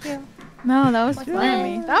 Thank you. No, that was What's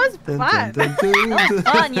fun. that? That was Dun, fun. dun, dun, dun.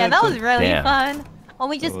 Fun. Yeah, that was really Damn. fun. Well,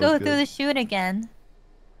 we just That go was through good. the shoot again.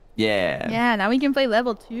 Yeah. Yeah, now we can play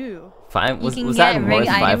level 2. Was You can that get worth rig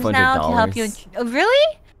items now to help you. $500? Oh,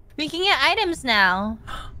 really? We can get items now.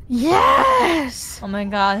 Yes! Oh my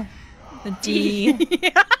god. The D.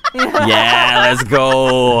 Yeah, let's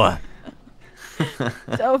go.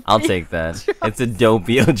 So I'll take that. It's a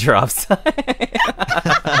Doppio Dropscythe.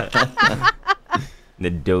 The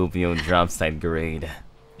Doppio Dropscythe grade.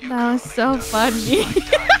 That was so funny.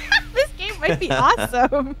 This game might be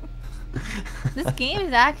awesome. This game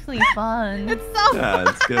is actually fun. It's so Yeah,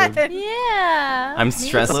 it's good. fun. Yeah. I'm It's a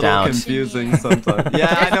stressed little out. confusing sometimes.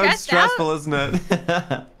 Yeah, I know it's Stressed stressful, isn't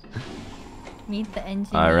it? Meet the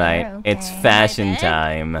engineer. All right, it's okay. fashion bed?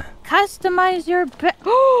 time. Customize your bed.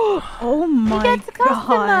 Oh my get to god.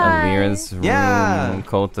 customize. Elira's room, Yeah.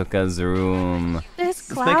 Kotoka's room, This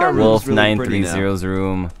Let's make our cloud rooms Wolf really pretty now. 930's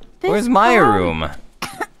room. This Where's my cloud- room?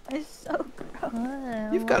 is so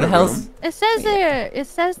gross. You've got The a hell's... room. It says there. It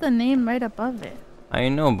says the name right above it. I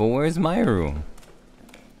know, but where's my room?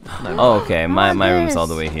 Oh, okay, my room's all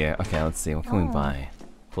the way here. Okay, let's see. What can we Oh. buy?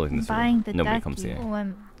 Pulling this Buying room. the Nobody ducky. comes here. Oh,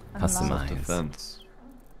 I'm Customize. lost. Defense.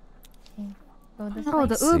 Go this Oh, way.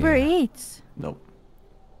 the see. Uber Eats. Nope.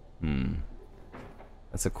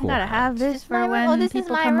 That's a You cool. gotta have This this is my for room. when This is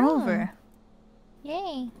people my come room. over.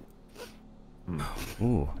 Yay.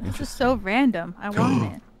 Ooh, This is so random. I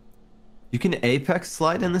want it. You can apex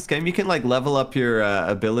slide in this game. You can like level up your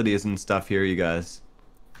abilities and stuff here, you guys.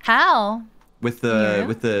 How? With Yeah.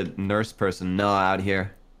 the nurse person. No, out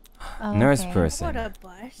here. Oh, nurse okay. person. a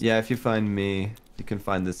bus. Yeah, if you find me, you can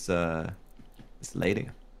find this this lady.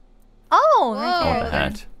 Oh, Whoa. right Oh, here. the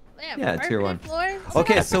hat. Yeah, tier 1. Floors?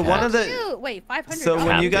 Okay, so one of the Shoot, wait, 500. so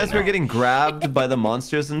when you guys Captain. were getting grabbed by the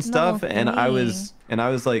monsters and stuff, and I was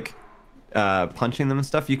like punching them and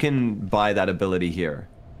stuff, you can buy that ability here.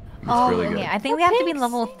 It's Oh, really okay. good. I think we have to be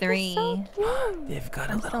level 3. They've got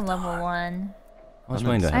a I'm little still level 1. How much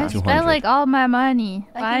money do I I have? spent 200. like all my money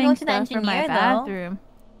I can buying go to the stuff for my engineer, though. bathroom.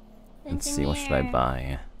 Let's see, what should I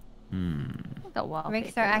buy? The wallpaper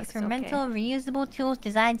Rigs are looks experimental, okay. reusable tools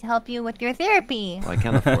designed to help you with your therapy. Well, I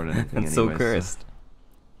can't afford anything. It's so anyways, cursed.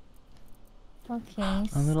 Okay,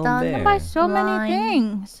 A little stun, bear. I buy so many Line.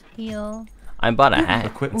 things. heal. I bought a hat.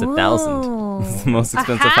 Equip- It's 1,000. Ooh. It's the most A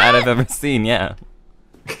expensive hat I've hat? ever seen, yeah.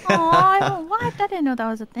 Oh, what? I didn't know that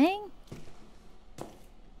was a thing.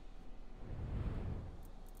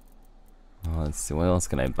 Oh, let's see, what else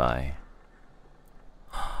can I buy?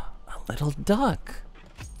 A little duck.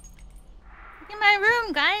 Look at my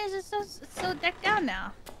room, guys. It's so decked out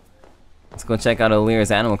now. Let's go check out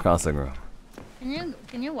Elira's Animal Crossing room.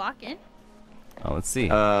 Can you walk in? Oh, let's see.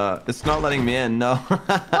 It's not letting me in. No.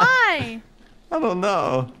 Why? I don't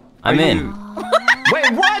know. I'm Are in. you-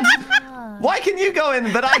 Wait, what? Why can you go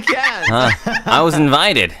in but I can't? Huh? I was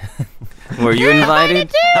invited. Were you invited?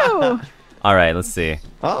 Too. All right, let's see.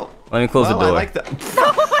 Oh. Let me close well, the door. I like the.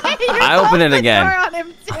 I open it again. Door on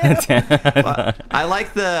him too. I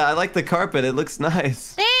like the carpet. It looks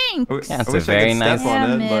nice. Thanks. Yeah, it's I a wish I very could nice- step on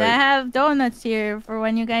Damn it, it! like- I have donuts here for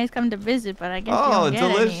when you guys come to visit, but I guess you Oh, don't get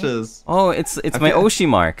any. delicious. Oh, it's my feel- Oshi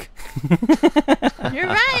mark. You're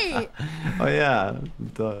right. Oh yeah,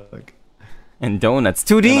 duck. And donuts.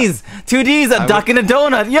 2Ds! 2Ds! A I duck and a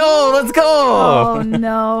donut! Yo, let's go! Oh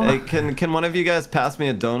no. Hey, can one of you guys pass me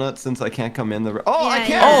a donut since I can't come in the? Oh, I Yeah, can't.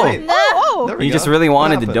 yeah. Wait. Oh, There we You go. just really What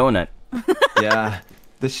wanted the happened? donut. Yeah,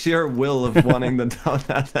 the sheer will of wanting the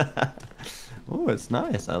donut. Oh, it's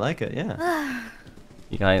nice. I like it. Yeah.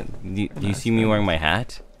 You guys, do you see me wearing my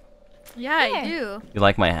hat? yeah, I do. You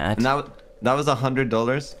like my hat? And that was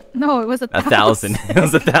 $100. No, it was 1,000. It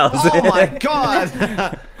was 1,000. Oh my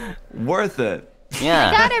god. Worth it.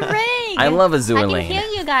 Yeah. Got a ring! I love I Azure can Lane.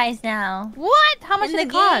 heal you guys now. What? How much In did the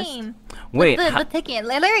it cost? game. Wait, The ticket.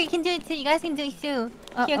 Larry, you can do it too. You guys can do it too.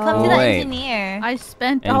 Here, come Uh-oh. to the Wait. engineer. I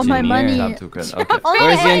spent all my Engineer. money. Not too good. Okay. Oh,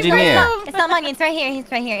 Where's the yeah, engineer? It's not money. It's right here.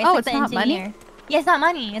 He's right here. It's Oh, like it's the not money? engineer. Yeah, it's not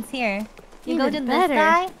money. It's here. You go to Even this better.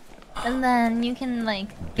 guy, and then you can like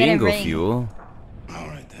get Bingo a ring. fuel. All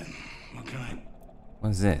right then. What can I?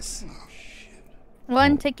 What's this?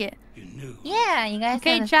 One ticket. Yeah, you guys.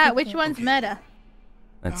 Okay, have a chat. Which secret. one's meta?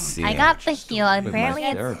 Let's see. I got the heal. Apparently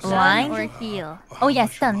therapy. it's Stun blind. or heal? Oh yeah,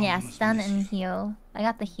 stun. Yeah, stun and heal. I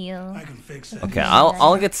got the heal. I can fix it. Okay,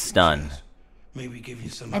 I'll get stunned. Maybe give you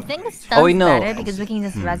some. I think stun's Oh, wait, no. better because we can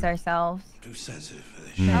just res ourselves. Too sensitive for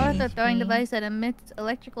this. How about the throwing device that emits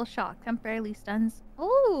electrical shock temporarily stuns?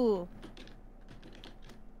 Ooh.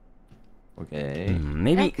 Okay.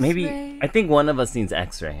 Maybe X-ray. I think one of us needs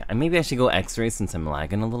X-ray. Maybe I should go X-ray since I'm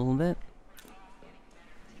lagging a little bit.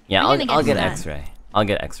 Yeah, We're gonna I'll get get stunned. X-ray. I'll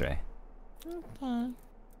get X-ray. Okay.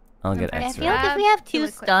 I'll get I I X-ray. feel like if we have 2 Do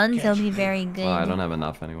it quick. stuns, it'll be very good. Well, I don't have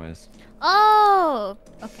enough anyways. Oh.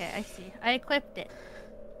 Okay, I see. I equipped it.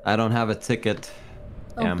 I don't have a ticket.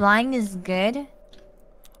 Oh, Damn. blind is good.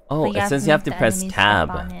 Oh, but it says you have to make the press enemies tab.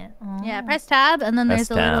 step on it. Oh. Yeah, press tab, and then Press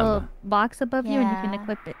there's a little tab. box above you, and you can Yeah.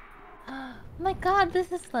 equip it. Oh my god,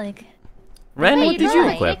 this is like. Ren, Hey, what did you know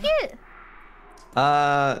it. equip? Take it.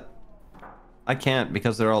 I can't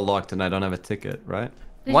because they're all locked and I don't have a ticket, right?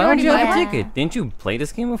 Did Why don't already you have buy a one? ticket? Didn't you play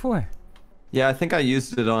this game before? Yeah, I think I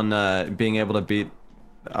used it on being able to beat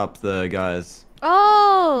up the guys.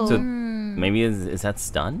 Oh. So maybe is that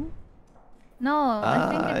stun? No,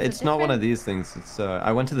 I think It's not one of these things. It's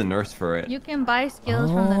I went to the nurse for it. You can buy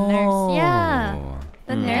skills from the nurse. Yeah. Oh.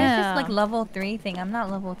 The nurse Yeah. is like level 3 thing. I'm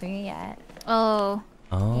not level 3 yet. Oh,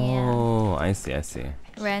 Oh, I see.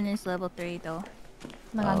 Ren is level 3 though. Oh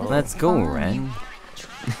my god, this Let's is go, fun. Ren.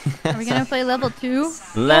 Are we gonna play level 2?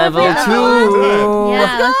 Level Yeah, 2!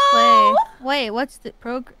 Yeah, let's play. Wait, what's the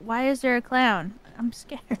Why is there a clown? I'm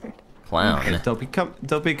scared. Clown.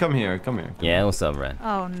 Dopey, come here, come here. Yeah, what's up, Ren?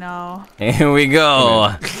 Oh no. Here we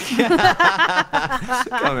go. Come here.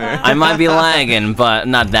 I might be lagging, but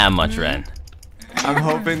not that much, Ren. I'm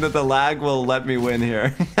hoping that the lag will let me win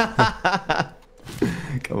here.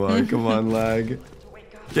 Come on, lag.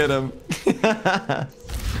 Get him.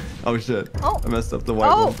 Oh shit. Oh. I messed up the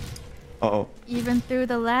white Oh. one. Uh-oh. Even through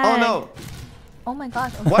the lag. Oh no. Oh my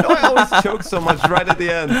god. Why do I always choke so much right at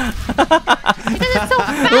the end? Because it's so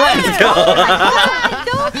fast. Let's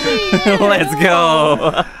go. Let's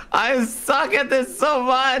go. I suck at this so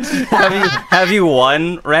much. Have you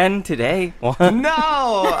won, Ren, today? Won? No,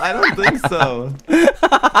 I don't think so.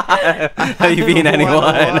 Have you beaten anyone?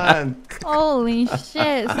 One. Holy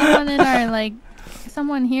shit.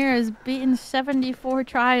 Someone here has beaten 74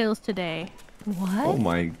 trials today. What? Oh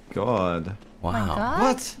my god. Oh my Wow. god.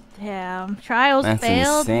 What? Damn. Trials That's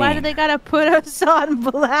failed. Why do insane. they gotta put us on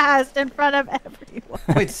blast in front of everyone?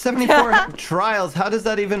 Wait, 74 trials? How does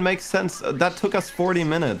that even make sense? That took us 40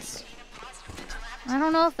 minutes. I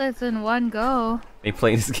don't know if that's in one go. They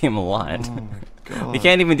play this game a lot. Oh my god. We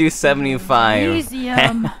can't even do 75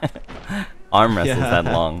 Museum. arm wrestles Yeah. that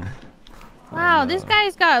long. Wow, this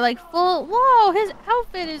guy's got like full. Whoa, his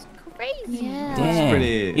outfit is crazy. Yeah. Dang.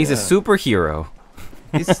 pretty- He's a yeah. superhero.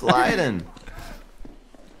 He's sliding.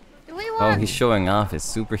 Do we Oh, want? he's showing off his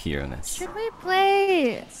superhero-ness. Should we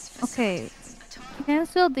play? Okay.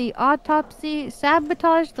 Cancel the autopsy,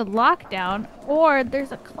 sabotage the lockdown, or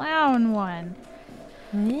there's a clown one.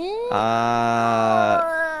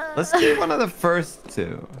 Let's do one of the first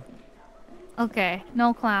two. Okay,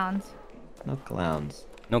 no clowns. No clowns.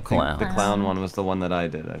 No I think clown. The clown one was the one that I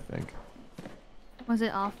did, I think. Was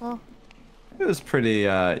it awful? It was pretty,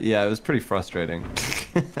 yeah, it was pretty frustrating.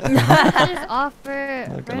 Just offer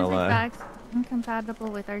Not gonna forensic lie. facts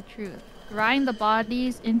incompatible with our truth. Grind the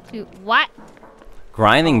bodies into what?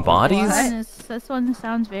 Grinding bodies? This one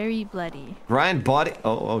sounds very bloody. Grind body.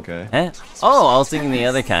 Oh, okay. Eh? Oh, I was thinking the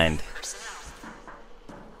other kind.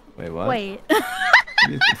 Wait, what? Wait.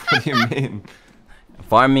 What do you mean?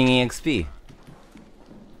 Farming EXP.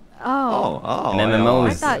 Oh. Oh, And yeah, MMOs.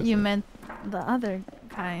 I thought you meant the other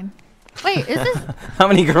kind. Wait, is this? How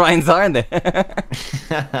many grinds are there?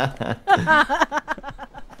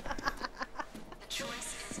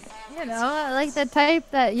 You know, like the type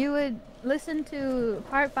that you would listen to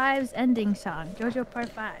Part 5's ending song, JoJo Part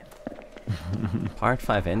 5. Part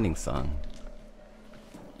 5 ending song.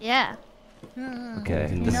 Yeah. Okay,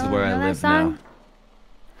 You this is know- where know I that live song? now.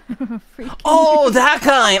 Freaking. Oh, that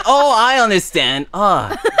kind! Oh, I understand.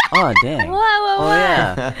 Oh, dang. Whoa, whoa, Oh, whoa.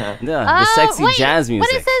 yeah. The sexy wait, jazz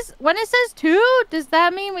music. When it says 2, does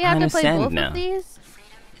that mean we have to play understand both now. of these?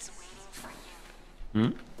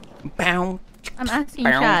 Bow. I'm asking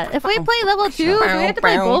Bow. chat. If we play level 2, do we have to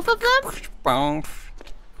play Bow. both of them? Bow.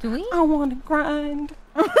 Do we? I want to grind.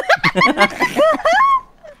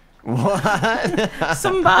 What?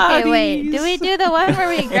 Somebody. Okay, wait. Do we do the one where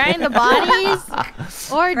we grind the bodies?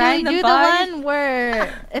 Or do we Grind the do the bodies? one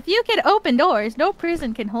where if you can open doors, no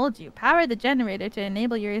prison can hold you? Power the generator to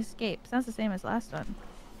enable your escape. Sounds the same as last one.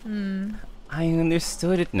 I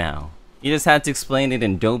understood it now. You just had to explain it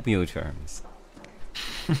in Doppio terms.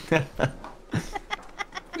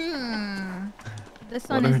 This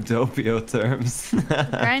What one are is Doppio terms? the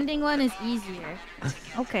grinding one is easier.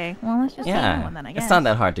 Okay, well let's just do that one then. I guess it's not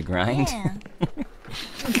that hard to grind.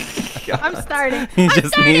 Yeah. I'm starting. You I'm just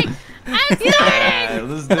starting. need. I'm starting.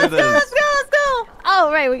 Let's do Let's go. this. Let's go. Let's go. Oh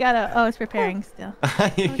right, we gotta. Oh, it's preparing still.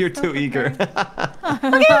 You're too eager.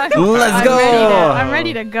 Let's go. I'm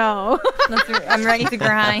ready to go. I'm ready to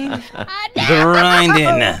grind.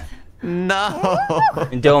 Grinding. No.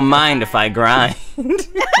 Don't mind if I grind. What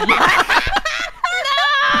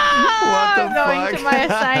the I'm going fuck? to my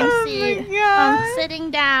assigned seat. I'm sitting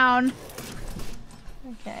down.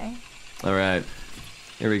 Okay. All right.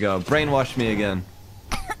 Here we go. Brainwash me again.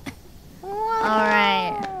 All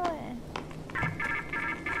right.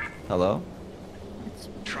 Hello?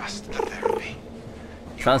 Trust the therapy.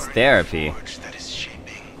 Trust therapy. Forge that is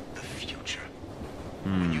shaping the future.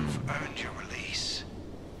 When you've earned your release,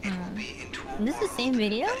 it will be into a Is this the world same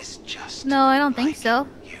video? that is just No, I don't think like so.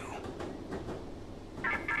 you.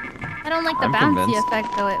 I don't like the I'm bouncy convinced. effect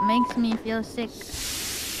though. It makes me feel sick.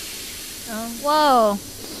 Oh. Whoa.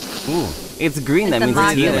 Ooh, it's green. That It's means a it's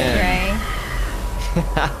monster healing. tray.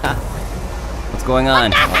 What's going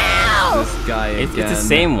on? This guy again. It's the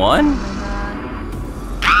same one?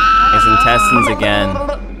 His intestines again.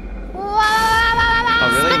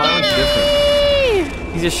 Oh, really? Mine one's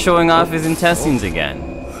different. He's just showing off his intestines again.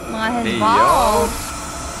 Not his Hey, balls.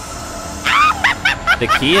 The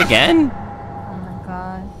key again? Oh my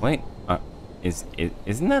god. Wait,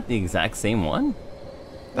 isn't that the exact same one?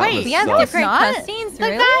 That Wait, was we have sus. different Not cutscenes, the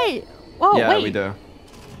really? guy. Whoa, Yeah, wait. we do.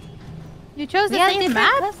 You chose the We have same different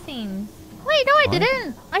map? cutscenes. Wait, no, I What?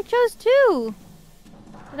 didn't. I chose two.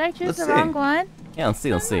 Did I choose Let's the see. wrong one? Yeah, let's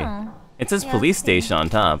see, let's see. Oh. It says Yeah, police same. station on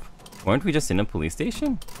top. Weren't we just in a police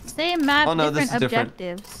station? Same map, Oh, no, this different is different.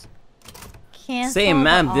 objectives. Cancel Same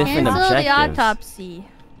map, the different Cancel the objectives. autopsy.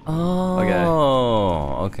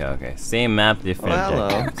 Oh, okay. Same map, different Oh, hello.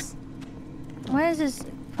 objectives. What is this?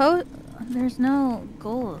 There's no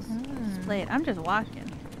goals displayed. I'm just walking.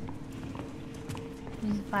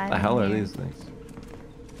 The hell are these things?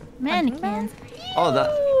 Mannequins. Oh, that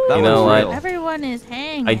You know one's what? real. Everyone is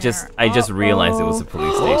hanging. I just realized it was a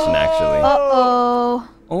police station actually. Uh-oh.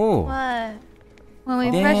 Oh, What? When we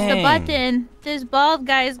press the Dang. button, this bald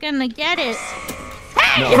guy is gonna get it.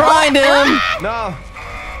 No. grind him! No!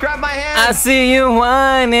 Grab my hand! I see you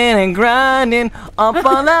whining and grinding up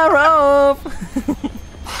on that rope.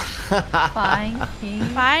 Fine. King.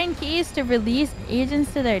 Find keys to release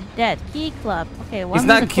agents to their death. Key club. Okay, one He's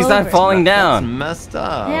was a not clover. falling That's down. messed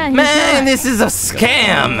up. Yeah, he's Man, not. this is a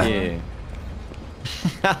scam.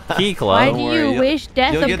 Yeah. Key Why club. do Don't worry, you you'll- wish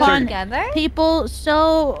death you'll get upon Together? people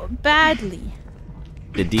so badly?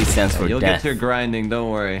 The D stands for You'll death. get your grinding,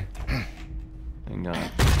 don't worry. Hang on.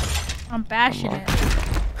 I'm passionate.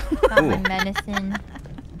 Got my medicine.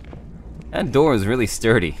 That door is really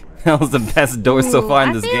sturdy. That was the best door so Ooh, far in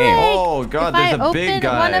I this feel game. like Oh god, if there's I a big open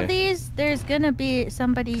guy. one of these, there's gonna be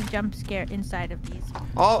somebody jump scare inside of these.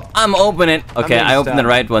 Oh, I'm opening. Okay, being I opened the stabbed.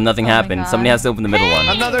 right one. Nothing Oh my happened. God. Somebody has to open the middle one.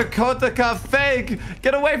 another Kotoka fake!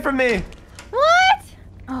 Get away from me! What?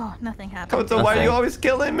 Oh, nothing happened. Kota, why are Nothing. you always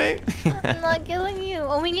killing me? I'm not killing you.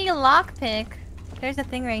 Oh, we need a lockpick. There's a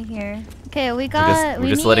thing right here. Okay, we We're got. just, we're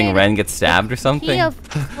just letting need Ren get stabbed or Key something. of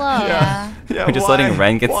flow. Yeah. Yeah, We're just why? letting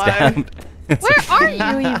Ren get Why? stabbed. Where are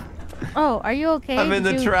you? Oh, are you okay? I'm in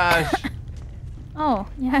Did the you- trash. Oh,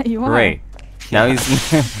 yeah, you are. Great. Now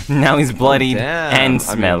he's now he's bloodied Damn. I and mean,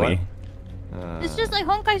 smelly. It's just like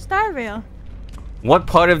Honkai Star Rail. What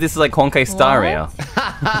part of this is like Honkai Star What? Rail?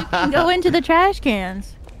 Go into the trash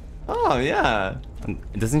cans. Oh yeah.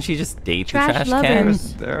 Doesn't she just date Trash the trash lovers.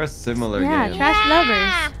 cans? There are similar Yeah, games. trash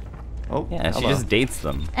lovers. Oh, Yeah, she hello. just dates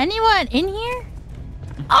them. Anyone in here?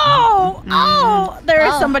 Oh, oh, there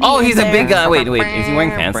is Oh. somebody. Oh, in he's a there. big guy. Wait, is he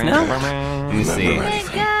wearing pants now? Let me see. Big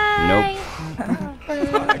guy. Nope.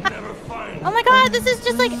 Oh my god, this is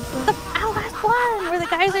just like the last one where the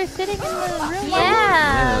guys are sitting in the room.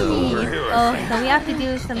 Yeah. Ew. Oh, so we have to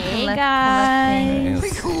do some Hey collect- guys.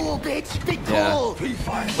 collecting. Cool, bitch. Be Yeah. cool. Wait,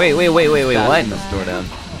 Batten what? the store down.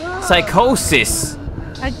 Psychosis.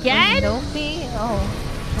 Again? Dopey? Oh.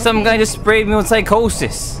 Some guy just sprayed me with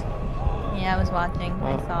psychosis. Yeah, I was watching.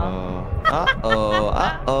 I saw.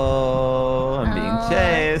 I'm being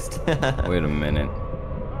chased. Wait a minute.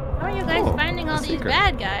 How are you guys Oh, finding all a these secret.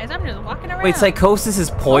 bad guys? I'm just walking around. Wait, psychosis is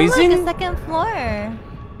Oh, like poison? the second floor.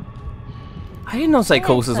 I didn't know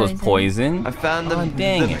psychosis was poison. I found the, Oh,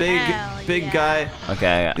 dang the it. big, Hell big yeah. guy.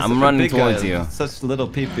 Okay, He's I'm such a running big guy towards with you. Such little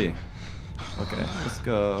pee-pee. Okay, let's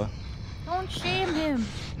go. Don't shame him.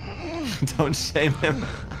 Don't shame him.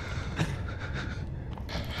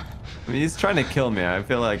 I mean, he's trying to kill me. I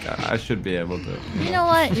feel like I should be able to. You know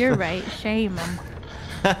what? You're right. Shame him.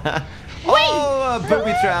 Oh, a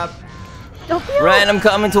booby trap. Doppio, Ren, I'm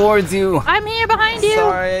coming towards you. I'm here behind you.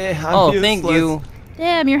 Sorry, I'm Oh, useless. thank you.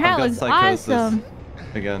 Damn, your hat I've got looks psychosis awesome.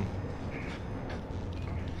 Again.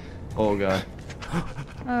 Oh god.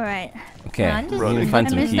 Alright. Okay, I'm just we need to find I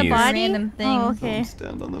some missed the keys. body. Random things. Oh, okay. Don't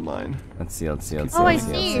stand on the mine. Let's see, let's see, let's see. Oh, I let's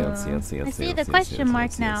see. Let's see, let's see, I let's see. see the let's see, question let's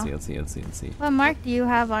mark see, now. Let's see, let's see, let's see, let's see. What mark do you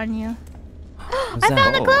have on you? What's I that?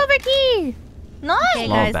 found the Oh. clover key! Nice. Okay,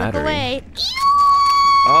 Small guys, battery. look away.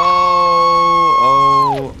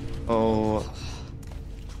 Oh.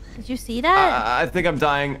 Did you see that? I think I'm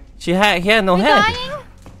dying. He had no You head. dying?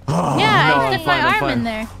 Oh, yeah, no, I I'm stuck my fine, I'm arm fine. in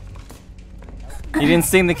there. You didn't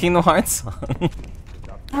sing the Kingdom Hearts song.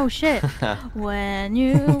 Oh shit. When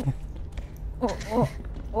you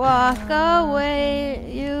walk away,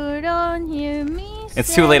 you don't hear me say,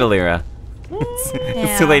 It's too late, Elira.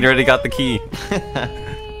 It's too late. You already got the key.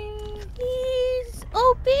 Please,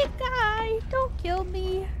 oh big guy, don't kill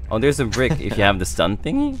me. Oh, there's a brick if you have the stun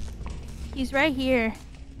thingy. He's right here.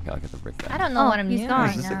 Okay, I'll get the brick back. I don't know Oh, what I'm he's doing gone.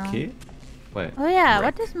 right Is this now. a key? Wait. Oh yeah,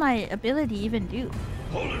 what does my ability even do?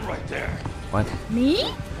 Hold it right there. What? Me?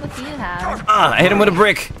 What do you have? Ah, I hit him with a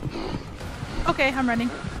brick. Okay, I'm running.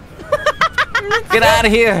 Get out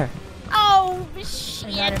of here. Oh I got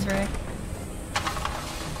shit. a brick.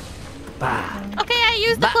 Okay, I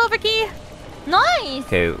used the clover key. Nice.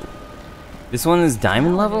 Okay. This one is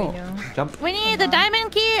diamond What do we level? do? Jump. We need the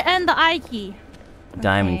diamond key and the eye key.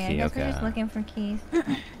 Diamond Okay, I key, guess we're okay. just looking for keys.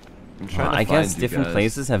 I'm trying to I guess find you different guys.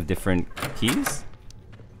 places have different keys?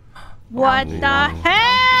 What Ooh. the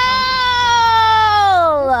hell?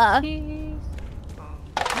 Keys.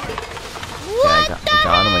 Okay, I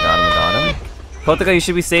got him. Kotoka, you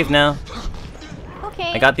should be safe now.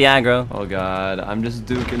 Okay. I got the aggro. Oh god, I'm just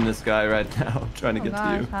duking this guy right now, trying to Oh get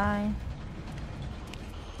gosh, to you. hi.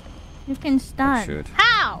 You can stun. shoot.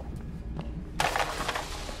 How?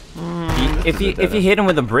 If you hit him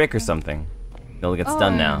with a brick or something, he'll get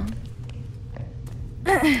stunned now.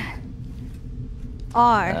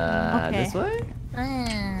 R. Okay. This way?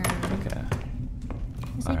 Okay.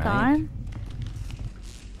 Is he Alright. gone?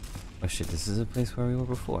 Oh shit, this is a place where we were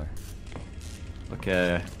before.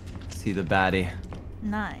 Okay. See the baddie.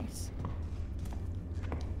 Nice.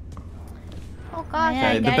 Oh gosh, Yeah,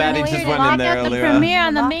 Okay, the guys, baddie we're just gonna went in lock there, out the Elira. premiere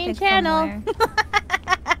on the Lock main it channel.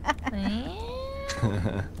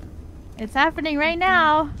 somewhere. It's happening right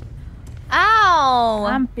now. Ow!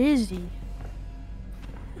 I'm busy.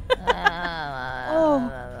 Oh.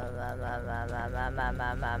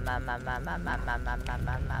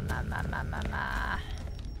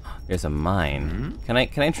 There's a mine. Hmm? Can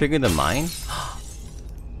I trigger the mine?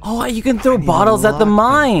 Oh, you can throw bottles at the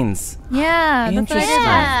mines. Yeah, that's what I did Interesting.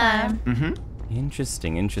 last time. Mm-hmm.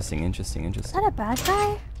 Interesting. Is that a bad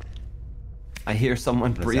guy? I hear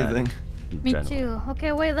someone What is breathing. Me Adrenaline. too.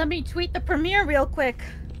 Okay, wait, let me tweet the premiere real quick.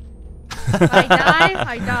 If I die,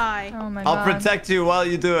 I die. Oh my I'll god. protect you while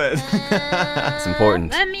you do it. It's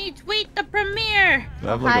important. Let me tweet the premiere. Do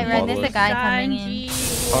I have like Hi, a Red, there's a bottle? guy coming in.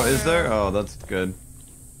 Sanji Oh, is there? Oh, that's good.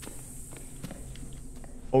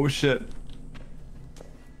 Oh shit.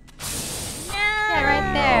 Yeah,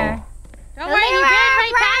 right there. Don't worry, you ran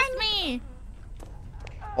right past me.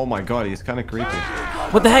 Oh my god, he's kind of creepy.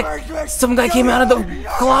 What the heck? Some guy came out of the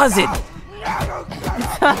closet.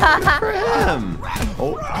 For him.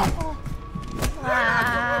 Oh,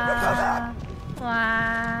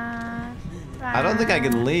 I don't think I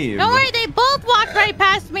can leave. Don't worry, they both walked right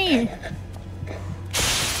past me.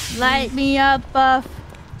 Light me up, Buff.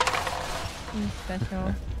 He's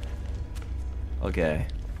special. Okay.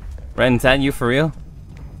 Ren, is that you for real?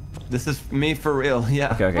 This is me for real,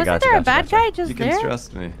 yeah. Okay, Wasn't gotcha. there a bad guy just You can there?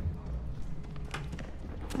 trust me.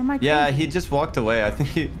 Or am I Yeah, crazy? he just walked away. I think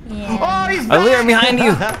he... Yeah. Oh, he's Elira, behind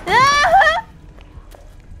you.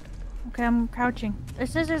 Okay, I'm crouching. It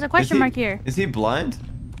says there's a question mark here. Is he blind?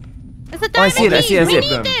 It's a Oh, I diamond see it, I key. see it, I We see it.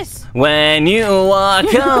 need this. When you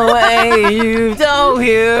walk away, you don't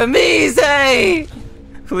hear me say,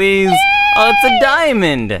 please. Oh, it's a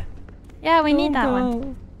diamond. Yeah, we need that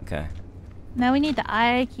one. Okay. Now we need the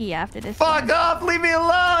eye key after this. Fuck one. off! Leave me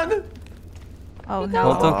alone! Oh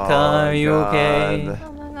no. Kotoka, are you okay? God.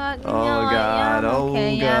 Oh my god. Oh yeah, god, yeah, I'm oh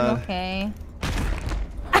okay. Yeah, I'm god. okay.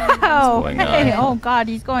 Oh, going hey, on? oh god,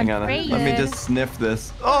 he's going Hang on, crazy. let me just sniff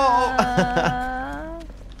this. Oh!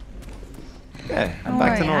 Okay, I'm Don't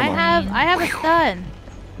back to worry, I normal. have a stun.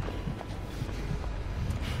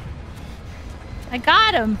 I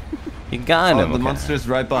got him. You got him. The okay. monster's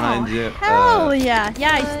right behind you. Hell yeah.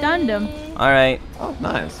 Yeah, I stunned him. All right. Oh,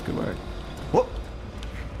 nice. Good work. Whoop.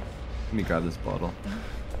 Let me grab this bottle.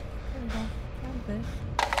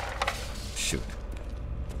 Shoot.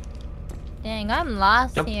 Dang, I'm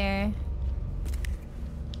lost Yep. here.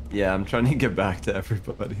 Yeah, I'm trying to get back to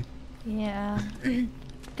everybody. Yeah.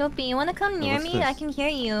 Dopey, you wanna come near what's me? this? I can hear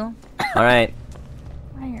you. All right.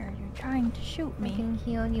 Why are you trying to shoot I me? can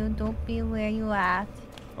heal you, Dopey. Where you at?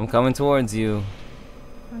 I'm coming towards you.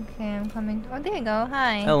 Okay, I'm coming. Oh, there you go.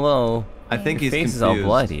 Hi. Hello. I think Your he's face confused. is all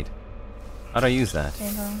bloodied. How do I use that? There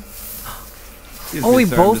you go. Excuse Oh, me, we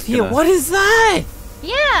sir, I'm both just heal. gonna- What is that?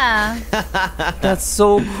 Yeah. That's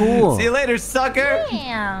so cool. See you later, sucker!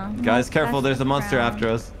 Yeah. Guys, careful, That's there's a monster around. after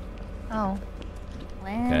us. Oh.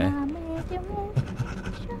 Okay. I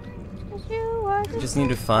Just need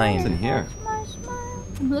to What's in find. here?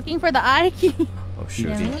 I'm looking for the eye key. Oh shoot.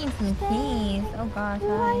 Yeah, we need some keys. Oh gosh,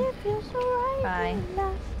 hi. Bye.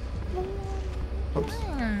 Oops.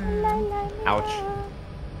 Hmm. Ouch.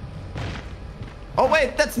 Oh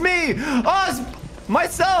wait, that's me! Oh, it's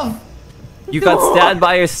myself! You got stabbed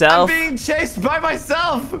by I'm yourself. being chased by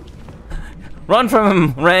myself! Run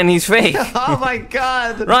from him, Ren. He's fake. Oh my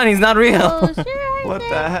god! Run. He's not real. Close your eyes What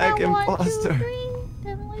the and heck, I want to imposter? breathe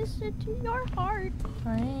and listen to your heart.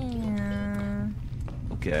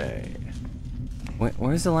 Okay.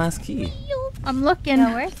 Where's the last key? I'm looking.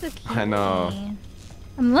 Yeah, where's the key? I know.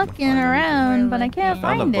 I'm looking Find around, but I can't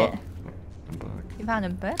Found a find book. it. A book. You found a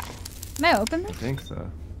book? Can I open I this? think so.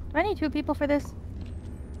 Do I need 2 people for this?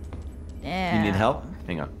 Yeah. You need help?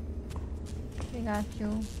 Hang on. We got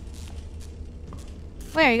you.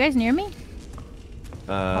 Wait, are you guys near me?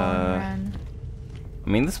 I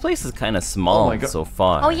mean, this place is kind of small my God. so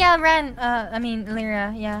far. Oh yeah, Ren. I mean,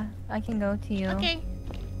 Elira. Yeah, I can go to you. Okay.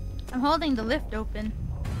 I'm holding the lift open.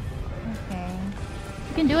 Okay.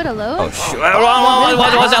 You can do it alone? Oh shoot!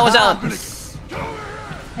 Watch out! Watch out!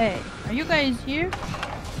 Hey, are you guys here?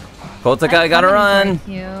 Kotoka, I gotta run. Thank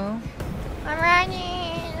you. I'm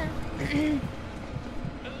running.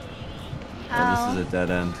 Oh, this is a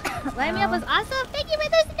dead end. Light me up was awesome. Thank you for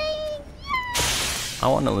listening. I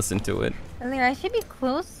want to listen to it. Elira, I should be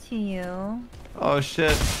close to you. Oh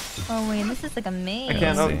shit. Oh wait, this is like a maze. I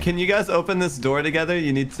can't Let's open. see. Can you guys open this door together?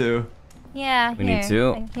 You need to. Yeah, We here. need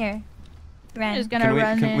to. Like, here. Ren. I'm just gonna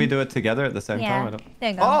run Can in. we do it together at the same time? Yeah. I don't... There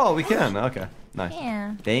you go. Oh, we can. Okay. Nice.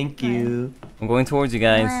 Yeah. Thank you. I'm going towards you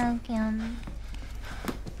guys. Welcome.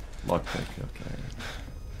 Lockpick. Okay.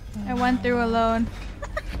 I went through alone.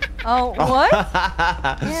 Oh, what?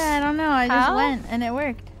 Yeah, I don't know. I just How? went and it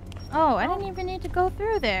worked. Oh, I didn't even need to go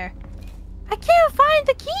through there. I can't find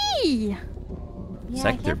the key. Yeah,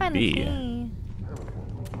 Sector I can't find B. the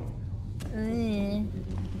key. Ugh.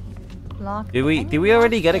 Locked. Did we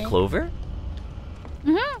already get a clover?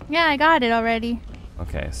 Yeah, I got it already.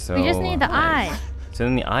 Okay, so We just need the eye. So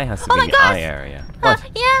then the eye has to Oh be my in the gosh! eye area. What?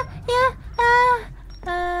 Yeah.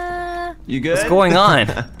 You good? What's going on?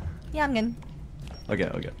 Yeah, I'm good. Okay.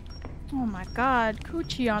 Okay. Oh my god,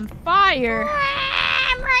 Coochie on fire.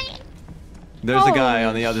 I'm right. There's a guy Holy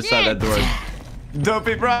on the other side of that door.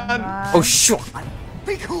 Dopey, run! Oh shoot!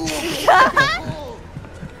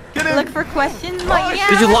 Get in! Look for questions. Like, yeah,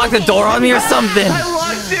 Did you lock the door on me or something? I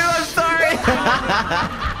locked you. I'm sorry.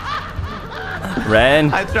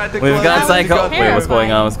 Ren, I tried to we've close got it. psycho. That was Wait, what's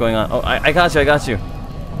going on? What's going on? Oh, I got you. I got you.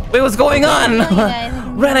 Wait, what's going on? you guys.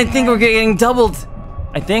 Ren, I think we're getting doubled.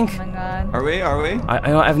 I think. Oh my god. Are we? Are we?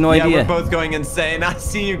 I have no Yeah, idea. we're both going insane. I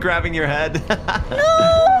see you grabbing your head.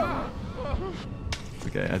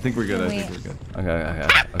 Okay, I think we're good. I think we're good. Okay.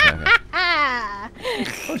 Ah!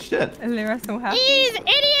 Oh shit! Elira's so happy. These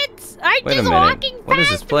idiots are Wait a just minute. walking What is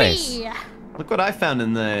past this place? me. Look what I found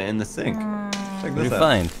in the sink. Check What did this you out.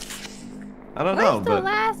 find? I don't Where's know, the but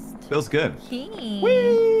last feels good. key?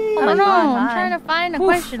 I Oh my don't know. god, I'm hi. trying to find a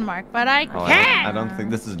question mark, but I Oh, can't. I don't think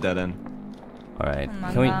this is dead end. All right. Oh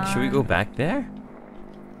my Can we? God. Should we go back there?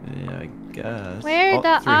 Yeah, I guess. Where Oh,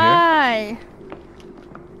 the through here? eye?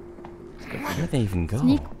 Where did they even go?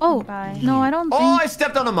 Sneak. Oh, Bye. no, I don't Oh, think. I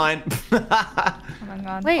stepped on a mine. Oh my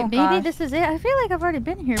god. Wait, oh maybe gosh. this is it. I feel like I've already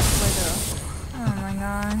been here before, Oh my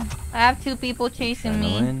god. I have 2 people chasing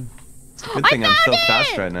me. Adrenaline. Good thing I'm so found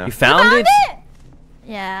fast it! right now. You found it? though.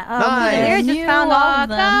 Yeah. Nice. When Just you found all of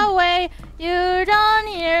walk them. away, you don't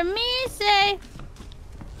hear me say.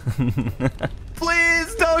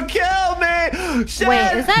 Please don't kill me! Shit!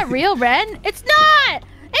 Wait, is that real, Ren? It's not!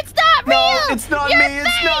 It's not real! No, it's not You're me, it's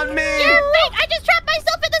fake! not me! You're fake! I just trapped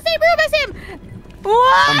myself in the same room as him!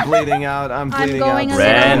 What? I'm bleeding out. I'm bleeding going out. a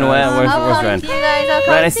little- Ren, where's I'll Ren? come to you guys. I'll come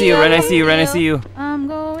Ren, I to see you. Ren, I see you. Ren, I see you. I'm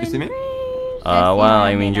going You see me? crazy. Well,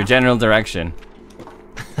 I mean your general direction.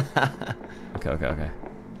 Okay.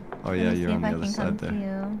 Oh yeah, you're on the other side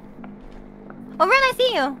there. Oh, Ren, I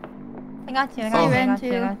see you. I got you. I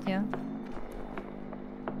got you.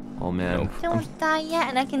 Oh man. Don't die yet,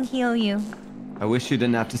 and I can heal you. I wish you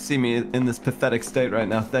didn't have to see me in this pathetic state right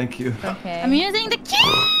now. Thank you. Okay. I'm using the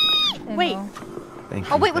key. Wait. Thank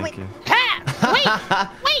you. Oh wait. thank you. Wait.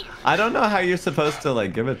 I don't know how you're supposed to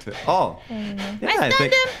like give it to. Oh. I Yeah,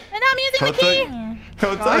 stunned him, and I'm using the key.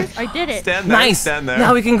 Kotoka, I did it. Stand there. Nice. Stand there.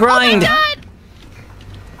 Now we can grind. Oh my God.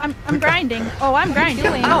 I'm grinding. Oh, I'm grinding.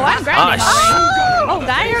 Oh, I'm grinding. Oh, Oh,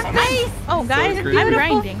 guys. Oh, guys. creepy. I'm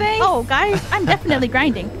grinding. face. Oh, guys. I'm definitely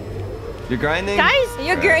grinding. You're grinding. Guys.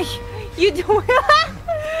 You're great. You do.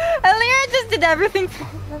 Elira just did everything for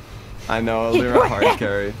us. I know. Elira hard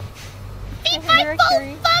carry. Eat my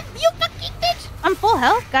full fuck, you fucking bitch. I'm full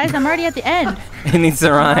health, guys. I'm already at the end. It needs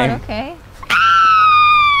to rhyme. Okay.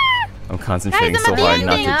 I'm concentrating Guys, so I'm at the hard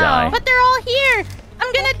not to ending. die. But they're all here.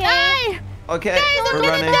 I'm gonna die. Okay. Guys, I'm we're gonna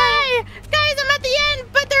running. die. Guys, I'm at the end,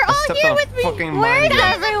 but they're all stepped here on with me. fucking Where's mine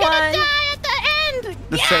again. everyone? I'm gonna die at the end.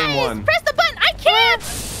 The same one. Press the button. I can't.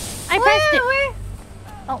 I pressed it. Where?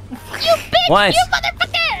 Oh. You bitch! What? You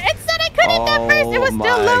motherfucker! It said I couldn't at first. It was still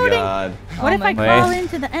my loading. God. What if my I God. crawl Wait.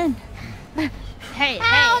 into the end? Hey!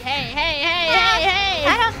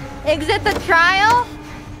 Exit the trial?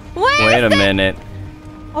 Wait a minute.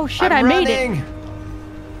 Oh shit! I'm I made running. it.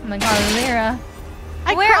 Oh my God, Elira.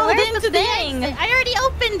 I Where- crawled where's into the the thing? exit. I already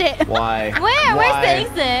opened it. Why? Where? Where's Why? the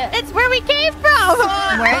exit? It's where we came from.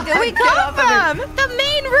 Where do we Get off come of from? The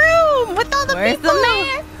main room with all the Where's people. the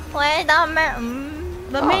mayor? Where's the mayor?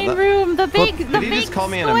 The Oh, main that- room. The big. Did the he big just call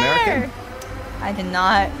me an square. American? I did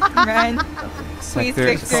not. Run. Please Sector,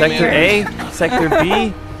 fix sector A? Sector B?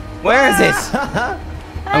 Where is it?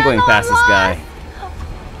 I'm going past this guy.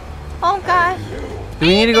 Oh gosh. Do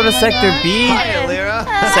we need to go to Sector B? Hi, Elira.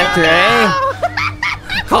 Sector A?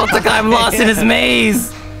 Kotoka, I'm lost in his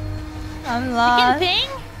maze. I'm Can lost. ping?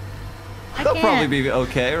 I They'll can't. probably be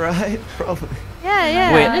okay, right? Probably.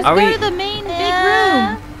 Yeah. Wait, Let's are go we- to the main big Yeah.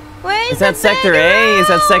 room. Where's Is that the Sector big A? Is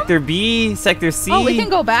that room? Sector B? Sector C? Oh, we can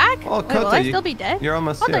go back. Oh, Wait, will Koto, I you- still be dead? You're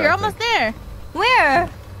almost Koto, there. you're I almost think. there. Where?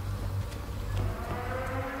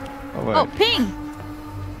 Oh, wait. Oh, ping.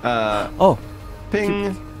 Oh,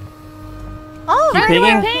 Ping. Oh, Keep very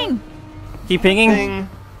pinging? well. Ping. keep pinging. Ping.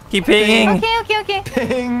 Keep pinging. Okay.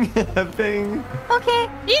 Ping. Ping. Okay.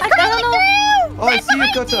 He's I crawling don't know. through. Oh, I see you,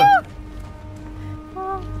 Koto.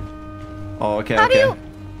 Oh, Oh, okay, how do okay. you?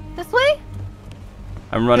 This way?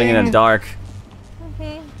 I'm running in the Ping. dark.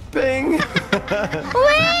 Okay. Ping. Wait!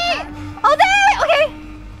 Oh, there! Okay.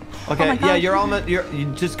 Okay, my yeah, God. you're almost. You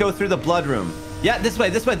just go through the blood room. Yeah, this way.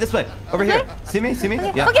 Over here. See me?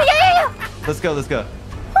 Okay. Yeah. Okay, yeah. Let's go. Oh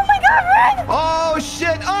my God, run! Oh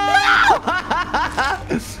shit! Oh!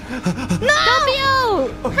 Doppio.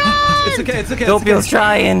 It's okay. Doppio's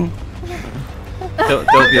trying.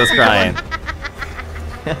 Doppio's crying.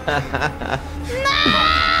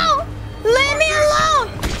 No! Leave me alone!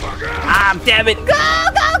 Ah, damn it. Go!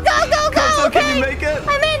 So Okay. can you make it?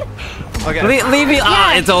 I'm in. Okay. Leave me.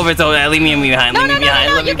 Ah, it's over. Leave me behind. No, Leave me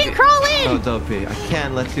behind. Let me You can be- crawl Oh, in. Dopey, I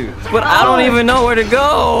can't let you. But I don't even know where to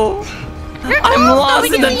go. You're I'm close, though. lost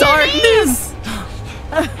We in can the see your name. darkness.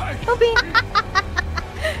 Toby.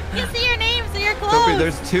 You can see your name, so you're close. Dopey,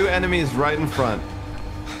 there's 2 enemies right in front.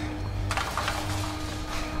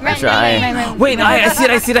 I try. Wait, I see it.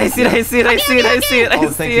 I see it. Oh,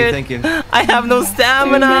 thank you. I have no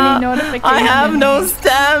stamina. many notifications. I have no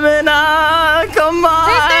stamina. Come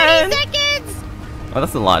There's 30 on. seconds. Oh,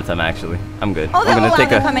 that's a lot of time actually. I'm good. Oh, I'm there's gonna a take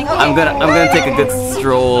lot a. coming. I'm gonna take a good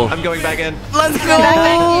stroll. I'm going back in. Let's go.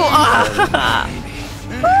 Ah.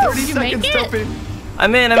 30 you make seconds, it? Dopey.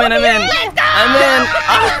 I'm in. I'm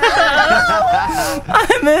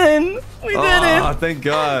in. We did Oh, it. thank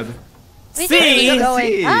God. We See? did it.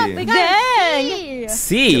 See. Up. We got Dang. a C.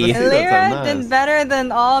 See. That's Elira nice. did better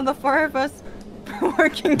than all the 4 of us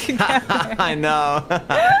working together. I know.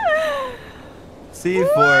 C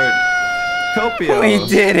for Copio. We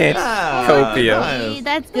did it. Ah, Copio. nice.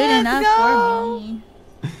 That's good Let's enough go. for me.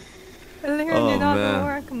 Elira Oh, did all man. the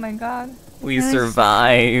work. Oh my God. We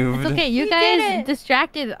survived. It's okay. You We guys did it.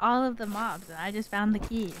 distracted all of the mobs, and I just found the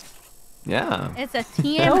keys. Yeah. It's a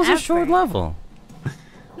team That was a effort. short level.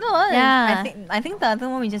 No, it was. Yeah. I think the other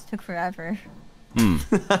one we just took forever.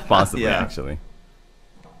 Possibly, Yeah. actually.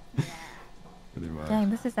 Pretty much. Dang,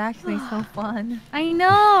 this is actually so fun. I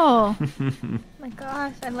know. Oh my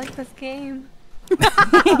gosh, I like this game.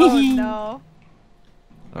 Oh no.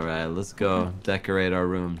 All right, let's go decorate our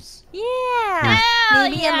rooms. Yeah.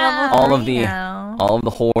 Maybe in level All of 3 the now. all of the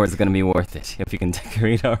horror is gonna be worth it if you can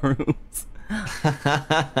decorate our rooms.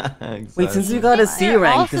 Wait, since we got a C They're all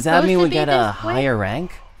rank, does that supposed mean to we be get a this way? higher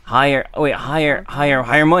rank? Higher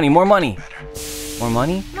money, more money. More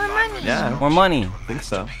money? More money. Yeah, More money. I think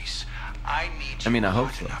so. I need I mean, I hope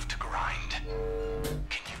hard so. enough to grind.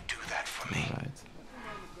 Can you do that for me? Alright.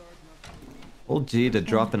 Hold G to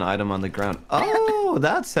drop an item on the ground. Oh,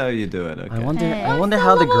 that's how you do it. Okay. I wonder Hey.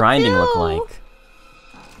 how the Level grinding 2. look like.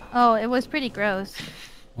 Oh, it was pretty gross.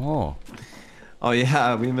 Oh. Oh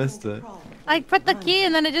yeah, we missed it. I put the key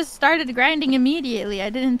and then it just started grinding immediately. I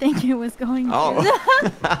didn't think it was going to.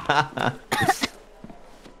 Oh.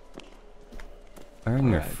 Earn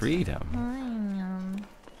your Alright. freedom.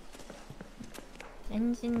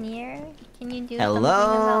 Engineer, can you do Hello,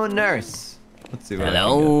 something about nurse. Let's see what I can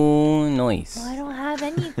Hello, noise. Oh, I don't have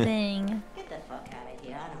anything. get.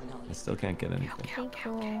 I still can't get anything. Okay,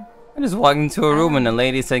 cool. I just walked into a room and the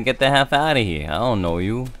lady said, "Get the F out of here." I don't know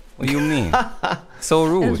you. What do you mean? So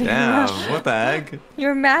rude. Damn, what the heck?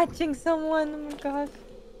 You're matching someone. Oh my gosh.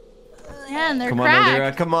 Yeah, and they're Come on, cracked.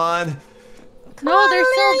 Elira, come on. No, they're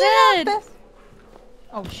still Elira, dead.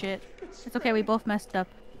 Oh shit. It's okay, we both messed up.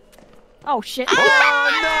 Oh shit. Oh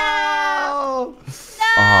no!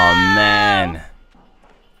 Oh man.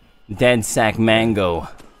 Dead sack mango.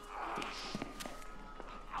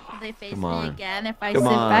 They face Come me on. again if I Come sit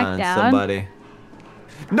back on, down. somebody.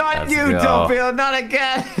 Not Let's you, go. Doppio, not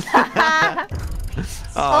again!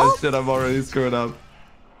 Oh shit, I'm already screwed up.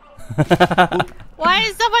 Why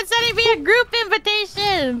is someone sending me a group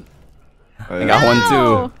invitation? Oh, I yeah. got one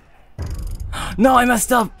No. too. No, I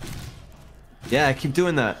messed up. Yeah, I keep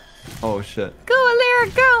doing that. Oh shit. Go,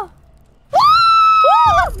 Elira, go! Woo!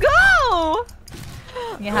 Let's go!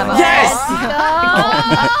 You have a Yes!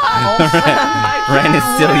 Ren is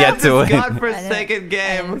still yet to win. Godforsaken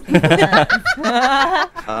game.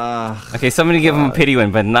 Okay, somebody give him a pity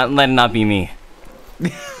win, but let it not be me.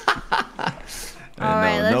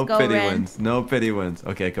 Alright, let's no go, pity Ren. wins. No pity wins.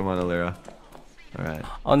 Okay, come on, Elira. Alright.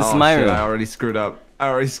 Oh, this is my shit, room. I already screwed up.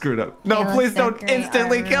 No, let's please don't decorate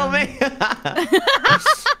instantly our kill room. me.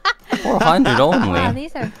 400 Wow, only.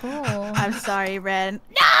 these are cool. I'm sorry, Ren.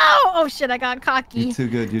 No! Oh shit, I got cocky. You're too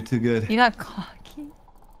good. You're too good. You got cocky.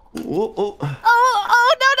 Oh, oh.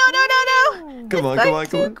 Oh, no, no, no, no, no! Come on, It's come going on,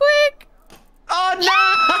 come too on. quick! Oh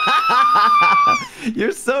no!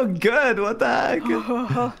 You're so good. What the heck?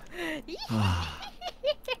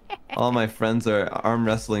 All my friends are arm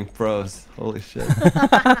wrestling pros. Holy shit.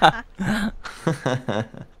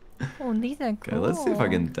 Oh, these are cool. Okay, let's see if I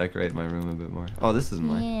can decorate my room a bit more. Oh, this is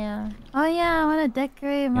mine. Yeah. Oh yeah, I want to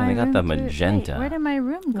decorate my they got room the too. magenta. Wait, where did my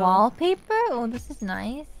room go? Wallpaper? Oh, this is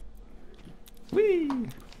nice. Whee!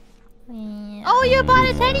 Yeah. Oh, you bought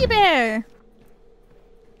a teddy bear!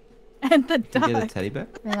 And the You get a duck. teddy bear?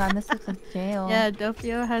 Oh my god, this looks like jail. Yeah,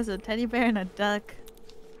 Doppio has a teddy bear and a duck.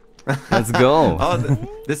 Let's go. Oh,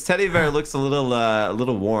 this teddy bear looks a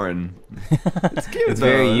little worn. It's cute. It's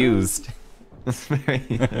very though. used. It's very.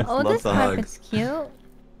 Oh, Lots this of carpet's hugs. cute.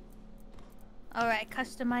 Alright,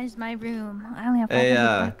 customize my room. I only have Hey,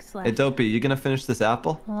 500 bucks left. hey, Dopey, you gonna finish this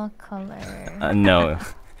apple? What color? No.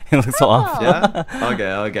 It looks awful. Yeah.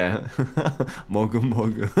 Okay. Okay. Mogu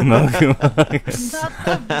mogu. Mogu. Not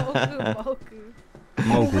the Mogu Mogu.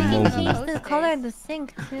 Mogu, We can mogu. change the Posters. color of the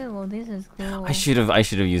sink too. Well, this is cool. I should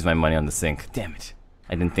have used my money on the sink. Damn it.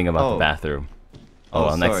 I didn't think about Oh. the bathroom. Oh,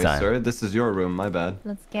 well, sorry, next time. sir. This is your room. My bad.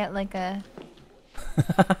 Let's get like a.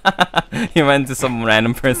 You went to some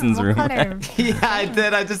random person's What room. color? Yeah, I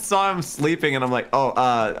did. I just saw him sleeping, and I'm like,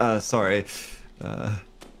 oh, sorry.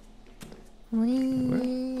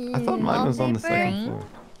 I thought mine was on the second floor.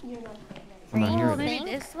 I'm not Oh, hearing it.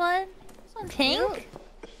 maybe this one? This one's Pink? cute.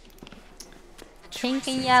 Pink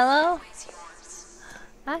and yellow?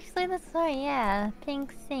 Actually, that's right, yeah.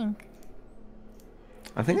 Pink sink.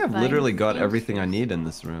 I think I've Fine. literally got everything I need in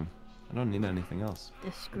this room. I don't need anything else.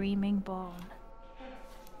 The screaming bone.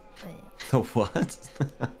 The what?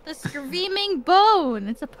 The screaming bone.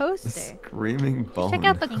 It's a poster. Screaming bone. Check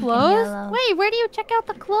out the Pink and clothes. yellow. Wait, where do you check out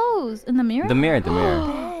the clothes? In the mirror? The mirror.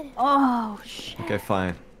 Oh shit. Okay,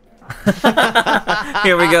 fine.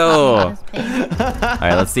 Here we go. This pink.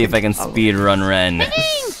 Alright, let's see if I can speed run Ren.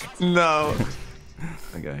 No.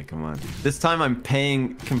 Okay, come on. This time I'm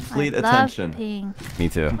paying complete I attention. Love pink. Me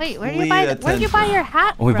too. Wait, where do you buy? Complete Where do you buy attention. your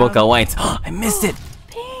hat? Oh, we both from? got whites. I missed it.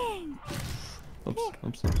 Pink. Oops,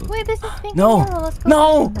 oops, oops, oops. Wait, this is pink No. and yellow. Let's go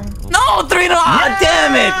No. with this then. No, 3 to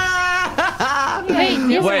damn Wait,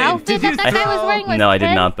 this Wait, outfit did you that guy was throw? wearing was it. No, I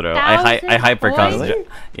did not throw. I hyper 10,000 points? concentrated.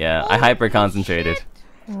 Yeah, I hyper concentrated.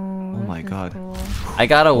 Oh my this is God. cool. I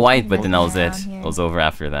got a white, but then that was Down it. here. It was over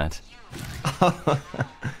after that.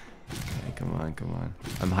 Okay, come on, come on.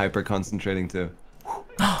 I'm hyper concentrating too.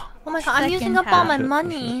 Oh my god, I'm using Second up all my half.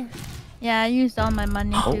 money. Yeah, I used all my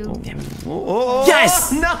money too. Oh,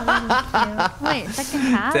 Yes! No! Wait, second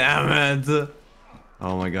half? Damn it!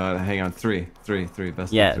 Oh my god, hang on. Three.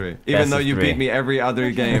 Best Yeah, of three. best Even though of you three. beat me every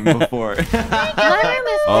other game before. My room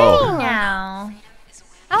is Oh. pretty now.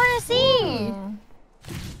 I wanna see.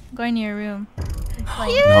 Going to your room.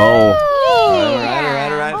 No.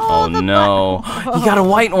 Alright. Oh no. He got a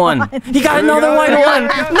white one. He got another white one.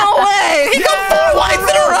 No way. He got 4 whites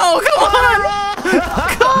in a row.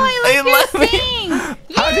 Come on. He let me.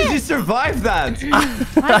 How did you survive that?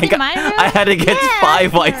 I had to get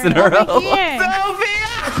 5 whites in a row. Here.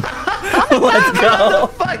 Let's How go. the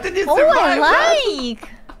fuck did you Oh, survive I that? like.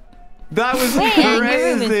 That was Wait, your room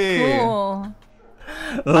crazy. is cool.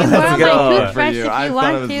 Let's borrow my go. toothbrush if you I thought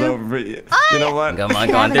want it was to. over for you. You know what? Come on,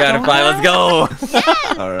 3 out of 5. Let's go.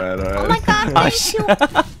 Alright. Oh my god, Oh, thank you.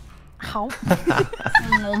 How?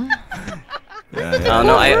 Yeah. Oh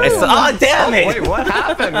no, I saw. Oh damn it. Wait, what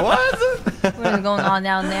happened? What? What is going on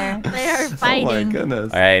down there? They are Oh my fighting.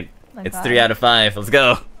 goodness. All right, My it's God. 3 out of 5. Let's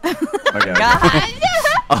go. Okay. God.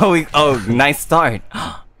 Oh, nice start.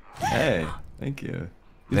 Hey, thank you.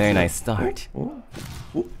 Very nice start. Ooh.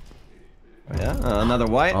 Yeah, another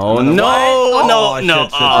white. Oh another no, white. no, Oh, no.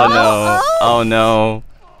 shit. Oh no. Oh no.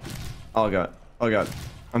 Oh god.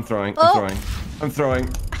 I'm throwing. Oh. I'm throwing.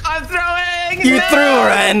 You threw,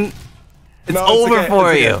 Ren. It's No, over okay,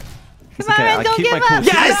 for it's you. okay. It's okay. I don't keep my give cool. up.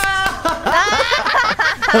 Yes.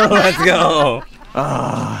 Let's go.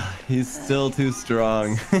 Ah, he's still too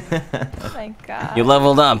strong. Oh my god. You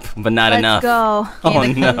leveled up, but not Let's enough. go. Oh Okay,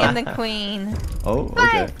 the king no. and the queen. Oh,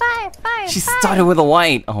 okay. Five. She started with a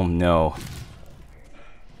white. Oh no.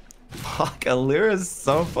 Fuck, Elira is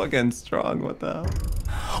so fucking strong. What the hell?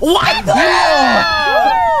 What?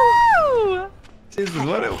 Jesus,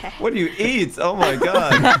 what do you eat? Oh my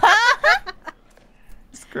god.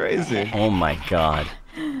 It's crazy. Oh my god.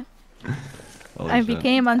 Holy I shit.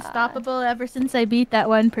 became unstoppable ever since I beat that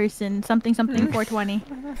one person. Something 420.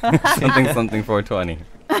 something 420.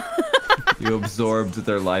 You absorbed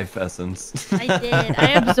their life essence. I did.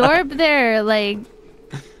 I absorbed their like,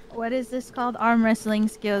 what is this called? Arm wrestling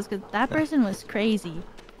skills. Cause that person was crazy.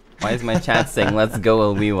 Why is my chat saying "Let's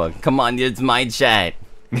go, Elira"? Come on, it's my chat.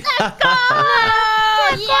 Yes!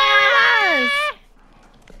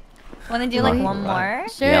 Wanna do like one more?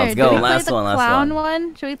 Sure. Yeah, let's go. Do we Last play the one, last clown one.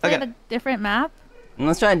 one? Should we play Okay. the different map?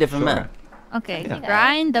 Let's try a different Sure. map. Okay. Yeah.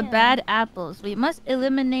 Grind the bad apples. We must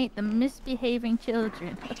eliminate the misbehaving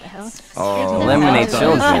children. What the hell? Oh, Eliminate I've done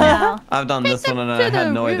children. this. I've done Take this one them and to I had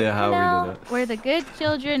the no root idea how canal, we did it. Where the good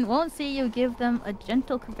children won't see you give them a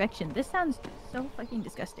gentle correction. This sounds so fucking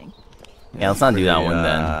disgusting. Yeah, let's not do that one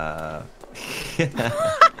then.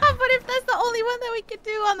 But if that's the only one that we could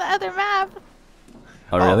do on the other map.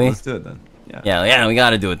 Oh really? Let's do it then. Yeah. Yeah, we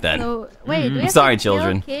gotta do it then. So wait, do we have Sorry, to kill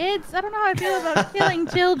children. kids? I don't know how I feel about killing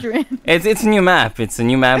children. It's a new map. It's a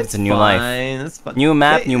new map. It's a new life. Fine, it's fine. New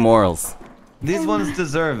map, Hey, new morals. These ones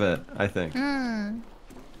deserve it, I think.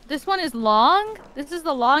 This one is long. This is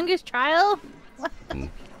the longest trial.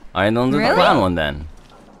 Alright, don't do the Really? clown one then.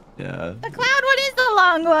 Yeah. The clown one is the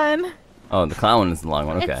long one. Oh, the clown one is the long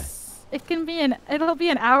one. Okay. It'll be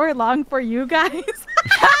an hour long for you guys.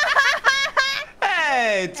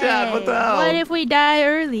 Hey, Chad, what the hell? What if we die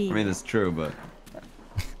early? I mean, it's true, but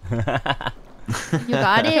You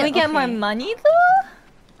got it. Can we get more Okay. money though?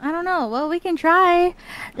 I don't know. Well, we can try.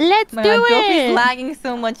 Let's My do God, Doppio's it. lagging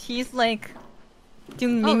so much. He's like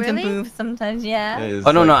doing ninja really? moves sometimes. Yeah. it's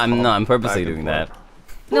Oh no, like I'm back purposely and doing forth. that.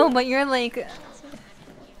 No, but you're like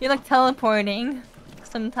teleporting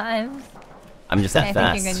sometimes. I'm just Okay, that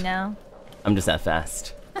I think you're good fast. now. I'm just that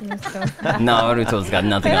fast. You're so fast. No, Naruto's got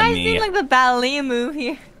nothing But on I me. seem like the ballet move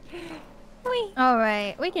here. Wee. All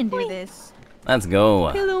right, we can do this. Let's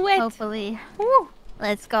go. Silhouette. Hopefully. Woo.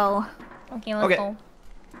 Let's go. Okay, let's Okay. go.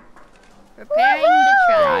 Preparing the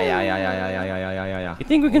trial. Yeah. You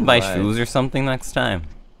think we can buy Right. shoes or something next time?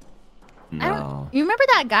 I don't, No. you remember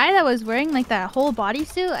that guy that was wearing like that whole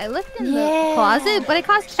bodysuit? I looked in the Yeah. closet, but it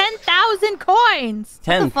cost 10,000 coins.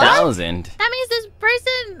 10,000. That means this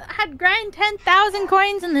person had grind 10,000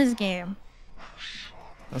 coins in this game.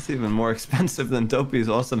 That's even more expensive than Doppio's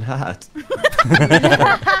awesome hat.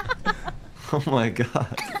 Oh my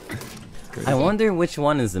god. I wonder which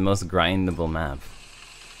one is the most grindable map.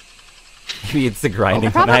 Maybe it's the grinding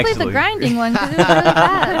one Probably actually. the grinding one because it was really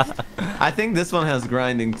fast. I think this one has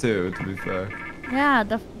grinding too, to be fair. Yeah,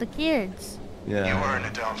 the kids. You are Yeah. an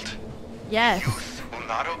adult. Yes. Will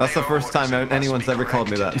not obey That's the our first time orders and must anyone's be ever called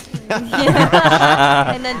me that. corrected.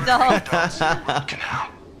 An adult. Adults can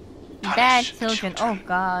help. Bad punish the children. Oh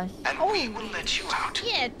gosh. And we will let you out.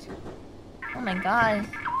 Shit. Oh my gosh.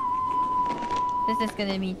 This is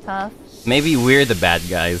gonna be tough. Maybe we're the bad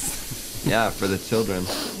guys. Yeah, for the children.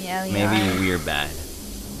 Yeah, we Maybe are. we're bad.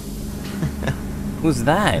 Who's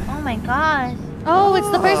that? Oh my gosh. Oh, it's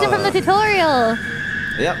the person from the tutorial.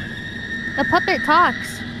 Yep. The puppet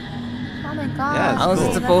talks. Oh my gosh. Yeah, it's How is cool.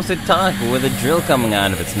 it supposed to talk with a drill coming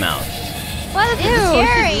out of its mouth? What is Ew, this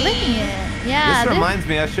scary? she's licking it. Yeah. This reminds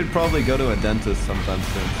me, I should probably go to a dentist sometime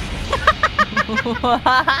soon.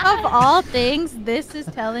 Of all things, this is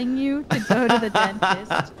telling you to go to the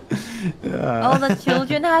dentist. Oh, the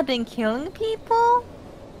children have been killing people?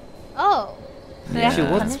 Oh. So they have Actually,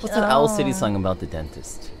 to what's punish- the Owl City oh. song about the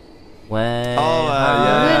dentist? When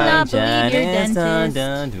yeah.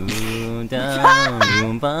 You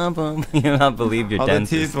will not believe your Oh, the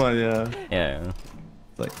dentist. teeth one, yeah. Yeah.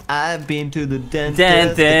 It's like, I've been to the dentist,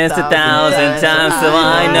 Dentist 1,000 times, so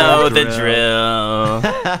I know the drill.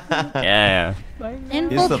 Yeah.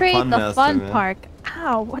 Infiltrate pun the master, fun man. park.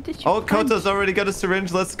 Ow, what did you Oh, punch? Kota's already got a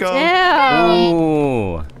syringe, let's go. Yeah.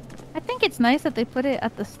 Ooh. I think it's nice that they put it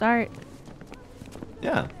at the start.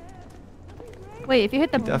 Yeah, Wait, if you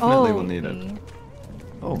hit the... definitely oh. will need it.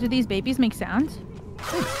 Oh, Do these babies make sounds?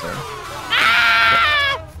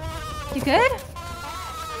 You good?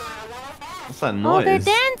 what's that Oh, noise? they're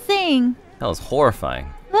dancing. That was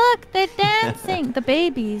horrifying. Look, they're dancing. The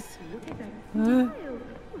babies. Wait,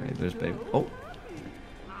 there's baby. Oh,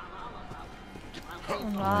 Oh there's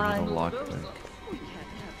a god. lockpick.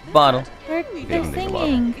 Bottle. They're Baby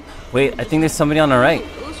singing. Wait, I think there's somebody on the right.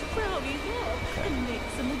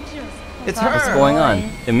 It's her! What's going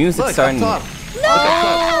on? The music's Look, up starting. top.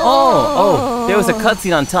 Oh, there was a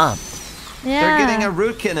cutscene on top. Yeah. They're getting a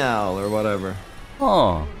root canal or whatever.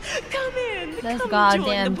 Oh. Come in. That's Come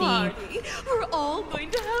goddamn join the party. We're all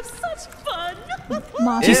going to have such fun.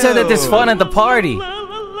 Mom. She said that there's fun at the party. La,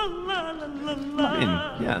 la, la, la, la, la, la. I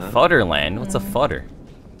mean, yeah. Fudderland? What's a fudder?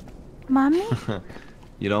 Mommy?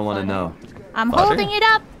 You don't want to know. I'm Butter? holding it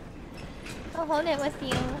up. I'll hold it with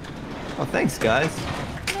you. Oh, thanks, guys.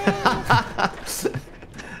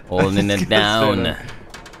 Holding Just it gonna down. say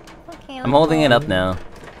Okay, I'm holding it up now.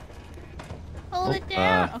 Hold it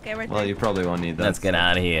down. Okay, right Well, there. you probably won't need that. Let's get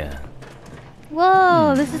out of here.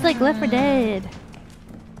 Whoa, this is like Left 4 Dead.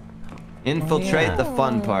 Infiltrate the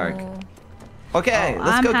fun park. Okay, Oh,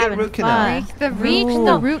 let's I'm go get having root canal. fun. Reach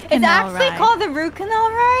the root It's canal actually ride. called the root canal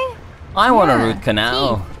ride? I want a Yeah, root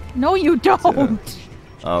canal. No, you don't.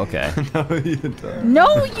 Oh, okay. No, you don't.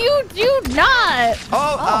 No, you do not.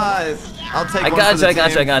 Oh, I'll take I one got for you, I the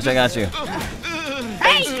got you, I team. got you, I got you.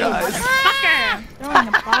 Thanks, guys. Fucker. Throwing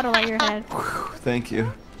a bottle at your head. Thank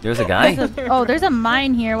you. There's a guy? There's a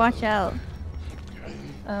mine here. Watch out.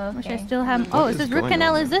 Oh, Wish I okay. still have. What Oh, it is says root going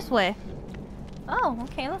canal on is this way. Oh,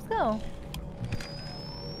 okay, let's go.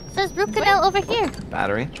 It says root canal over here.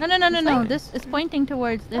 Battery. No. This is pointing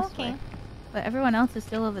towards this Okay. way. But everyone else is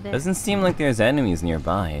still over there. Doesn't seem like there's enemies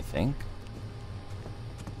nearby, I think.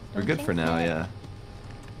 We're good for now, yeah.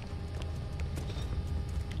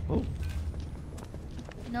 Oh.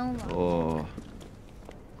 No. Oh.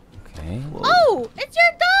 Okay. Whoa. Oh, it's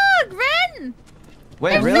your dog, Ren.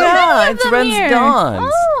 Wait, there's really? no- Yeah, many of it's them Ren's here.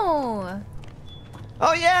 Dawns. Oh!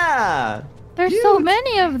 Oh, yeah. There's so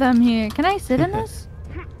many of them here. Can I sit in this?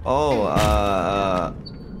 Oh,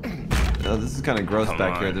 oh, this is kind of gross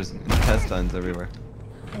back here. There's intestines everywhere.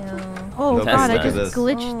 Ew. Oh Go god, I back just to this.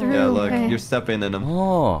 glitched through. Yeah, look, Okay. you're stepping in them.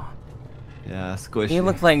 Oh, Yeah, squishy. they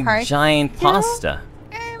look like Heart giant still? pasta.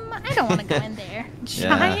 I don't want to go in there.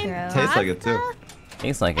 Yeah, Giant tastes like it too. pasta?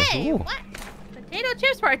 Tastes like it. Hey, Ooh. what? Potato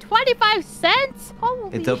chips for 25 cents?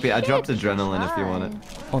 Holy Hey, Doppio, I shit. dropped adrenaline if you want it.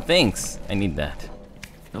 Oh, thanks. I need that.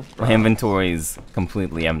 No My problem. inventory's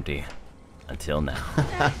completely empty. Until now.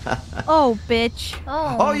 Oh, bitch.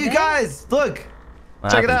 Oh, you guys, look!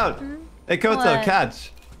 What Check it happened? out! Hey, Koto, What?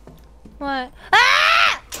 catch! What?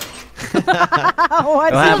 Ah! What's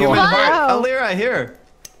What the happened? Human wow? heart! Alira, here!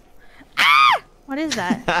 What is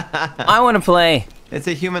that? I want to play. It's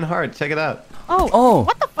a human heart, check it out. Oh, Oh.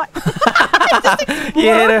 what the fuck? You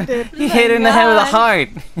hit her. You hit her in the head with a heart.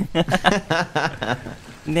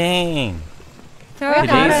 Dang. Throw Today's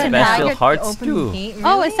a heart at special Dagger to hearts open too. the gate,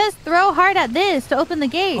 Oh, it really? says throw hard at this to open the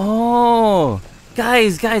gate. Oh,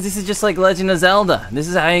 guys, this is just like Legend of Zelda. This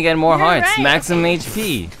is how you get more You're hearts. right, Maximum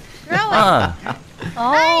HP. Throw it. Ah,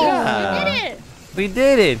 Oh. Yeah. You did it. we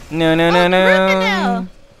did it. No. Root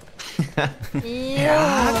Ew.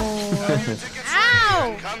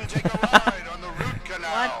 Ow! Come take a ride on the root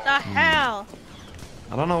canal. What the hell?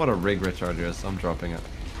 I don't know what a rig recharger is, so I'm dropping it.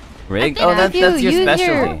 Rig? I think Oh, that's if your you use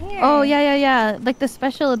specialty. Oh, yeah. Like the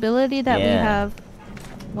special ability that we Yeah. have.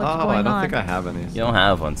 what's Oh, going I don't on. think I have any. You don't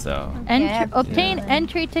have one, so. Yeah, Obtain yeah.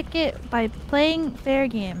 entry ticket by playing fair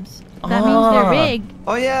games. That means they're rigged.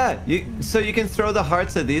 Oh yeah, so you can throw the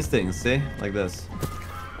hearts at these things, see? Like this.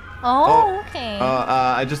 Oh, okay.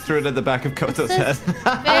 I just threw it at the back of Koto's head.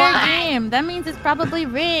 Fair game. That means it's probably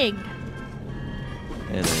rigged.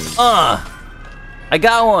 It is. I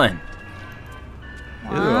got one.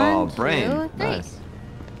 Oh, One, brain. 2, 3. Nice.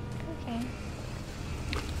 Okay.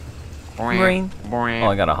 Brain. Oh,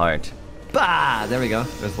 I got a heart. Bah! There we go.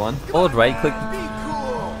 There's one. Hold right click.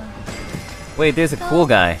 Wait, there's a cool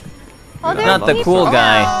guy. Oh, there's Not the people. cool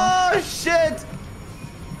guy. Oh shit!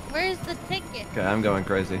 Where's the ticket? Okay, I'm going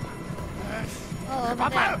crazy. Oh, over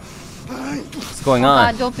there. What's going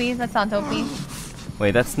on? Dopey. That's not Dopey.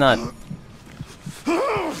 Wait, that's not.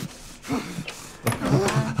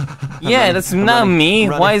 Yeah, that's not running, me.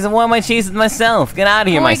 running. Why am I chasing myself? Get out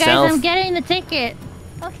of here, Oh, myself. guys, I'm getting the ticket.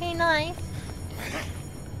 Okay, nice.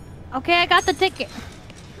 Okay, I got the ticket.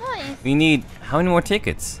 Nice. We need how many more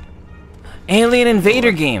tickets? Alien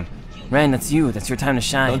Invader game. Ren, that's you. That's your time to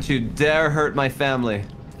shine. Don't you dare hurt my family.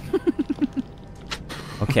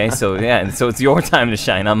 Okay, so yeah, so it's your time to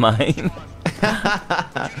shine, not mine.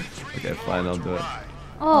 Okay, fine, I'll do it.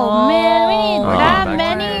 Oh, man, we need Oh, that back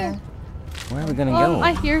many. Where are we gonna Well, go?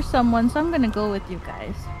 I hear someone, so I'm gonna go with you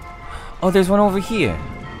guys. Oh, there's one over here.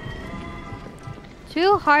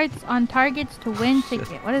 2 hearts on targets to win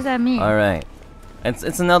ticket. What does that mean? All right,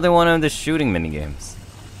 it's another one of the shooting mini games.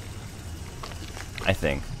 I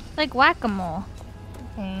think. It's like whack-a-mole.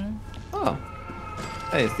 Okay. Oh.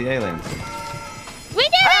 Hey, it's the aliens. We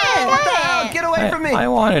did it! What the hell? Get away from me! I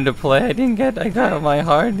wanted to play. I got my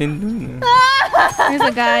heart. Didn't. There's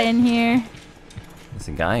a guy in here. There's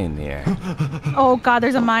a guy in there. Oh god,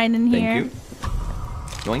 there's a mine in Thank here. you.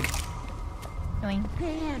 Yoink. Doing.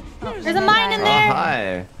 There's a mine in Oh, there.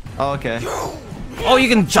 hi. Oh, okay. Oh, you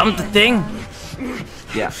can jump the thing.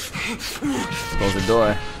 Yeah. Close the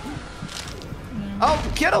door.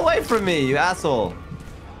 Oh, get away from me, you asshole.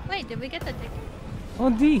 Wait, did we get the ticket? Oh,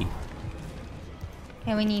 D.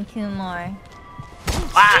 Okay, we need 2 more.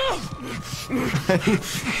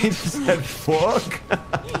 He just said fuck.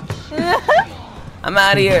 I'm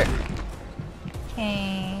out of here.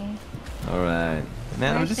 Okay. Alright.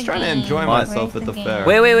 Man, I'm Where's just the trying to game? enjoy What? myself Where's at the the fair.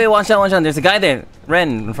 game? Wait, watch out. There's a guy there. Ren,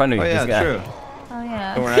 in front of you. Oh, yeah, this guy. true. Oh,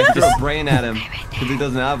 yeah. Don't worry, I threw a brain at him because he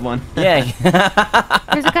doesn't have one. Yeah.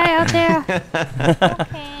 There's a guy out there.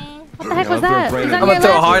 Okay. What the heck was I'll throw a that? brain He's at on I'm him. gonna your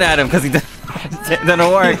throw a left. heart at him because it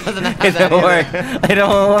doesn't work. It don't work. It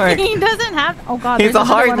don't work. He doesn't have. Oh god, He's there's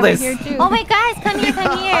a another one over heartless. here too. Oh my guys, come here,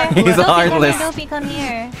 come here. He's Dopey, heartless. Dopey, come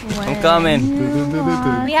here. I'm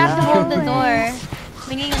coming. We have to hold the door.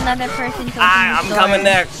 We need another person to open I'm this coming door.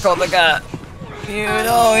 there, Kotoka. You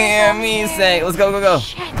don't hear me say. Let's go, go, go.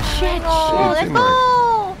 Shit. Oh, let's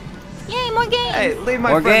go! Yay, more games! Hey, leave my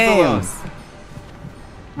More friends alone. games.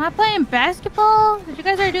 Am I playing basketball? Did you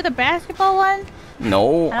guys already do the basketball one?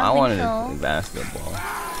 No, I I don't wanted think to so. play basketball.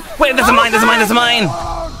 Wait, there's a mine. There's a mine. There's a mine.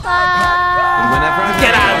 Whenever I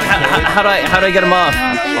Get out. How do I get him off?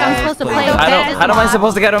 I don't think I'm supposed to play with How am I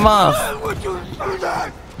supposed to get him off?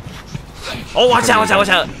 Oh, watch out, watch out, watch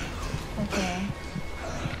out. Okay.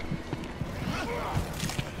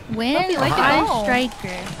 Win Where'd you by go?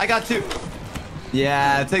 striker. I got 2.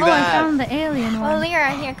 Yeah, take Oh, I that. found the alien Oh, one.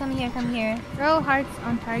 Lyra, here, come here, come here. Throw hearts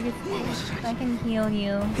on targets. I can heal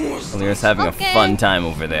you. Lyra's having Okay. a fun time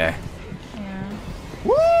over there. Yeah.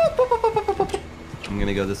 Woo! I'm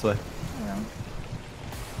gonna go this way.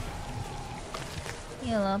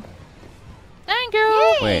 Heal up. Thank you.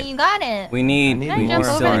 Yay, Wait. you got it. We need Can I more jump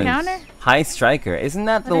over the cylinders. counter? High striker. Isn't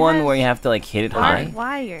that the But it one has where you have to like hit it high?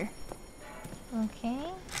 Wire. Okay.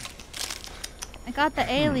 I got the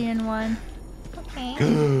alien one. Okay.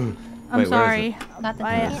 I'm Wait, where is sorry. Got the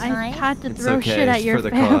I ticket, I nice. had to It's throw okay, shit at it's your for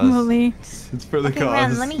the cause. family. It's for the Okay, cause.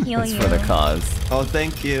 Ren, let me heal It's you. for the cause. Oh,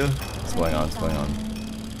 thank you. What's going on? What's going on?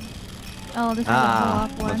 Oh, this is a Ah,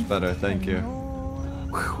 co-op one. much better. Thank you.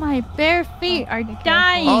 My bare feet are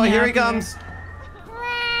dying. Oh, here out he comes.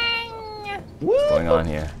 Woo! What's going on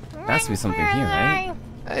here? There has to be something here, right?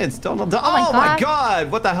 Hey, it's Donald. my Oh my God.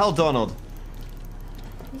 God! What the hell, Donald?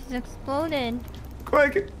 This is exploded.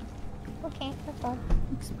 Quick! Okay, let's go.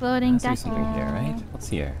 Exploding There has to be duck. something here, right? What's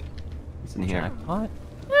here? It's in here. Jackpot?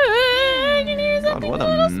 God, what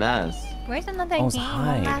a mess. Where's another Oh, it's game? a One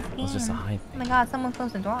hide. last It was just a game. hide Oh my god, someone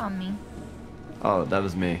closed the door on me. Oh, that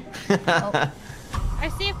was me. I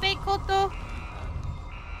see a fake Koto.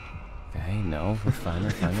 Okay, no, we're fine, we're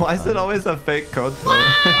fine. Why is it always a fake code? No! No!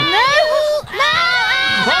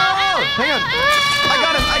 Oh, hang on! I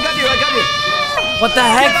got him! I got you! I got you! What the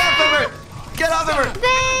Get heck? off of her! Get off of her!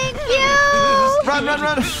 Thank you! Run, run,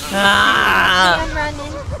 run! Ah! I'm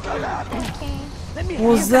running. Okay.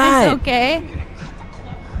 What was that? It's okay.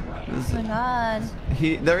 Oh my god.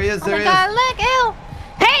 There he is, Oh there my he god, is. look, ew!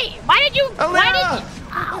 Hey, why did you? Why did Elira! you?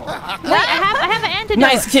 Wait, I have an antidote.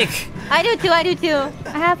 Nice kick. I do too, I do too.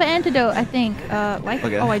 I have an antidote, I think. Why?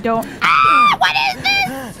 Okay. Oh, I don't. Ah, what is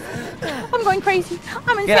this? I'm going crazy.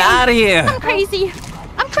 I'm insane. Get out of here. I'm crazy.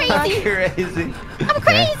 I'm crazy. Crazy. I'm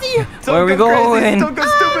crazy. Don't Where are we go crazy. going? Don't go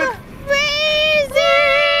stupid. Crazy.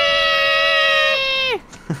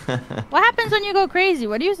 What happens when you go crazy?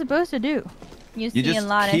 What are you supposed to do? You You see a just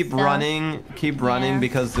lot keep of stuff. running, Yeah.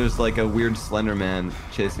 because there's like a weird Slender Man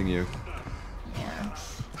chasing you. Yeah.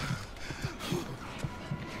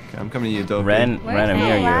 Okay, I'm coming to you, Doppio. Ren, I'm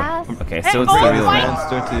near you. Last? Okay, Hey, so it's oh the Real real my- man.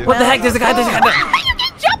 monster to you. What the heck? There's a guy. There's a guy. You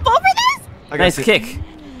can jump over this, I got Nice you. kick.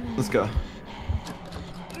 Let's go.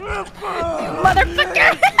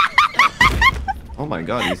 motherfucker. Oh my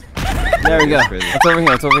god, he's There we go. Crazy. What's over here?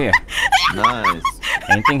 What's over here? nice.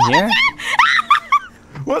 Anything here?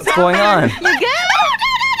 What's What's going on? You good?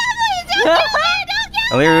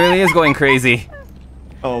 Elira really is going crazy.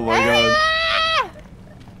 Oh my god.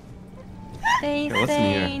 Stay Okay, what's in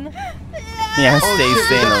here? sane. Yeah, Oh, stay shit,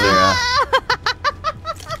 sane, Elira.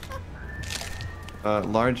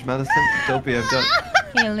 Large medicine? Doppio, I've got.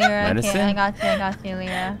 Okay, Elira. Okay, Medicine? I got you,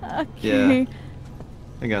 Elira. Okay.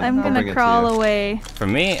 Hang on, I'm I'll gonna bring it to crawl you. away For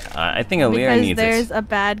me, I think Elira because needs there's it. a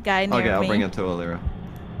bad guy near Okay, I'll me. bring it to Elira.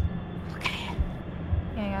 Okay,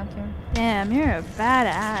 I got you. Damn, you're a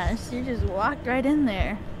badass. You just walked right in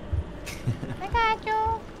there. I got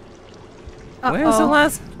you. Where's the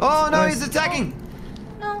last? Oh no, Where's- he's attacking!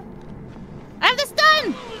 No. I have the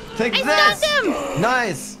stun! Take I this! stunned him!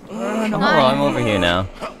 Nice! Oh, I'm over here now.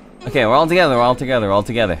 Okay, we're all together. We're all together. We're all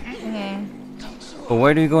together. Okay. But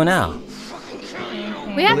where do we go now?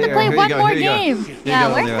 We have to Elira, play here you one go, more here you go. game. Here you Yeah,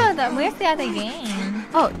 go, Elira. where's the other game?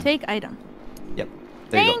 Oh, take item. Yep.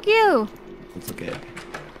 There Thank you you. go. It's okay.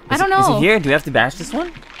 I don't Is know. it here? Do we have to bash this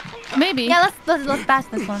one? Maybe. Yeah, let's bash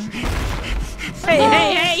this one.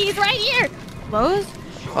 Hey, he's right here. Close?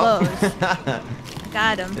 Close. Oh.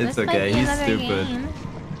 Got him. It's This might okay, be he's another stupid. game.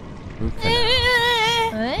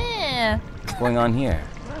 What's going on here?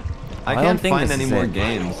 I don't can't think find this any is more it.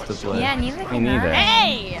 games to play. Yeah, neither Me can neither. I.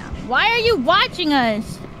 Hey, why are you watching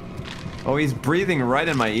us? Oh, he's breathing right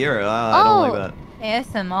in my ear. I don't like that.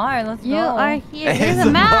 ASMR, let's You go. are here. There's a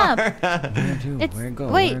map. Where to? It's Where go?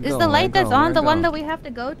 wait, Where is go? the Where light that's go? on Where the one go? that we have to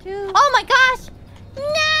go to? Oh my gosh!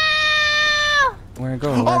 No! Where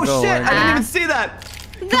go? Oh Where go? shit! Where I didn't go? even see that.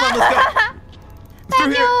 Come on, let's go.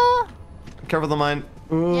 Through here. No! Careful the mine.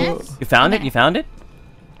 Yes. You found it? You found it?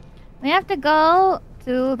 We have to go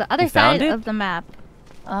to the other You found side it? of the map.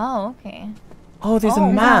 Oh, okay. Oh, there's Oh, a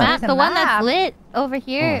there's a map. map. The one map. that's lit over Oh, I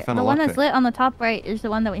here. found The a one that's lockpick. lit on the top right is the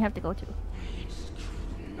one that we have to go to.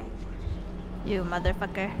 You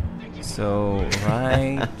motherfucker. So,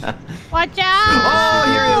 right. Watch out! Oh,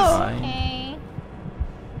 here he is. Right.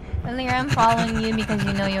 Okay. Elira, I'm following you because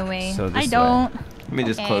you know your way. So this I way. don't. Let me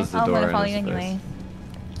just Okay, close the I'm door. gonna in follow his you anyway.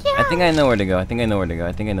 face. I think I know where to go. I think I know where to go.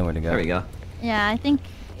 I think I know where to go. There we go. Yeah, I think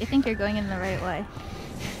you're going in the right way.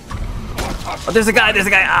 Oh, there's a guy. There's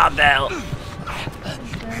a guy out there.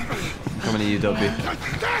 Coming to you, Dopey. Is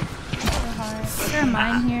there a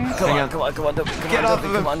mine here? Come Hang on, on. come on, come on, Dopey. Come Get on, off Dopey.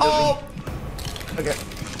 of him. Come on, Oh! Dopey. Okay.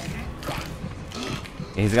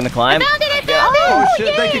 He's gonna climb. I found it! Oh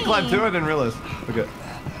shit! They can climb too. I didn't realize. Okay.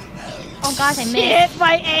 Oh gosh, I missed. Shit,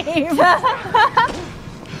 my aim!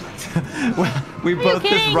 We both just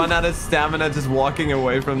kidding? run out of stamina just walking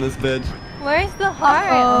away from this bitch. Where's the heart?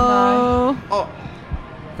 Oh. Oh.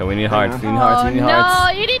 Okay, we need hearts. We need hearts. We need no,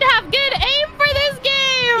 hearts. you need to have good aim for this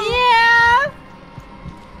game! Yeah!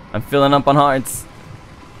 I'm filling up on hearts.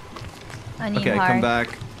 I need Okay, heart. come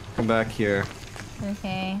back. Come back here.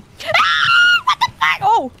 Okay. What the fuck?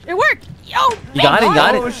 Oh, it worked! Yo! You got it. You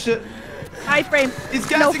got Oh it. shit! High frame. He's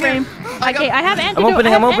No gassing frame. him. Okay, I have antidote. opening, I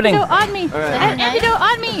have I'm opening. antidote on me. Alright. I have antidote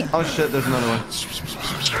on me. Oh shit! There's another one.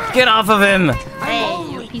 Get off of him.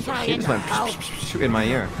 Hey, you piece of He shit. just went in my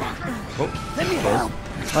ear. Oh.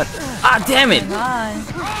 What? Ah, damn it. God.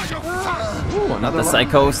 Ooh, another The one.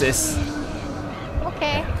 psychosis.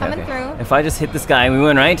 Okay, coming Okay. through. If I just hit this guy, we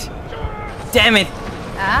win, right? Damn it.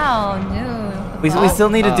 Ow, no. We still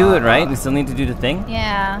need to do it, right? We still need to do the thing.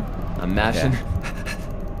 Yeah. I'm mashing.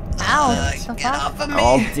 Ow. What the fuck? of I'm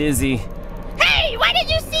all dizzy. Hey, why did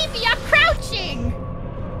you see me? I'm crouching.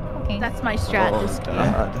 Okay. That's my strat this game.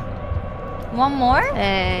 God. One more?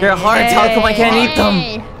 Hey, They're hearts, how come I can't eat them?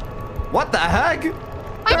 hey. What the heck?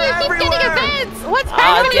 Why do you keep getting everywhere. events? What's Ah,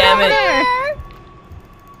 happening damn over it. there?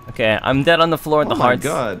 Okay, I'm dead on the floor with Oh the my hearts.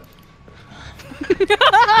 god. You're dead?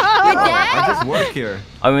 I I just work here.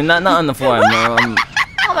 I mean, not on the floor. No, I'm,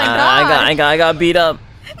 Oh my god. I got beat up.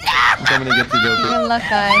 I'm coming to get you, Good Doppio. luck,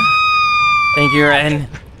 guys. Thank you, Ren.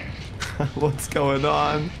 What's going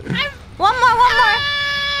on? One more.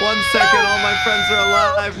 1 second, all my friends are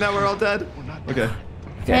alive. Now we're all dead. Okay.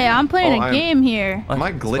 Hey, I'm playing Oh, a game here. Am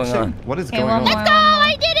I What's going glitching? on? What is Okay, going one on? more.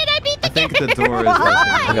 I did it! I beat I the think the door is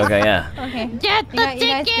messing. Okay, yeah. Okay. Get the You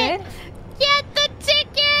guys ticket! good? Get the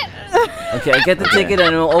ticket! Okay, get the ticket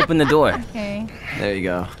and we'll open the door. Okay. There you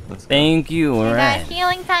go. Let's go. Thank you, Hey guys, Ren.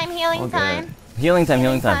 healing time. Okay. Healing time,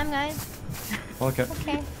 healing Time, time. guys. Okay.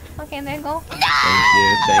 Okay, there you go.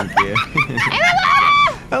 Thank you.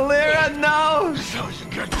 Elira, no!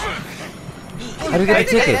 How do we get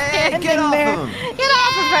the ticket? Hey, get off him! Get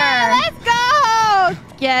off of her. Let's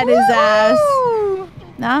go! Get his ass.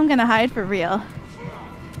 Now I'm gonna hide for real.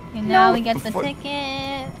 And now No. we get the Before-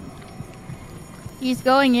 ticket. He's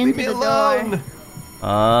going Leave into me the alone! door.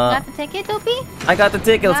 Got the ticket, Doopy? I got the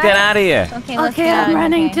ticket. Let's get out of here. Okay, let's Okay, go. I'm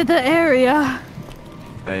running Okay. to the area.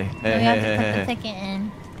 Hey, We have to put the hey. ticket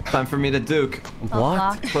in. Time for me to duke. What?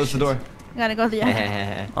 Locked. Close the door. Gotta go the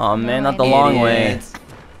other. Oh man, not the Idiot. long way.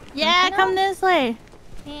 Yeah, come this way.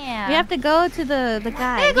 Yeah. We have to go to the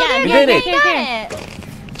guy. There you go, Yeah, there we you did go, it. you got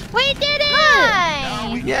it. We did it!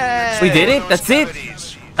 Nice. Yay! We did it? That's it?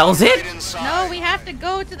 That was it? No, we have to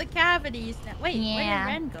go to the cavities. Now. Wait, Yeah.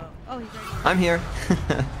 where did Ren go? Oh, he's already. I'm here.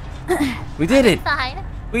 We did it. Side.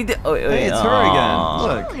 We did. Oh, wait, Hey, it's her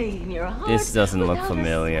aw. again. Look. This doesn't look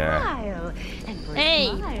familiar.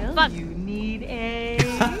 Hey, fuck. You need a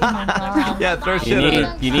Yeah, throw You shit at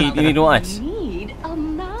her. need what? need a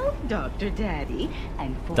mouth, Dr. Daddy.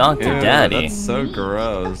 And for Dr. Ew, Daddy. That's so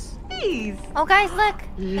gross. please, Oh, guys, look.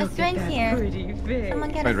 A look at syringe that here. pretty face. Someone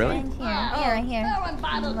get Wait, a really? syringe here. Here, right here.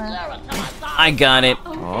 I got it.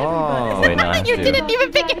 Oh. Wait, no, I have You to. didn't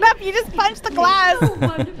even pick it up. You just punched the glass. So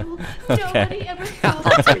wonderful. Nobody ever felt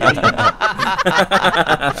it.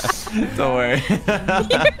 Don't worry.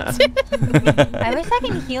 I wish I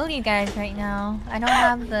can heal you guys right now. I don't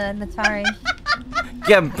have the charge.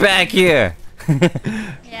 Get back here.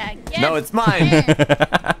 Yeah, get No, it's mine.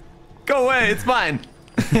 Go away, it's mine.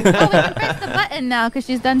 Oh, we can press the button now because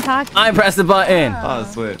she's done talking. I pressed the button. Oh,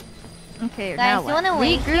 sweet. Okay, Guys, now you wanna what?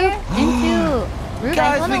 wait Regroup into group.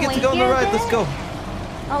 Guys, wanna we get to wait go on the here ride. Let's then? go.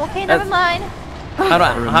 Oh, okay, never mind. How do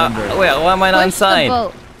I? remember. Wait, why am I not Push the inside?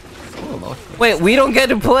 boat. Wait, we don't get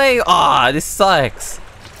to play. Ah, this sucks.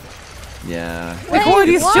 Yeah. Like, who are Wait,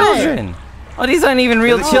 these what? children? Oh, these aren't even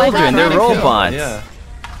real Oh, children. They're I got it. robots. Yeah.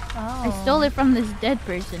 Oh. I stole it from this dead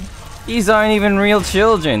person. These aren't even real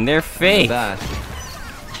children. They're fake. That.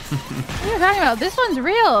 What are you talking about? This one's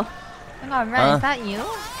real. Oh my god, Ren, Huh? is that you?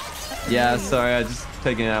 Yeah, sorry. I just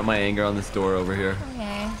taking out my anger on this door over here.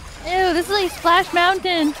 Okay. Ew, this is like Splash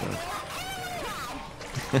Mountain.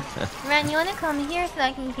 Ren, you wanna come here so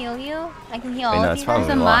I can heal you? I can heal Wait, all no, of it's you probably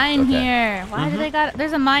There's a guys. locked, mine okay. here. Why do they got?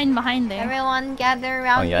 There's a mine behind there. Everyone gather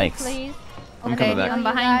around me, yikes. please. I'm Okay, coming back. I'm You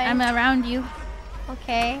behind. guys. I'm around you.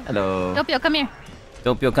 Okay. Hello. Doppio, come here.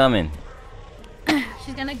 Doppio coming.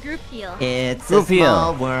 She's gonna group heal. It's Group a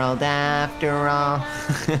small heal. world after all.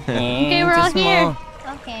 Okay, we're all here.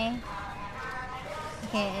 Okay.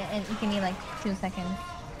 Okay, and give me like 2 seconds.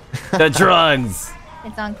 The drugs.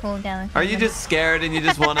 It's on cooldown. Are you just scared and you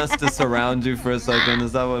just want us to surround you for a second?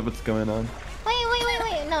 Is that what's going on?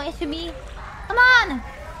 Wait. No, it should be. Come on!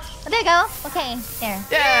 Oh, there you go. Okay, there.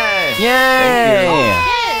 Yay! Yay!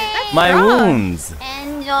 Yes, My that's wrong. wounds.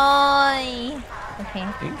 Enjoy! Okay.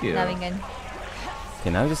 Thank you. That'll be good. Okay,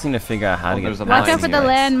 now we just need to figure out how Oh, to get there's a past Watch out for these the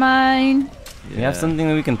guys. landmine. We have something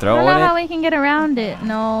that we can I throw don't know at how it? we can get around it.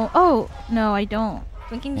 No. Oh, no, I don't.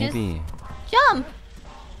 We can just Maybe. jump!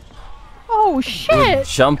 Oh, shit.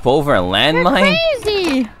 Jump over a You're landmine?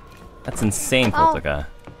 crazy. That's insane, Oh. Kotoka.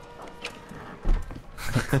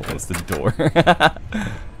 Close the door.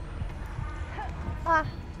 Ah.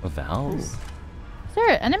 Valves? Is there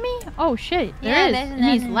an enemy? Oh, shit. There Yeah, is. there's an And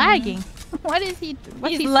he's enemy. lagging. What is he?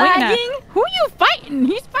 What's He's he swinging at? lagging? Who you fighting?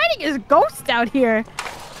 He's fighting his ghost out here.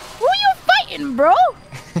 Who you fighting, bro?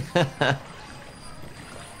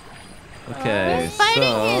 Okay, He's fighting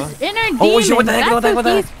so... his inner demon. Oh, shit, what the heck, That's what the heck, what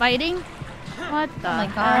the he's heck? fighting. What the Oh my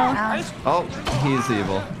hell? god. Ow. Oh, he's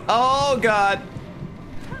evil. Oh, God!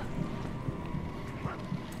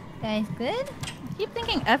 Guys, good? I keep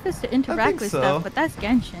thinking F is to interact think with so. stuff, but that's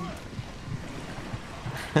Genshin.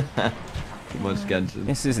 Too much Genshin.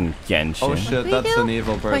 This isn't Genshin. Oh shit, We that's do an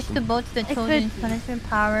evil Push the person. boat to the It children's could- punishment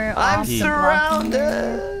power I'm off the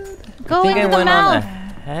surrounded! Go I think I into the went on the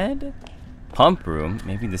mouth. head? Pump room?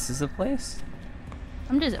 Maybe this is a place?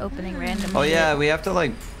 I'm just opening random. Oh shit. yeah, we have to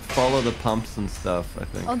like follow the pumps and stuff, I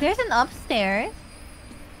think. Oh, there's an upstairs.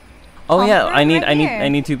 Oh yeah, I need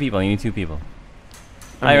here. 2 people. I need 2 people.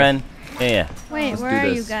 I'm Hi here. Ren. Yeah. Wait, Let's where do are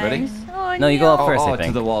you this. guys? Ready? Oh, No, you go up Oh, first, I oh, think.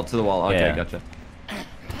 to the wall, to the wall. Okay, Yeah. gotcha.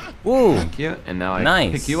 Woo. Thank you. And now I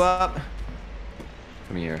Nice. pick you up.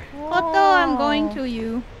 Come here. Koto, I'm going to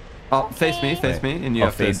you. Oh, face me, and you Oh,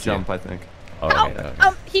 have to face you. jump, I think. Oh, okay,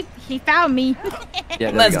 okay. He found me.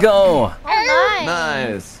 Yeah, there Let's you go. Oh, nice.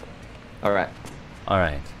 Nice. All right. All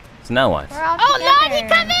right. So now what? We're all Oh, Lord, he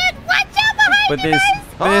together. come in! Watch out behind But you there's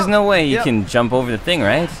guys! no way you Yep. can jump over the thing,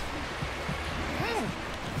 right?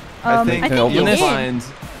 I think can open you'll this? find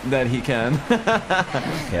that he can.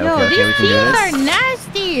 Okay, Yo, okay, these we can do teams this. are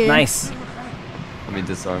nasty. Nice. Let me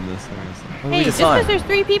disarm this. What do we Hey, just disarm? because there's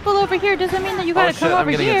 3 people over here doesn't mean that you Oh gotta shit, come I'm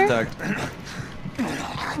over gonna here. get stuck.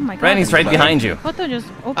 Oh my god. Randy's right behind you. Koto just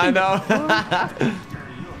opened I the door. know.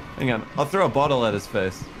 Hang on, I'll throw a bottle at his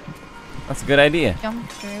face. That's a good idea. Jump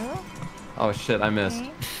through. Oh shit, I missed.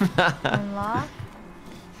 Okay. Unlock.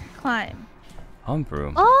 Climb. Hump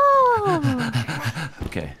room. Oh!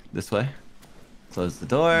 Okay, this way. Close the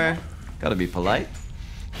door. Gotta be polite.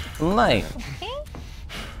 Light. Okay.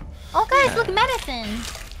 Oh, guys, look, medicine.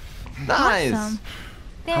 Nice. Awesome.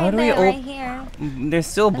 There, How do we right here. They're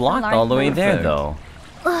still That's a blocked large all the way one. there, Perfect. though.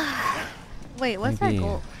 Wait, what's Maybe. that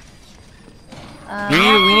goal?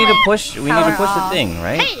 We need to push. We need to Power push the off. thing,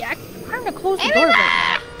 right? Hey, I'm trying to close the door.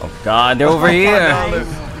 But... Oh God, they're over here.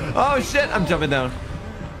 Oh shit, I'm jumping down.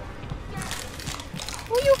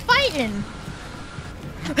 Who you fighting?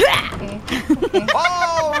 Okay. Okay.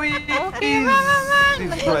 Oh, Okay, run. he's Let me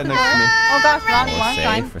right close the next to me. door. Oh gosh, wrong We're one. safe.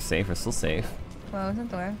 Fine. We're safe. We're still safe. Close the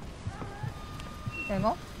door. There you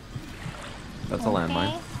go. That's a landmine.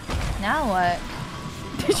 Okay. Now what?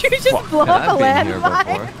 Did you just blow Yeah, up a I've been here landmine?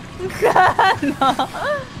 before.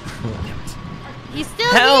 He's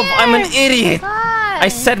still Help! here. I'm an idiot. Hi. I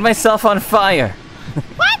set myself on fire.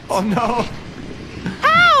 Oh no.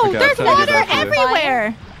 How? Okay, I'll There's try to get water after you.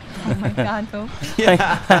 everywhere. Oh my god, so.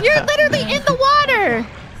 Yeah. You're literally in the water.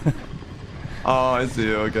 Oh, I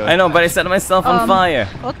see. Okay. I know, but I set myself on fire.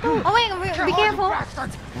 Koto, Oh wait, be careful.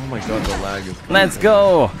 Oh my god, the lag is. Let's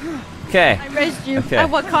go. Okay. I raised you. Okay. At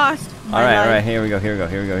what cost? All right, all right. Here we go. Here we go.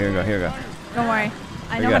 Here we go. Here we go. Here we go. Don't worry.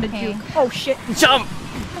 I we know go. how to Okay. juke. Oh shit. Jump.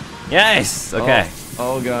 Yes. Okay.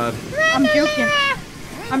 Oh god. I'm juking.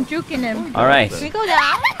 I'm juking him. All right. Can we go down?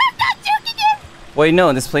 I'm not juking him. Wait,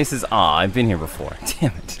 no. This place is. Aw, I've been here before.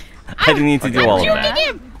 Damn it. I didn't need to do all of juking that.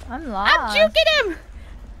 him. I'm lost. I'm juking him.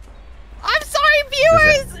 I'm sorry,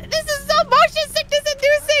 viewers. This is so motion sickness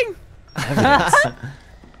inducing. Evidence.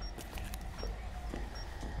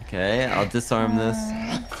 Okay, I'll disarm this.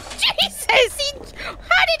 Jesus,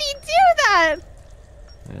 how did he do that?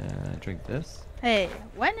 Drink this. Hey,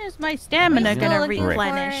 when is my stamina Still gonna looking for,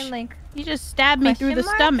 replenish? like, He just stabbed me through the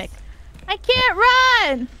question marks? stomach. I can't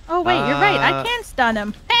run. Oh wait, you're right. I can stun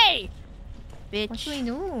him. Hey, bitch. what should we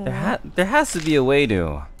do? There has to be a way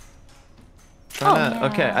to.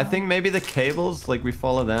 Okay, I yeah. think maybe the cables, like we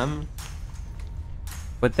follow them.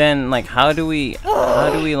 But then, like, how do we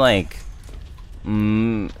like,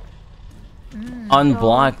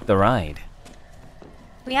 unblock the ride?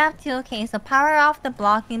 We have 2. Okay, so power off the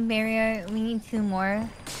blocking barrier. We need 2 more.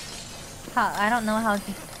 I don't know how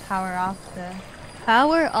to power off the.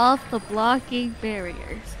 Power off the blocking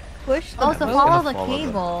barriers. Push the Also I'm follow gonna the follow them.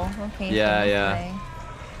 cable. Okay. Yeah, so this yeah. way.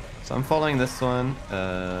 So I'm following this one.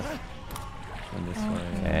 And this way.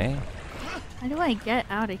 Okay. How do I get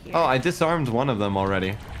out of here? Oh, I disarmed one of them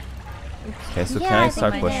already. Okay. So Yeah, can I I think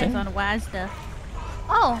start my pushing? hands on WASDA.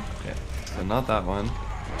 Oh. Okay, so not that one.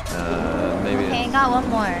 Maybe. Okay, I got one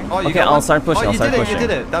more. Oh, you Okay, got I'll one? start pushing, Oh, I'll you start did pushing. it. You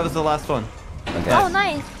did it. That was the last one. Okay. Oh,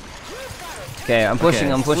 nice. Okay, I'm pushing.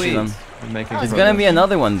 Okay, I'm pushing sweet. them. I'm making There's progress. gonna be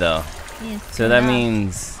another one though. Yes, So that yeah.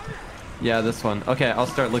 means. Yeah, this one. Okay, I'll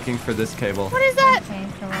start looking for this cable. What is that? Okay,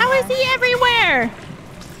 so we're How is he everywhere?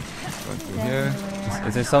 Going through here.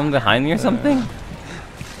 Is there someone behind me or something?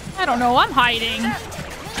 I don't know. I'm hiding.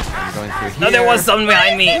 I'm going through here. No, there was someone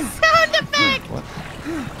behind me. Sound effect. What?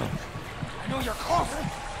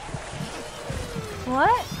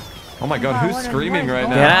 What? Oh my god, Wow, who's what a- screaming what is right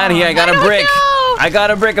going Get now? out of here! I got a don't brick. know. I got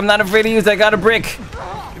a brick. I'm not afraid to use it. I got a brick.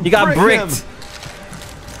 You got Brick him. bricked.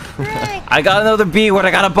 Frick. I got another B word.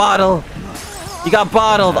 I got a bottle. You got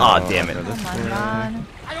bottled. Aw, damn it. Oh my god.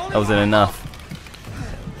 That wasn't enough.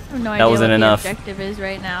 I have no That idea wasn't what enough. the objective is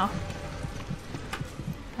right now.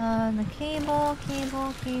 The cable.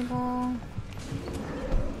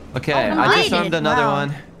 Okay, Oh, I mine. disarmed another Wow.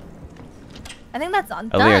 one. I think that's done.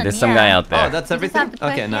 Elira, there's some guy out there. Oh, that's You just have everything? to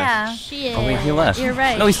push- Okay, nice. Yeah. Shit. Oh, wait, he left. You're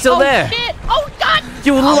right. No, he's still oh, there. Shit. Oh god.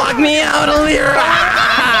 You locked me out, Elira!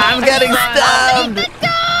 I'm getting Open stabbed. the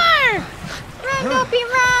door. Run, Doppy,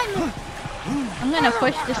 run! I'm I'm gonna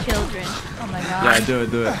push the children. Oh my god. Yeah, do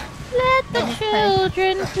it. Let the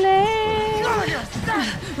children play.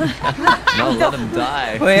 No, let them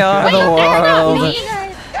die. We are Wait, the that's not world. me.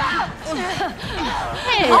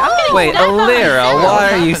 Hey, I'm getting Wait, stabbed by Elira, myself.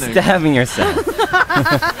 why are you happening? stabbing yourself?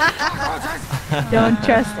 Don't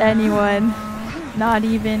trust anyone. Not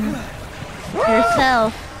even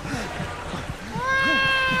yourself.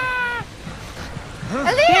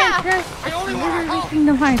 Elira! Reaching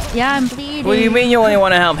the heart. Yeah, I'm bleeding. What do you mean you only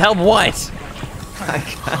want to help? Help what?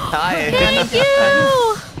 Thank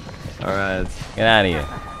you! Alright. Get out of here.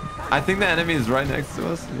 I think the enemy is right next to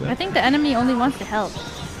us. I think the enemy only wants to help.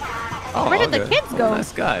 Oh, Where did the okay. kids go?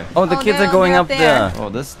 Nice guy. Oh, the kids they're- are going they're up up there. the... Oh,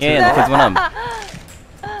 this too. Yeah, the kids went up.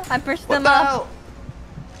 I pushed What them the up. hell?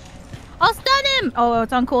 I'll stun him! Oh,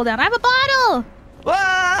 it's on cooldown. I have a bottle!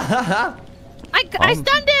 Ah! I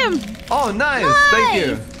stunned him! Oh, nice. Thank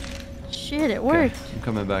you. Shit, it Okay, worked. I'm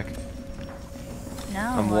coming back. No.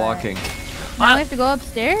 I'm walking. Now we have to go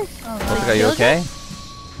upstairs? Oh, Kotoka, are you okay?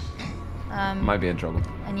 Might be in trouble.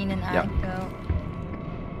 I need an anecdote.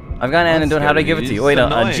 I've got an antidote. How do I give it to you? Wait,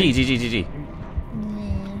 Annoying. G.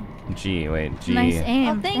 Mm. G, wait, G. Nice aim.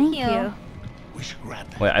 Oh, thank you. We should grab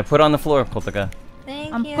that. Wait, I put on the floor, Kotoka.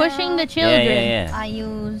 Thank I'm you. pushing the Yeah, children. yeah. I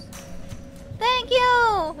use. Thank you.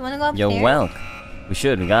 You wanna go upstairs? You're welcome. We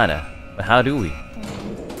should, we gotta. But how do we?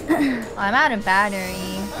 I'm out of battery.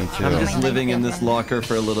 Me too. I'm Oh just my living in this goodness. locker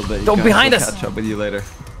for a little bit. You Don't guys behind will us. Catch up with you later.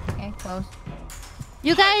 Okay, close.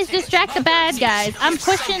 You guys distract the bad guys. I'm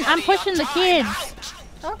pushing the kids.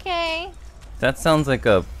 Okay. That sounds like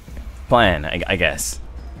a plan, I guess.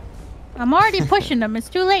 I'm already pushing them. It's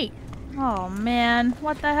too late. Oh man,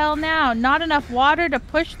 what the hell now? Not enough water to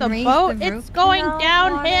push the Raise boat? the It's roof going canal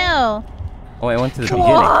downhill. Oh, I went to the beginning.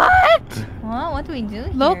 What? Well, what do we do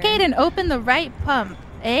here? Locate and open the right pump.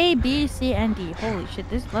 A, B, C, and D. Holy shit,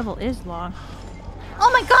 this level is long.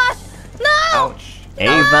 Oh my gosh! No! Ouch. A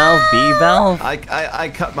valve, B valve. I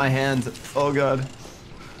cut my hand. Oh god.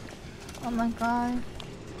 Oh my god.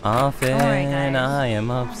 Often Alright, guys. I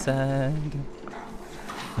am upset.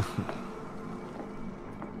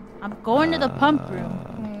 I'm going to the pump room.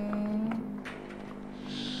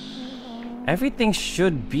 Everything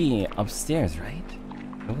should be upstairs, right?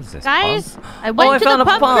 What was this? Guys, pump? I went I to found the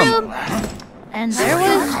a pump pump. room, and there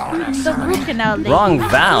was the root canal lady. Wrong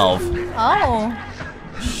valve. Oh.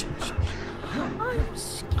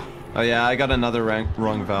 Oh yeah, I got another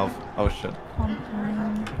wrong valve. Oh shit.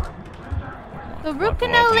 The root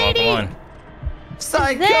canal lady.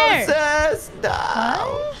 Psychosis!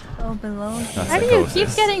 No! Oh, below. How do you keep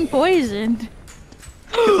getting poisoned?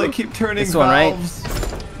 Because I keep turning This one, right? valves.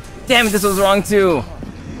 Damn it, this was wrong too.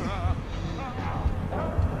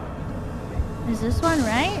 Is this one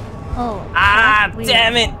right? Oh. Ah, that's weird.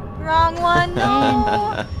 damn it. Wrong one.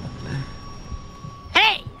 No.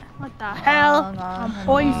 Hey! What the hell? God. I'm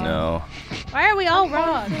poisoned. No. Why are we all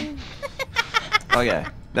wrong? Okay,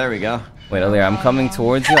 there we go. Wait, Elira, I'm coming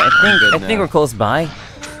towards you. I Good think now. we're close by.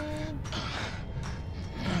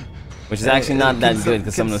 Which is actually not that Can good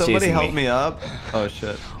because can someone was somebody chasing help me up? Oh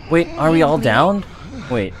shit. Wait, are we all down?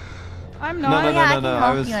 Wait. I'm No, not. no, Oh, yeah, I no, can I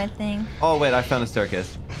help was- you, I think. Oh wait, I found a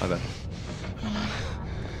staircase. My bad.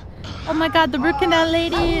 Oh my god, the root canal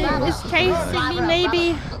lady is chasing me,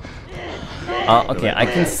 maybe. Okay, I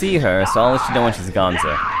can see her, so I'll let you know when she's gone,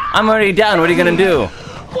 sir. I'm already down. What are you gonna do?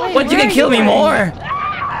 What? You where can are kill you me more?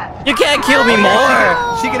 You can't kill me more!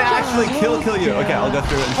 She can actually kill you. Okay, I'll go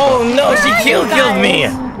through it. Oh no, she killed me!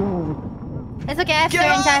 It's okay, I have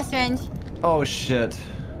syringe, I have syringe. Oh shit.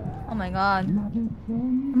 Oh my god.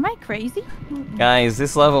 Am I crazy? Guys,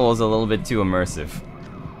 this level was a little bit too immersive.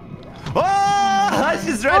 Oh,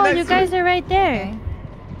 she's right Oh, next you to guys me. are right there.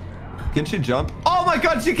 Can she jump? Oh my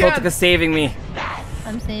god, she can! Kotoka's saving me.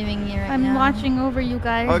 I'm saving you right I'm now. watching over you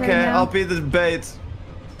guys right Okay, now. I'll be the bait.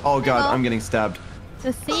 Oh god, Hello? I'm getting stabbed.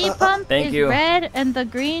 The C pump Thank is you. red, and the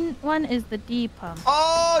green one is the D pump.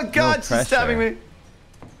 Oh god, she's pressure. stabbing me.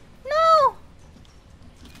 No!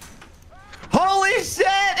 Holy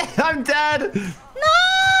shit! I'm dead!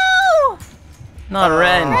 No! Not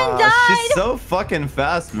Ren. She's so fucking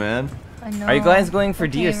fast, man. I know. Are you guys going for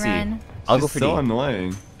Okay, D or C? Ren. I'll go She's for so D.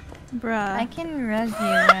 annoying. Bruh. I can res you,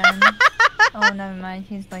 Ren. Oh, never mind.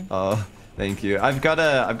 She's like, Oh, thank you. I've got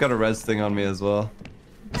a res thing on me as well.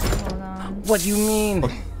 hold on. What do you mean?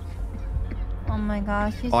 Oh my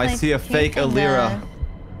gosh, she's Oh, I like see a fake chasing Elira. us.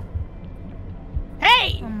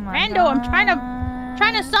 Hey! Oh my Rando, I'm trying to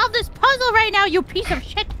God. solve this puzzle right now, you piece of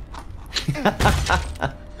shit!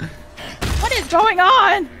 What is going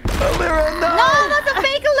on? Elira, no! No, that's a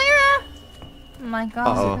fake Elira! Oh my god.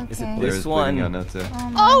 Uh-oh. Okay. Is it Elira's this one? bleeding out now, too.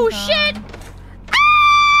 Oh God. shit!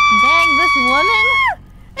 Dang, this woman!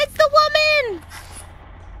 It's the woman!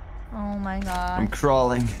 Oh my I'm god.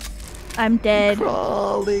 crawling. I'm dead.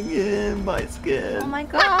 Crawling in my skin. Oh my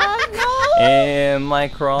god, no! In my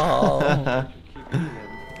crawl.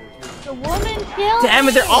 The woman killed Damn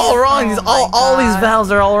it, they're all wrong. These Oh my all these God.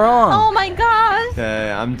 valves are all wrong. Oh my god!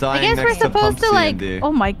 Okay, I'm I dying guess we're next to supposed pump to C like. and D.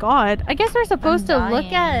 Oh my god. I guess we're supposed to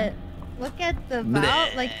look dying. at the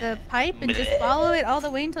valve, like the pipe, and just follow it all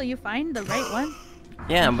the way until you find the right one.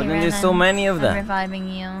 Yeah, but Okay, then there's so Renan, many of I'm them. reviving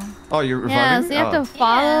you. Oh, you're reviving Yeah, me? so you have Oh, to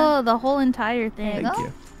follow the whole entire thing. Thank go.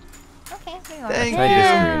 you. Okay, here you are. Thank Try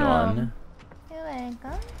this Yeah. green one. Here we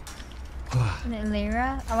go. And then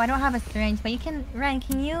Elira. Oh, I don't have a syringe, but you can. Ryan,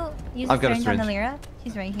 can you use I've a got a syringe on syringe. Elira?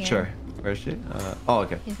 She's right here. Sure. Where is she? Oh,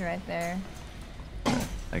 okay. She's right there.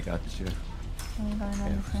 I got you. Can we go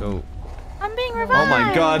another Okay, side? so I'm being Oh revived.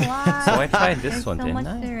 my god. Why? So I tried this There's one, so didn't much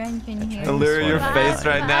I? syringe in here. tried Elira, your Revive, face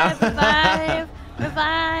right now. Revive,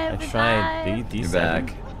 I revive, tried revive. D. You're D7.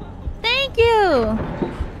 back. Thank you.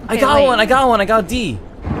 I Okay, got wait. one. I got one. I got D.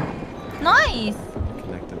 Nice.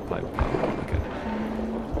 Connected pipe. Okay.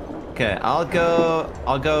 Okay, I'll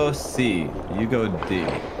go C. You go D.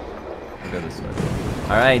 I'll go this way.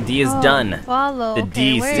 All right, D is Oh, done. Follow. The Okay,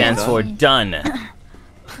 D where stands is for he? done.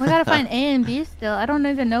 We gotta find A and B still. I don't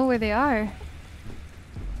even know where they are.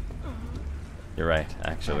 You're right,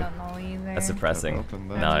 I actually. don't know either. That's depressing. Open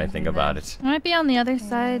that. Now that I think about it. It might be on the other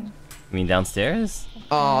side. You mean downstairs?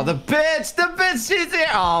 Oh, the bitch! The bitch! She's here!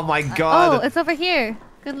 Oh my Oh, god! it's over here.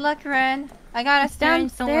 Good luck, Ren. I got a It's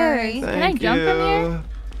syringe. Don't worry. downstairs. Thank Can I jump from you. here?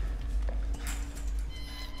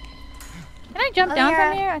 Can I jump Oh, down yeah.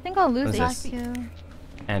 from here? I think I'll lose What's it. this? You.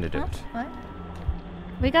 Antidote. What?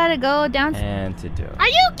 We gotta go down. Antidote. Are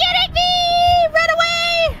you kidding me? Run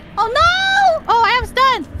away! Oh no! Oh, I am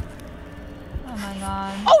stunned. Oh my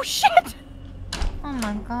god. Oh shit! Oh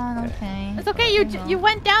my god. Okay. It's okay. You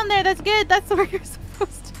went down there. That's good. That's where you're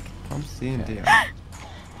supposed to go. Pump C and D.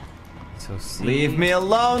 So C. Leave me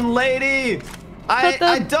alone, lady! I Put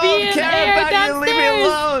the don't B in care air about you! Leave me downstairs.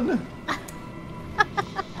 alone!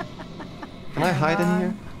 Can I hide in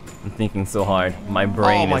here? I'm thinking so hard. My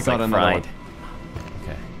brain my is God, like another fried. one.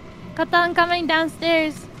 Okay. Kata, I'm coming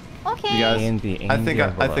downstairs. Okay. You guys, A and B, A I and think B I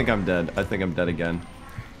are below. think I'm dead. I think I'm dead again.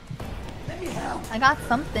 I got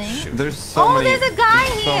something. There's so Oh, many. there's a guy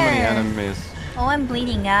so many here. enemies. Oh, I'm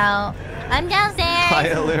bleeding out. I'm downstairs. Hi,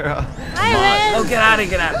 Elira. Hi, Ren. Oh, get out of here,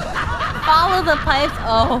 get out of here. Follow the pipes.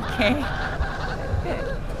 Oh, okay.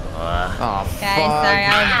 Oh, Guys, fuck. sorry.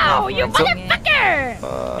 I Ow, was you forcing it. motherfucker!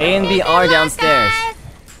 A and B are downstairs.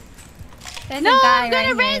 There's No, a guy I'm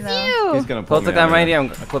gonna right raise here, though. He's you. gonna pull me Kotoka, out I'm of right here. here.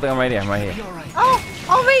 Kotoka, I'm right here. I'm right here.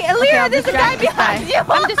 Oh wait, Elira, I'll there's a guy distract this behind you.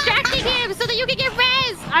 I'm distracting him so that you can get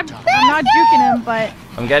res. I'm not juking him, but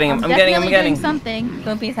I'm getting him. I'm getting him. I'm definitely getting doing something.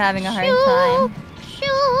 Goopy's having a hard time.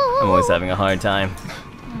 I'm always having a hard time.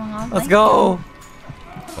 Aw, Let's thank go.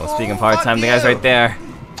 Well, speaking of hard fuck time, the guy's you. right there.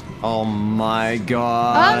 Oh my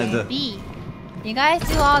god. B. you. You guys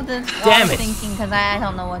do all the Damn it. thinking because I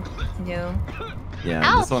don't know what to do. Yeah,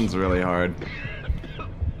 Ouch. this one's really hard.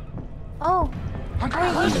 Oh,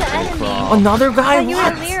 he's the enemy. Another guy? Oh, you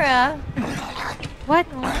What? Elira. What?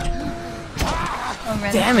 Oh,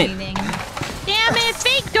 Ren's Damn it. bleeding. Damn it,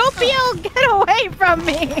 fake Doppio, get away from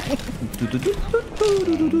me!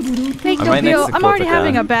 Fake I'm right next Doppio, to I'm already Kotoka.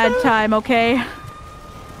 having a bad time, okay?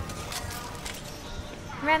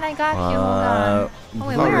 Ren, I got you. Hold on. Oh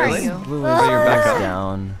wait, Oh, where really? are you? Blue Oh, you're back is up.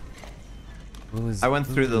 down. Blue is, I went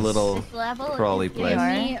through the little This level crawly is place.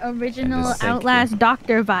 giving me original And this is Outlast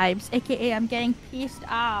Doctor vibes, aka I'm getting pissed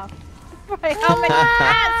off by how many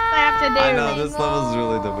tasks I have to do. I know, this level's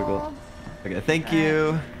really difficult. Okay, thank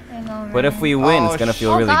you. I know, But if Ren. we win, Oh, it's gonna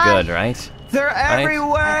feel oh really God. good, right? They're I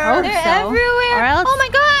everywhere! hope They're so. everywhere. Or else Oh my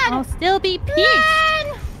god! I'll still be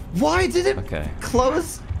pissed. Why did it Okay.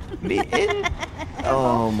 close me in?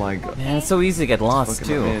 Oh my god. Man, it's so easy to get lost Okay,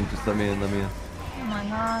 let me too. in, just let me in, let me in. Oh my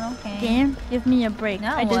god, okay. Damn, give me a break.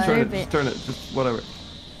 Now I what? Turn it, deserve it. just turn it, just whatever.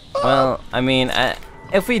 Well, I mean,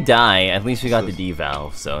 if we die, at least we got the D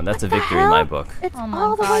valve, so that's a What the victory in my hell? book. It's Oh my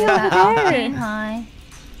all the god, way that over octane there. high.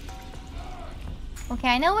 Okay,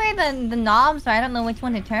 I know where the knobs are. I don't know which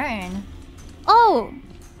one to turn. Oh!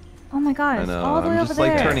 Oh my god, I it's know, all the way I'm over just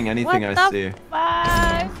like there. turning anything What I the see.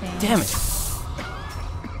 fuck? Okay. Damn it!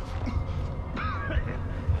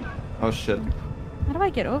 Oh shit. How do I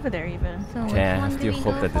get over there even? So which Yeah, I one have do to we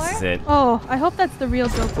hope go that this for? is it. Oh, I hope that's the real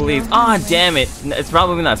Doppio. Please. Ah, damn it! It's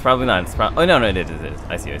probably not. It's probably not. It's oh no, it is.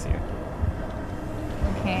 I see.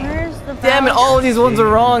 Okay. Where's the Damn it! valve? All of these ones are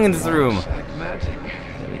wrong in this room.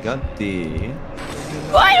 Okay, we got D.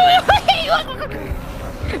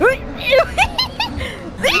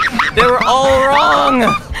 They were all wrong.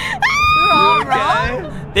 were all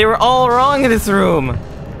wrong? They were all wrong in this room.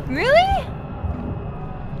 Really? I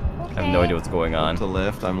have no idea what's going on. To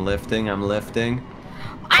lift. I'm lifting. I'm lifting.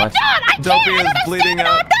 I'm What? not! I Doppio can't! I is don't have bleeding stamina!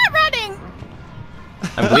 out. I'm not running!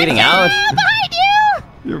 I'm bleeding out. Behind you!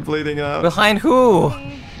 You're bleeding out. Behind who?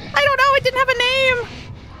 I don't know, it didn't have a name!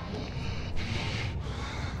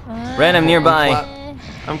 Ren, I'm nearby.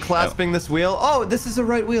 I'm clasping this wheel. Oh, this is the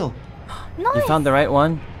right wheel. Nice. You found the right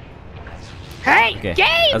one? Hey, Okay.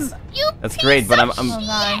 James! That's great, but I'm Oh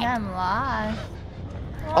god, I'm lost.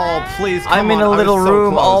 Oh, please, come I'm in on. a I was little so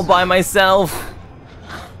room close. all by myself.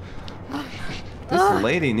 This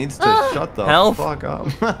lady needs to shut the Help. fuck up.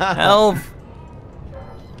 Help.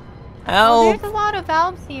 Oh, Help. there's a lot of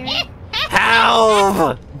valves here.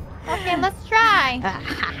 Help. Okay, let's try.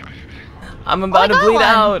 I'm about to got bleed one.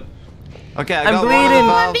 out. Okay, I I'm got bleeding.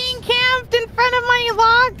 one I'm of the being camped in front of my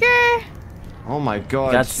locker! Oh my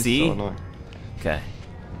god. Got she's C? so annoying. Okay.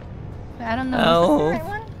 I don't know. Oh. Is this the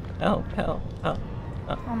right one? Help, help, help.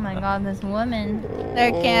 Oh my god, this woman.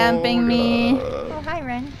 They're camping me. Oh, hi,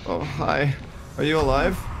 Ren. Oh, hi. Are you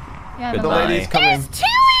alive? Yeah, Good I'm The night. lady's coming. There's 2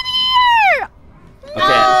 in here! Okay.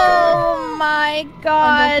 Oh my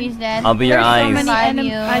god. Doppio's dead. I'll be your There's so eyes. many Revive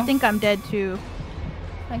enemies. you. I think I'm dead too.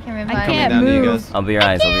 I can revive I Coming can't down to you move. guys. I'll be your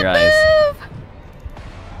eyes, I'll be your eyes. Move!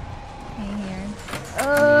 you. Okay, here.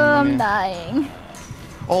 Oh, I'm dying.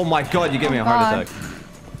 Oh my god, you gave me a heart God. attack.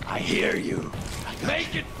 I hear you.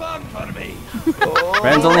 Make it fun for me.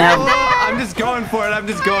 Friends only have... I'm just going for it. I'm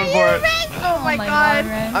just going for it. Oh my god.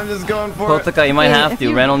 Ren. I'm just going for it. Kotoka, you might Wait, have if to.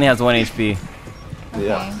 you- Ren only has 1 HP.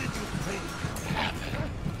 Yeah.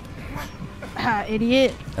 Ah,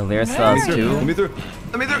 idiot. Elira still has Let 2. me through.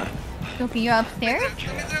 Let me through. Doppio, you're upstairs?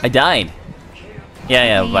 I died.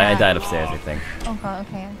 Yeah, but I Yeah. died upstairs, I think. Oh god,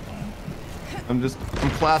 okay. I'm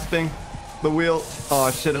clasping the wheel.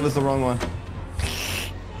 Oh shit, it was the wrong one.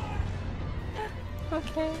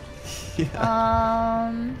 Okay.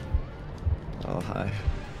 Yeah. Oh, Oh, hi.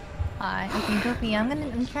 hi. Okay, Doppio,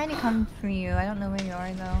 I'm trying to come for you. I don't know where you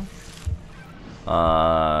are though.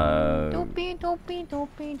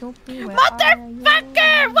 Doppio, where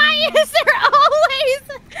Motherfucker! Why is there always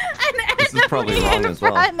an This is probably enemy wrong in as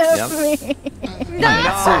well. front of me? I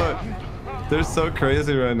know. They're so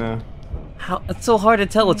crazy right now. How? It's so hard to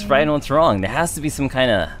tell what's right and what's wrong. There has to be some kind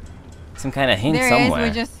of hint There somewhere.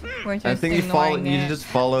 is, we're just I think you ignoring it. just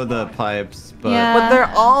follow the pipes, but Yeah. But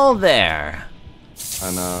they're all there.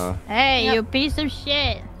 I know. Hey, Yep. you piece of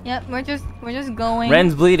shit. Yep, we're just going.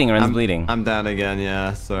 Ren's bleeding. Ren's bleeding. I'm down again.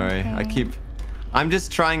 Yeah, sorry. Okay. I'm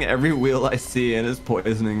just trying every wheel I see and it's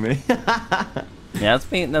poisoning me. Yeah,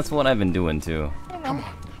 that's what I've been doing too.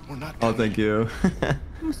 We're not Oh, thank you.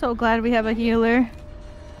 I'm so glad we have a healer.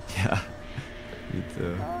 Yeah. Me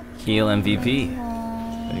too. Heal MVP.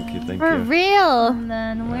 Thank you. Thank For you. real. And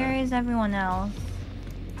then where is everyone else?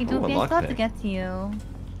 Hey, Oh, a Doppio, I still have to lockpick. get to you.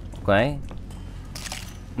 Okay.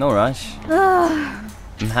 No rush.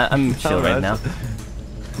 I'm chill right now.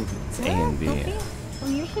 It's A and B. Doppio? Oh,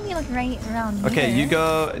 you should be like right around Okay, here. you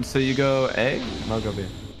go. So you go A, and I'll go B.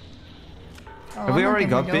 Oh, Have we I'm already looking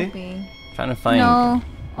got for B? Doppio. Trying to find. No,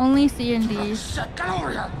 only C and D.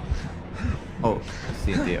 Oh,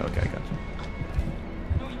 C and D. Okay, I got you.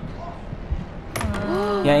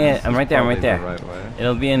 Yeah. I'm right there. I'm right Probably there. the right way.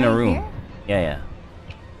 It'll be in a Right room. here? Yeah.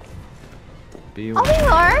 B. Oh, there you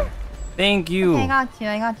are! Thank you. Okay, I got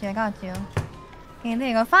you. Okay, there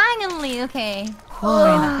you go. Finally! Okay.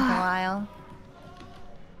 Sorry, that took a while.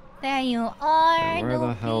 There you are, Where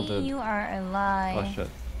the hell Doppio, did- you are alive. Oh shit.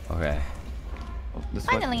 Okay. Oh, this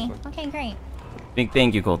way, Finally. this way. Okay, great. Big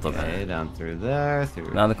thank you, Kotoka. Okay, down through there.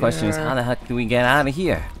 Through. Now the question is, here. how the heck do we get out of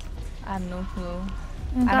here? I have no clue.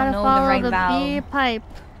 You I gotta don't know the follow right the valve. B pipe.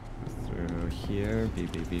 Through here. B.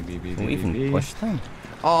 B. B. B. B. Can we B. even B. push them?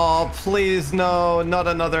 Oh please no! Not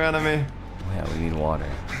another enemy. Oh, yeah, we need water.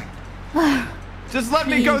 Just let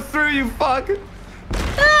me go through, you fuck!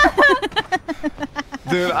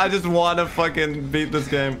 Dude, I just want to fucking beat this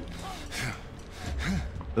game.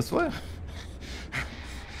 This way?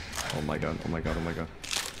 Oh my god, oh my god, oh my god.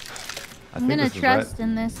 I'm gonna trust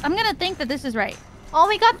in this. I'm gonna think that this is right. Oh,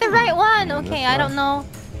 we got the right one! Mm, Okay, that's I right. don't know.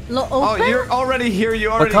 Oh, Open? you're already here, you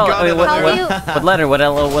What already color? got Wait, it. what, How do what, you- what letter? What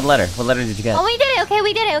letter? What letter did you get? Oh, we did it! Okay,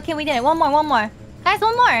 we did it! One more. Guys,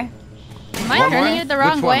 one more! Am I One turning more? it the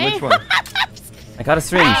wrong Which one? way? Which one? I got a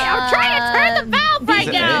syringe. Hey, I'm trying to turn the valve right is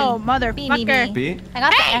it now, A? motherfucker. B? I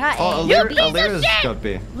got Oh, A. you Alira, piece of Alira's shit! got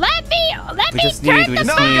B. Let We me just turn need- we the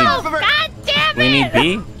just valve! need- God damn it! We need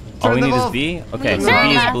B? All Turn we the need is valve. B? Okay, We so need B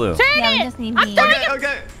is that. blue. Turn Yeah, we it! just need I'm B. throwing Okay,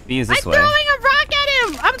 okay. B is I'm this way. throwing a rock at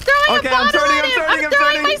him! I'm throwing Okay, a I'm bottle turning, at I'm him! turning, I'm I'm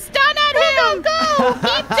throwing turning. my stun at him! Go!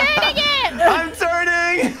 Keep turning it! I'm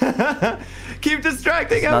turning! Keep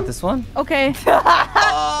distracting him. Not this one? Okay.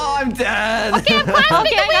 Oh, I'm dead. Okay, I'm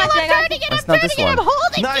clasping the wheel. I'm turning it. That's I'm not this turning it. I'm one.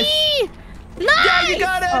 holding Nice. key. Nice. Yeah, you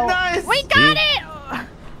got it. Nice. We got it.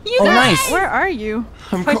 You Oh, got nice. it. Where are you?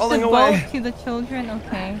 I'm Push crawling the away. boat to the children.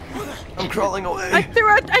 Okay. I'm crawling away. I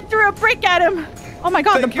threw a brick at him. Oh my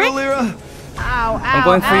god, Thank the you, brick. Elira. Ow, ow. I'm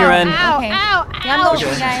going for ow, your end. Ow, Okay. ow, Yeah, I'm ow. going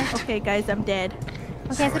for you guys. Okay, guys, I'm dead.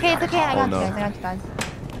 Okay, it's okay. It's okay. I got no. you guys. I got you guys.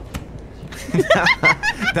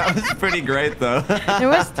 That was pretty great, though. There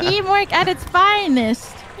was teamwork at its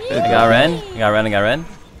finest. I got Ren. I got Ren. I got Ren.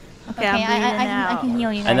 Okay, I'm bleeding I can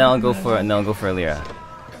heal you guys. And then I'll go for Elira.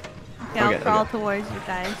 Okay, I'll Okay, crawl okay. towards you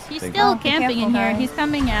guys. He's Thank still you. Be camping in careful, here. guys. He's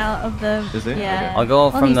coming out of the. Is he? Yeah. I'll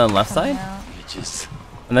go from he's the left coming side. out.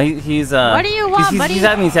 No, he's What do you want, buddy? He's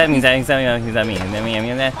at me. He's at me. He's at me. He's at me. He's at me. He's at me.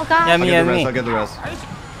 Oh, God. Yeah, I'll me. get Yeah, the rest. me. I'll get the rest.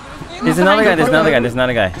 There's another guy. There's another guy. There's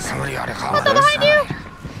another guy. What's behind you?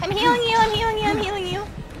 I'm healing you. I'm healing you. I'm healing you.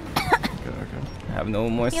 Okay. I have no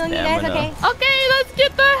more Healing you stamina. guys. Okay. Okay, let's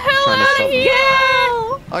get the hell Trying to out stop of him.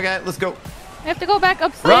 here. Okay, let's go. I have to go back Run!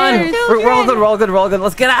 upstairs. We're all good. We're all good. We're all good.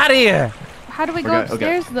 Let's get out of here. How do we go Okay,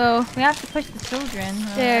 okay. upstairs though? We have to push the children.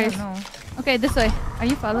 Stairs. I don't know. Okay, this way. Are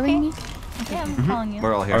you following me? Yeah, I'm following you.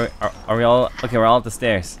 We're all here. Are we all okay? We're all at the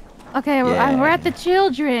stairs. Okay, we're at the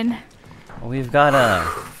children. We've got a.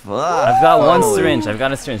 Fuck. I've got one syringe. I've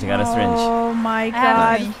got a syringe. I got a syringe. Oh my I have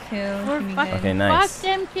god. orange too. We're Should be fucking good. Okay, nice. Fuck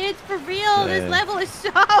them kids for real. This Yeah. level is so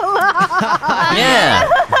low. Yeah.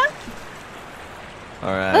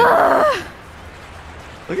 All right.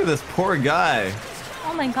 Look at this poor guy.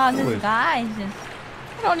 Oh my god, Holy- this guy is just.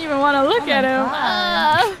 I don't even want to look Oh at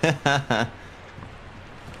my him. God.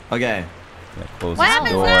 Okay. Close What this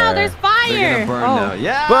happens door. now? There's fire. They're gonna burn now.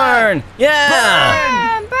 Yeah. Burn!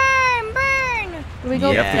 Yeah! Burn, burn, burn! Do we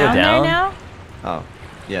go You have to go down there down? now? Oh.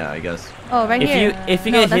 Yeah, I guess. Oh, right If here. you No,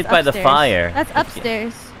 get that's hit by the upstairs. fire, That's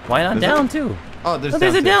upstairs. why not Is it? down too? Oh, there's. Oh,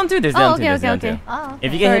 there's a down too. There's Oh, down okay, too. There's okay, down okay. too. Oh,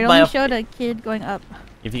 If you okay. get Sorry, hit it by only a showed a kid going up.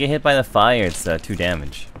 if you get hit by the fire, it's 2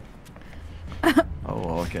 damage.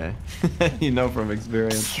 Oh, okay. You know from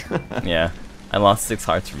experience. Yeah, I lost 6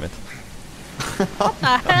 hearts from it. What the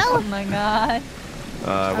hell? Oh my god. Wait,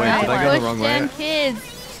 Alright, did I go the push wrong them way? kids.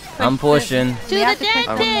 I'm pushing. To We the have to push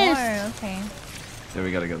one dentist. more. Okay. Yeah,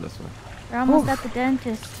 we gotta go this way. We're almost at the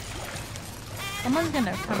dentist. Someone's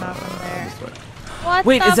gonna come out from there. This way. What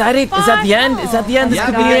Wait, the is that it? Is that the end? Is that the end? This Yeah,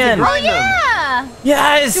 could we be the have to end. grind them. Yeah!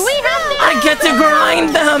 Yes! Do we have to? I get to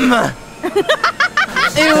grind them!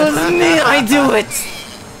 It was me! I do it!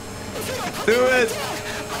 Do it.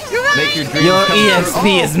 Make your dreams Your come true.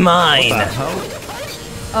 EXP is mine! What the hell?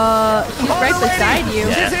 She's right beside you.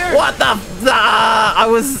 She's here. What the I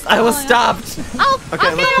was stopped! Oh,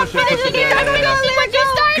 Okay, let's push it. Push it. Yeah, yeah, yeah. see what you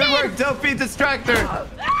started. Good work, Doppio Distractor.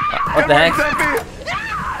 What the heck? Doppio.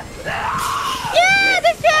 Yeah,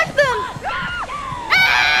 distract them.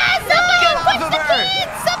 Ah, Get somebody off push of the her.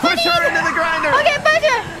 kids. Push her into the grinder. Okay, push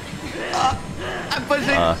her. I'm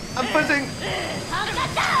pushing. I'm pushing.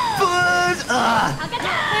 Push.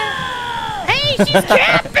 Hey, she's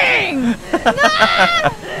camping. No,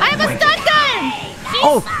 I have a stun gun. She's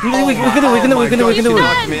Oh! We can do it!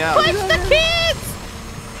 Knocked me out. Push the kids.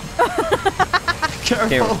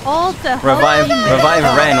 Careful. All to Revive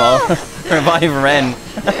Ren, revive Ren.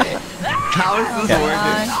 How is this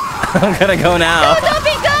working? I'm gonna go now.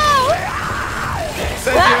 Dobby, go.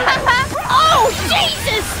 Thank you. Oh,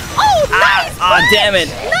 Jesus. Oh, nice. Damn it!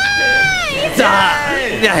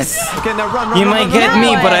 Nice. Yes! Okay, now run. You might get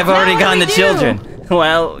me, but I've already Now what gotten do the we do? children.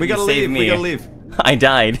 Well, We gotta you leave. saved me. We gotta leave. I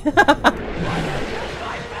died.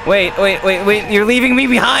 Wait, you're leaving me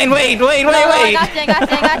behind! Wait! I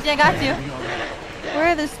got you. Where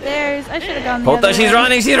are the stairs? I should have gone the other Koto, she's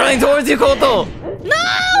way. running towards you, Koto!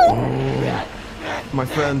 No! My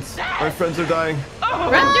friends are dying.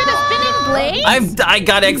 Run through the spinning blade? I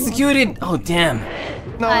got executed! Oh, damn.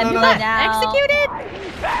 No, I'm no, no. not- Executed?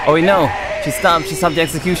 Oh, wait, no. She stopped the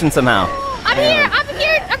execution somehow. I'm here,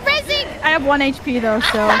 I'm resing! I have 1 HP though,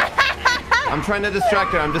 so. I'm trying to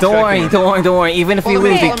distract her. I'm Don't distracting worry, her. don't worry. Even if we Follow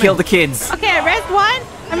me, lose, we follow me. kill the kids. Okay, I resed 1.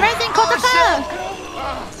 I'm resing Kotoka!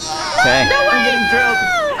 Okay. No I'm way! getting drilled.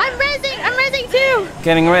 I'm resing 2!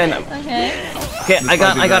 Getting Ren. Okay. Okay, I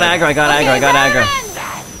got aggro, I got aggro.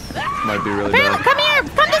 Might be really Apparently, bad. come here!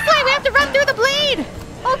 Come this way! We have to run through the blade!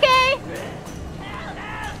 Okay!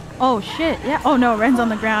 Oh shit, yeah. Oh no, Ren's on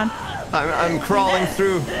the ground. I'm crawling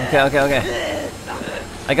through. Okay.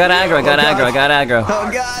 I got aggro.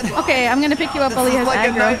 Oh god. Okay, I'm gonna pick you up while he This has is like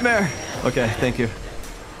a aggro. nightmare. Okay, thank you.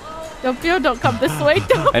 Doppio, don't come this way.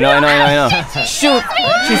 Doppio. I know. Shoot!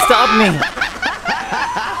 She stopped me!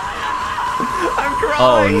 I'm Oh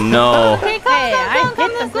crawling. no. Okay, I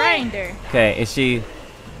hit the grinder. Okay, is she...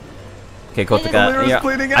 Okay, Kotoka. Elira's Yeah,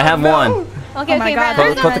 bleeding I have out, no! one. Okay, Oh my okay, God.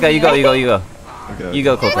 Ren, Kotoka, you go, you go, you go. Okay. You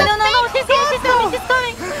go, Kotoka. Wait, no, she's here, she's coming, she's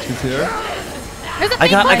coming. She's here. There's a I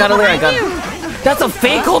got Elira, I got. you. That's a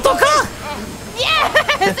fake Kotoka? Yes,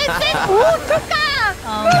 it says Kotoka.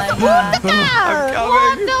 Oh my god. I'm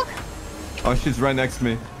coming. Oh, she's right next to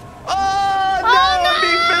me. Oh, no, I'm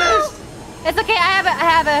being finished. It's okay, I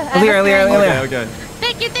have a Elira, Elira, Okay, Elira. okay.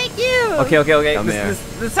 Thank you, thank you. Okay. Come here.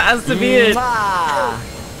 This has to be it.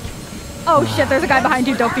 Oh shit, there's a guy behind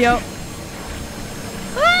you, Doppio.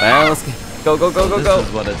 Well, let's go. This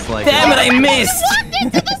is what it's like. Damn it, I missed.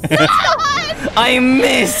 I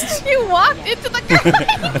missed. You walked into the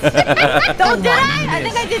garage. Don't did I? I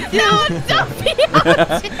think I did too. No, Doppio.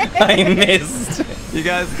 I missed. You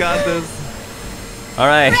guys got this. All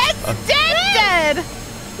right. Red's dead.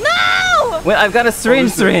 No. Wait, I've got a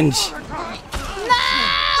syringe. No.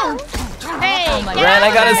 Hey, Oh my Ren,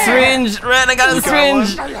 I got a syringe. Ren, I got a You got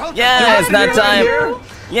syringe. one? Yeah, it's not time.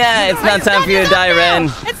 Yeah, it's not time for you to die, Ren.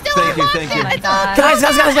 It's still Thank you, unlocked. thank you. Oh my god. Guys.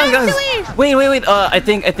 Actually. Wait. I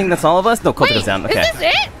think that's all of us. No, Kotoka's down. Okay. Is this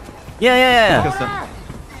it? Yeah.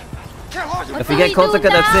 If we get Kotoka,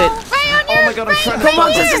 that's it. Oh my god, I'm trying to. Come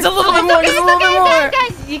on, just a little bit more. Just a little bit more.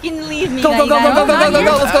 Guys, you can leave me. Go. guys.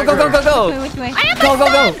 Let's go. Which way? Go. Go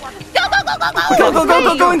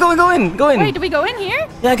Go in. Wait, do we go in here?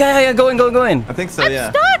 Yeah, go in. I think so,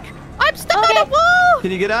 yeah. I'm stuck on the wall.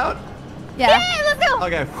 Can you get out? Yeah. Let's go.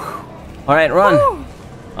 Okay. All right, run.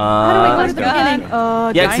 How do we go to the God. beginning?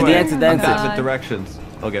 The exit, diner? the I'm exit. bad with directions.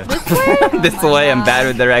 Okay. This way, I'm bad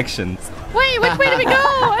with directions. Wait, which way do we go?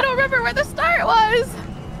 I don't remember where the start was.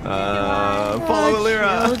 Follow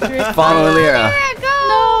Elira. Follow Elira.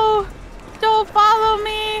 No, don't follow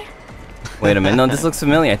me. Wait a minute. No, this looks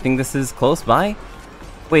familiar. I think this is close by.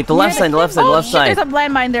 Wait, the left side. Shit, there's a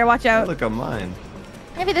landmine there. Watch out. Look at mine.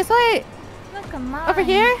 Maybe this way. Look, come on. Over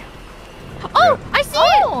here. Oh, I see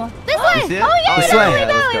it. This You way. see it? Oh yeah. This yeah, way. yeah,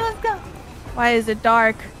 let's go. Let's go. Why is it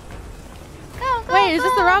dark? Go. Wait, is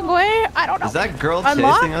this the wrong way? I don't know. Is that girl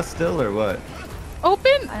Unlock? chasing us still or what?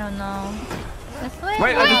 Open? I don't know. This way?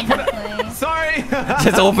 Wait, I just put This way. Sorry.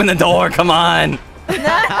 Just open the door. Come on. It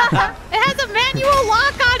has a manual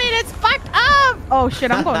lock on it. It's fucked up. Oh shit,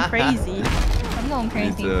 I'm going crazy. I'm going Me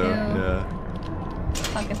crazy too. too. Yeah.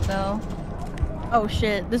 Fuck it though. Oh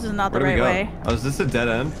shit, this is not the Where do we right go? way. Oh, is this a dead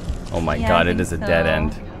end? Oh my Yeah, God, I it think is a dead so.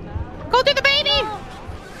 end. Go through the baby.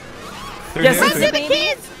 Through Yes, here? Run through the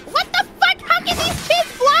kids. What the fuck? How can these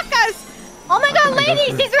kids block us? Oh my god,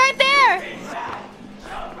 lady, she's right there!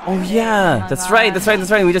 Oh yeah, that's right.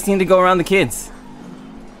 We just need to go around the kids.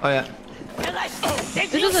 Oh yeah.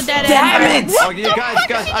 This is a dead Damn end. it! Oh, you guys,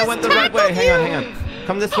 I went the right way. Hang on.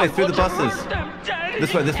 Come this way, through the buses.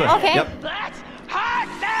 This way. Okay. Yep.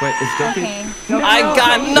 Wait, is Duffy? Okay. I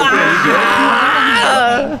got knocked.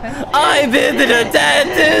 I've been to the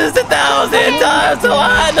dentist 1,000 times, so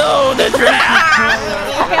I know the drill.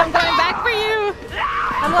 Okay, I'm going back for you.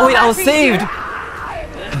 Oh wait, I was saved.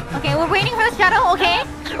 Okay, we're waiting for the shuttle, okay?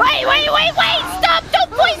 Wait. Stop. Don't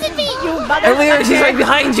poison me, you mother. Elira, she's right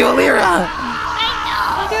behind you, Elira.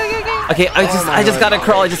 Okay. Okay, I just gotta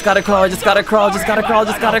crawl.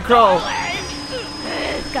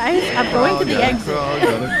 Guys, I'm going to the exit.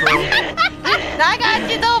 I got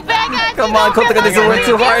you, though, bag. Come on, Kotoka, this will work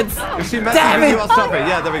too hard. If she messes Damn with it! you, I'll stop her.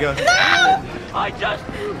 Yeah, there we go.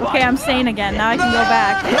 Okay, I'm sane again. Now I can go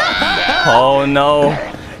back. Oh no.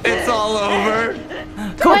 It's all over.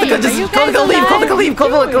 Kotoka, are you guys leave.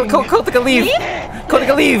 alive? Kotoka,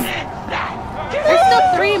 leave. There's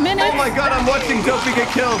still 3 minutes. Oh my god, I'm watching Doppio get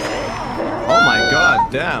killed. Oh my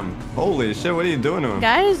god, damn. Holy shit, what are you doing to him?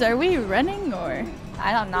 Guys, are we running or?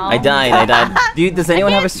 I don't know. I died. Does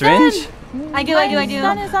anyone have a syringe? I do.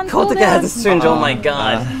 Sun is on Kotoka has a syringe. Oh my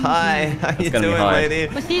god. Hi, how you gonna be doing, hard. lady?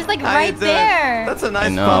 But she's like How you right doing? there. That's a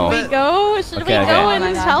nice know. puppet. Go. Should Okay, we okay. go Oh and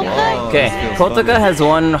my God, help yeah. them? Okay, feels Kotoka funny. has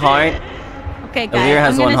 1 heart. Okay, guys. Elira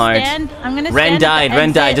has I'm 1 gonna heart. stand. I'm gonna Ren stand at died. the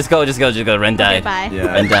Ren died. exit. Just go. Ren Okay, died. bye.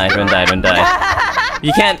 Yeah. Ren died.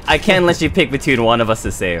 I can't let you pick between one of us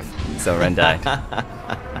to save. So Ren died.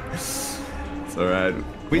 It's alright.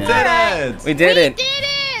 We Yeah. did it! We did it. Did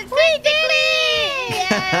it! Physically!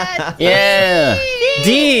 Yeah.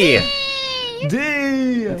 D.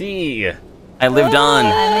 D! I lived on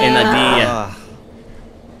in a D. Ah,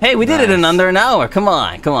 Hey, we did it in under an hour. Come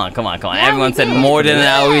on. Everyone said more than an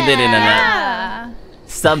hour. We did it in an hour. Yeah.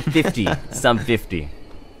 Sub 50. Sub 50.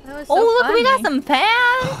 That was so Oh, look, we got funny. some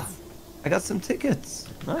pants. I got some tickets.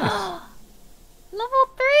 Nice. Level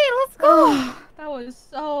 3, let's go. That was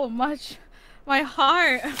so much. My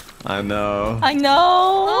heart. I know. I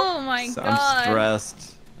know. Oh my I'm god.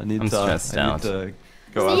 stressed. I need I'm to. stressed I out. need to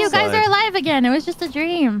go See, you guys outside. are alive again. It was just a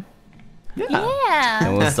dream. Yeah.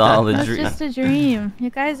 It was all a It's dream. just a dream. You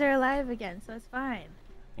guys are alive again, so it's fine.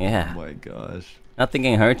 Yeah. Oh my gosh. Nothing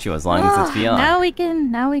can hurt you as long as it's beyond.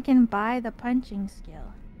 Now we can buy the punching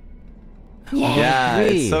skill. Yeah,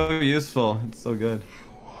 it's Hey. so useful. It's so good.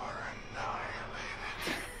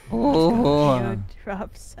 Oh. Doppio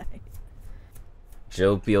Dropscythe.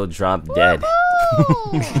 Doppio drop dead.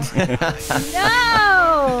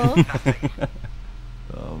 No.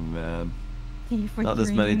 Oh man. Pay for Not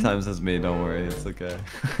as many dream. times as me, don't worry, it's okay.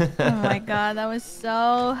 Oh my god, that was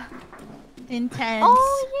so intense.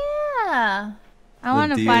 Oh yeah. I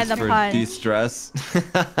want to buy the for punch. de-stress.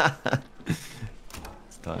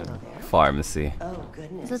 It's time. Pharmacy. Oh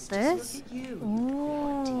goodness. Is it this?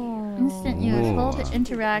 Ooh. Instant use. Hold to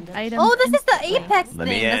interact items. Oh, this is the instantly. apex Let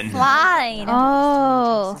me thing. in. The slide.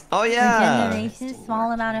 Oh. Oh yeah! Regeneration,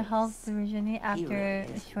 small amount of health to regenerate after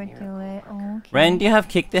a short delay. Okay. Ren, do you have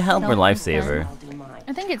kick to help or lifesaver? I'll do mine.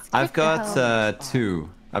 I think it's. I've kick to help. got two.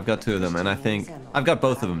 I've got two of them, and I think I've got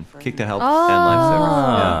both of them. Kick to help Oh. and lifesaver.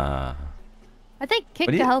 Ah. I think kick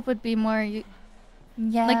What do to you- help would be more.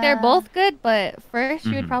 Yeah. Like they're both good, but first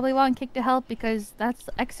you would Mhm. probably want kick to help because that's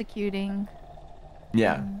executing.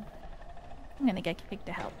 Yeah. I'm gonna get kick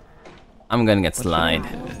to help. I'm gonna get slide.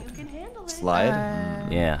 Slide.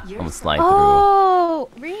 Yeah, I'm gonna slide Oh,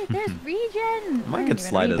 there's regen. Might I get didn't even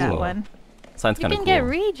slide read as that well. one. through. Slide's You kinda can cool. get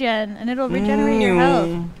regen, and it'll regenerate your health.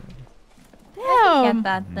 Get Damn.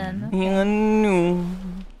 that then. Yeah, no.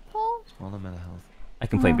 Oh, Small amount of health. I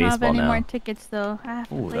can I play don't have baseball any now. more tickets though. I have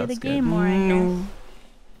to Ooh, play the that's good. game more. I guess. No.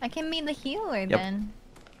 I can be the healer then.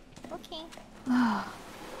 Okay.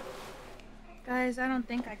 Guys, I don't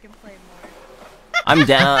think I can play more. I'm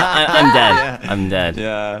down. I'm dead. Yeah. I'm dead.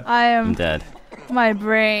 Yeah. I I'm am. dead. My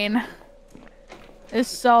brain is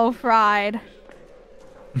so fried.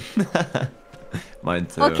 Mine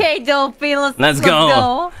too. Okay, Doppy, Let's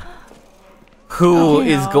go. Who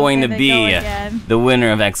Okay, is no, going okay, to they go be again. the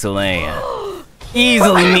winner of XSOLEIL?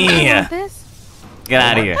 Easily me. Want this? Get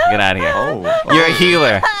out of here. Get out of here. Oh. You're a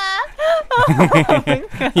healer.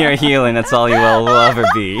 You're a healer, and that's all you will ever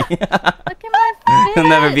be. Look at my face. You'll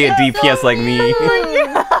never be a DPS like me.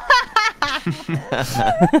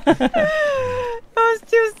 Those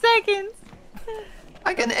 2 seconds.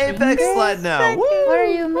 I can apex slide now. Woo! What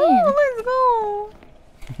do you mean? Let's go.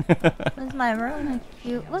 Where's my room?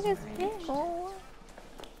 Cute. Look at this. Oh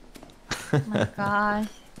my gosh.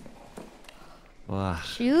 Wow.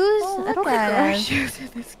 Shoes? Oh, I don't look think there are at us. shoes in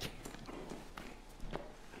this game.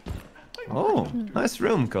 Oh, nice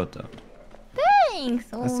room, Koto. Thanks.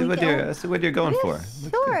 Oh, I see what you're going for. Yes,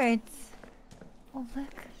 Looks good. shorts. Oh look,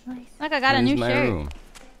 nice. Look, I got a Where's new my shirt. room?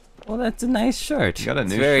 Well, that's a nice shirt. You got a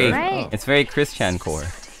It's new very, shirt? Right. It's very Christian core.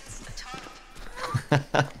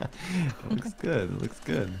 Looks good. Looks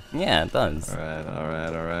good. Yeah, it does. All right. All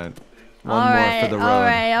right. All right. One All more right, for the road. all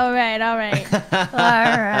right, all right, all right.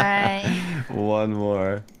 Alright. One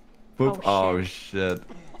more. Boop. Oh, Oh shit.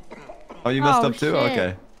 Oh, you messed Oh, up too. shit.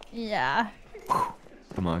 Okay. Yeah.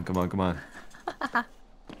 Come on. Come on. Come on.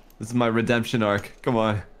 This is my redemption arc. Come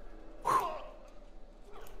on.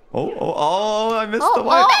 Oh! I missed the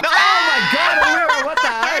wipe. No, oh my god! Elira, what the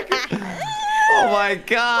heck? Oh my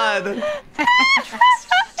god!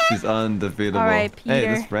 She's undefeatable. All right, Hey,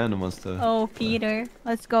 Peter. this random wants to. Oh Peter.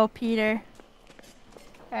 Let's go, Peter.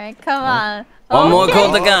 Alright, come on. One more Okay.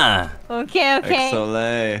 Kotoka. Okay, okay.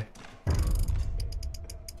 XSOLEIL.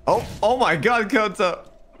 Oh my god, Koto!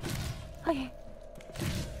 Okay.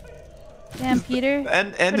 Damn, Peter.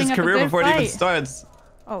 End Putting his up a career good before it even fight. starts.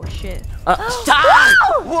 Oh shit. Stop!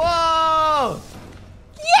 Whoa!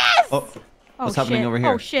 Yes! Oh, Oh, what's happening shit. over here?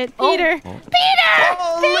 Oh shit, Peter. Oh. Peter!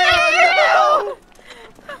 Oh,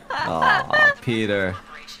 Aw, Peter.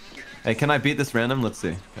 Hey, can I beat this random? Let's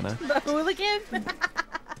see. Can I? The hooligan.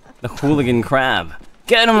 The hooligan crab.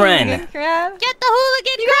 Get him, Ren. Crab. Get the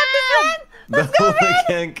hooligan crab! The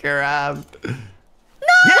hooligan crab.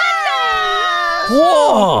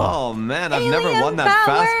 Whoa! Oh man, I've never won that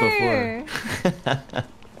fast before.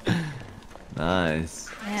 Nice.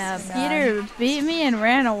 Yeah, Peter beat me and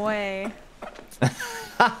ran away.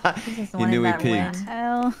 He knew he peaked.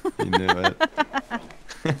 Hell. He knew it.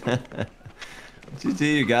 GG,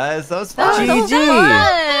 you guys. That was That fun. was so GG. fun.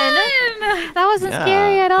 That wasn't Yeah.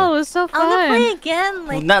 scary at all. It was so I'm gonna play fun. again.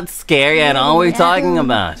 Like, Not scary at all. What are you talking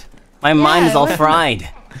about? My mind is it all was- fried.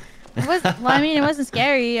 It was. Well, I mean, it wasn't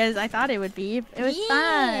scary as I thought it would be. It was fun.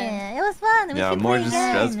 yeah, it was fun. We Yeah, should more play just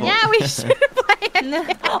again. stressful. Yeah, we should play it. No.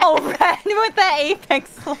 Oh, Ren with the apex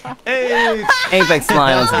slide. Hey! Apex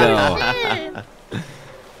slide, let's go.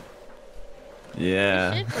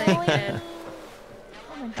 Yeah. Should play it.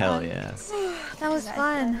 Hell yeah. That was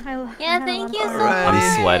fun. Yeah, thank you so Alright. much.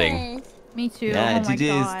 I'm sweating. Me too. Yeah, oh my GG's.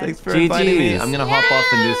 god. Thanks for inviting me. GG's. I'm gonna hop off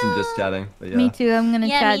and do some just chatting. But yeah. Me too. I'm gonna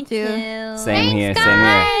Yeah, chat me too. too. Same here, Thanks, same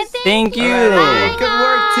here. guys. Thank you. Alright, good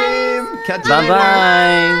work, team. Catch you Bye later.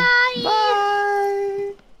 bye.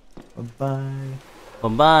 Bye. Bye. Bye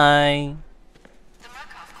bye.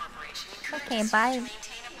 Okay, bye.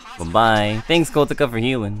 Bye bye. Thanks, Kotoka, for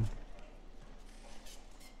healing.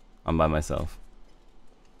 I'm by myself.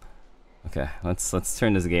 Okay, let's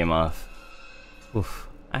turn this game off. Oof,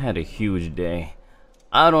 I had a huge day.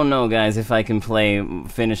 I don't know, guys, if I can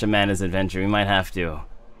finish Amanda's Adventure. We might have to.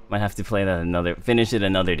 Might have to play that finish it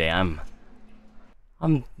another day. I'm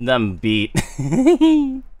beat.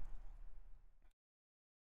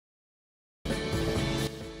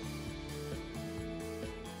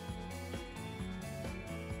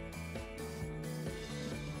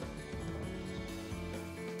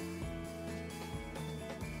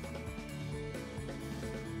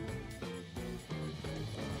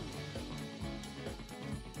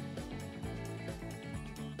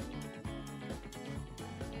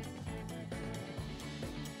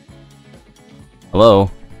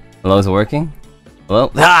 Hello? Hello, is it working?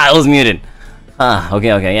 Hello? Ah, it was muted! Ah,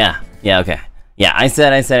 okay, yeah. Yeah, okay. Yeah, I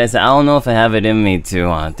said, I don't know if I have it in me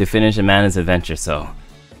to finish Amanda's Adventure, so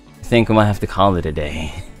I think we might have to call it a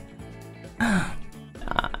day.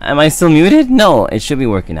 Am I still muted? No, it should be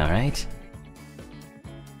working now, right?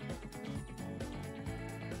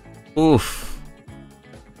 Oof.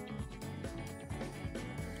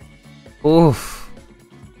 Oof.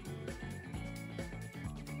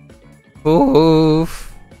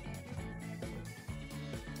 Oof.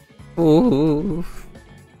 Oof.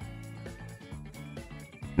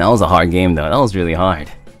 That was a hard game though. That was really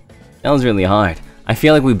hard. That was really hard. I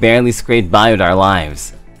feel like we barely scraped by with our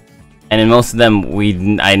lives. And in most of them, we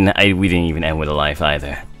didn't even end with a life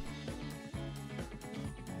either.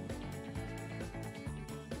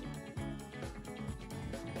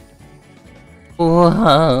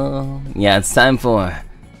 Whoa. Yeah, it's time for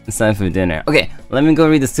dinner. Okay, let me go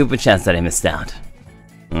read the super chats that I missed out.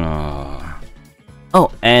 Oh,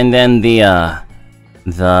 and then the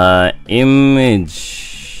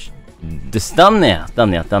image, this thumbnail,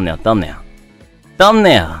 the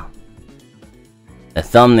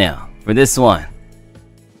thumbnail for this one,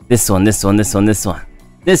 this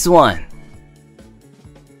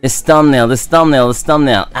thumbnail,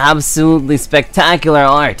 absolutely spectacular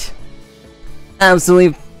art,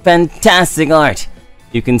 absolutely fantastic art.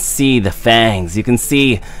 You can see the fangs, you can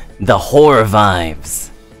see the horror vibes.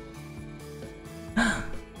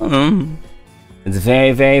 It's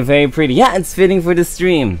very, very, very pretty. Yeah, it's fitting for the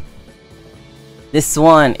stream. This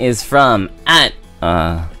one is from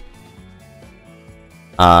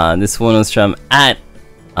this one was from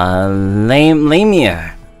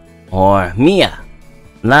Lamir or Mia.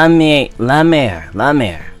 Lamir.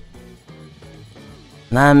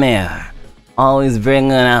 Always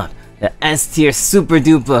bringing out the S-tier super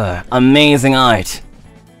duper amazing art.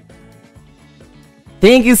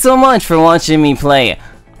 Thank you so much for watching me play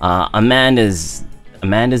Amanda's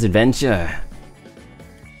Adventure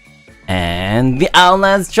and the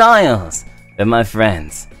Outlast Trials with my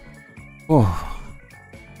friends.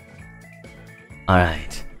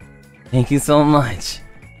 Alright. Thank you so much.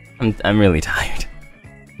 I'm really tired.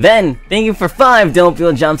 Ven, thank you for 5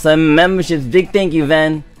 Doppio Dropscythe memberships. Big thank you,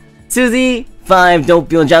 Ven. Susie, 5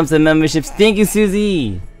 Doppio Dropscythe memberships. Thank you,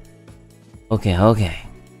 Susie. Okay.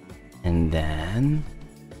 And then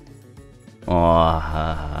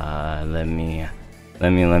let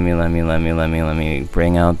me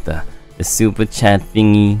bring out the super chat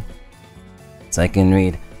thingy so I can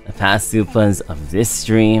read the past supers of this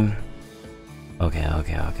stream. Okay.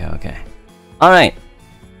 Alright.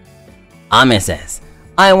 Ame says,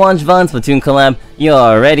 I watched Von's Splatoon collab. You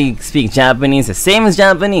already speak Japanese the same as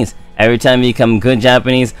Japanese. Every time you become good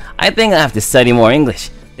Japanese, I think I have to study more English.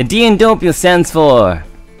 The D in Doppio stands for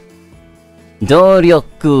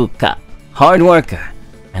Doryoku ka, hard worker.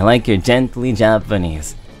 I like your gently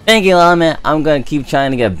Japanese. Thank you, Ame. I'm gonna keep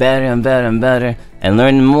trying to get better and better and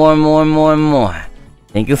learn more.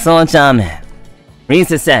 Thank you so much, Ame.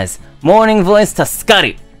 Risa says, morning voice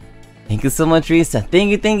Taskaru. Thank you so much, Risa.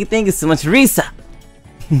 Thank you so much, Risa.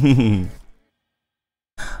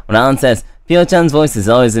 Ron says, Pio-chan's voice is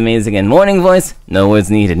always amazing and morning voice, no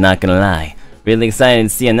words needed, not gonna lie. Really excited to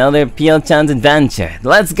see another Pio-chan's adventure.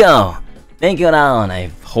 Let's go! Thank you, Ron.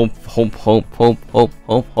 I hope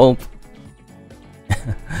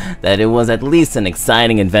that it was at least an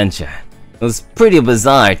exciting adventure. It was pretty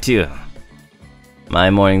bizarre too. My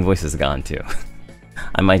morning voice is gone too.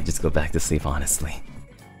 I might just go back to sleep, honestly.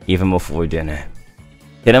 Even before dinner.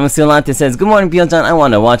 Tiramisu Latte says, good morning, Pio-chan. I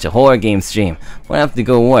want to watch a horror game stream. When I have to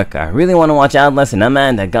go work, I really want to watch Outlast and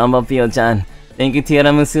Amanda. Gamba Pio-chan. Thank you,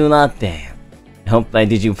 Tiramisu Latte. I hope I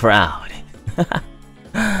did you proud.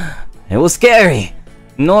 It was scary.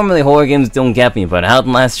 Normally horror games don't get me, but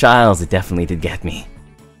Outlast Trials, it definitely did get me.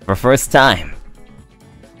 For first time.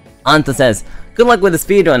 Anta says, good luck with the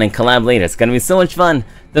speedrun and collab later. It's gonna be so much fun.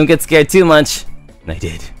 Don't get scared too much. And I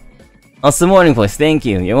did. Also, morning voice, thank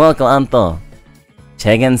you. You're welcome, Anto.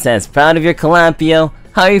 Chegan says, proud of your collab, Pio.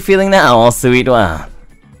 How are you feeling now? All sweet, wow.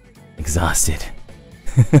 Exhausted.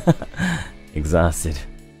 Exhausted.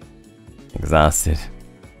 Exhausted.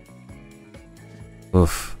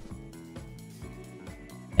 Oof.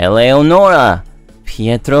 Eleonora!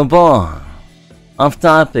 Pietro Bon. Off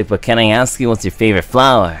topic, but can I ask you what's your favorite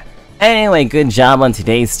flower? Anyway, good job on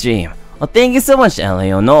today's stream. Well, thank you so much,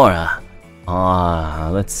 Eleonora.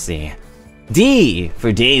 Let's see. D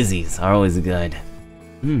for daisies are always good.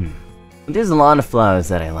 There's a lot of flowers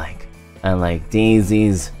that I like. I like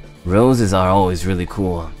daisies. Roses are always really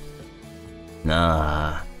cool.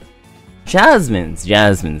 Jasmines.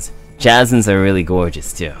 Jasmines are really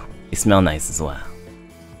gorgeous too. They smell nice as well.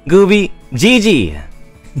 Gooby, Gigi!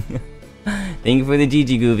 Thank you for the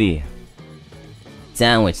Gigi, Gooby.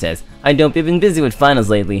 Sandwich says, I don't be been busy with finals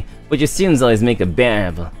lately, but your streams always make it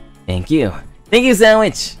bearable. Thank you. Thank you,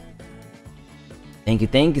 Sandwich! Thank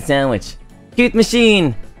you, Sandwich. Cute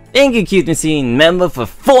Machine! Thank you, Cute Machine! Member for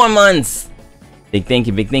 4 months! Big thank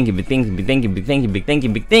you,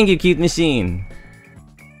 Cute Machine!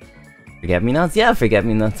 Forget-me-nots? Yeah,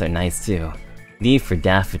 forget-me-nots are nice too. D for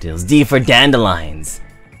daffodils. D for dandelions!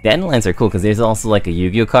 Dandelions are cool because there's also like a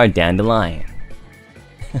Yu-Gi-Oh card, Dandelion.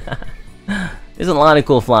 There's a lot of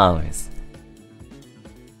cool flowers.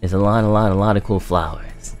 There's a lot of cool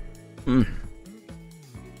flowers.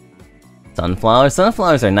 Sunflowers?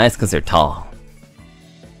 Sunflowers are nice because they're tall.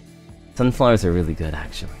 Sunflowers are really good,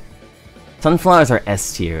 actually. Sunflowers are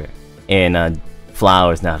S tier in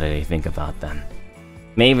flowers now that I think about them.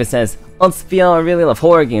 Mavis says, let's be all, I really love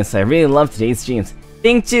horror games, so I really love today's streams.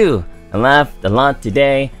 Thank you! I laughed a lot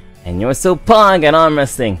today, and you're so pog at arm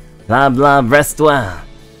wrestling. Blah blah, rest well.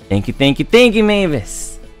 Thank you,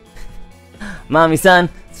 Mavis. Mami-san,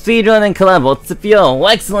 speedrun and collab,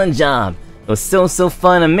 Otsupio, excellent job. It was so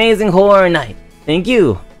fun, amazing horror night. Thank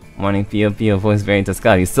you. Morning Pio voice very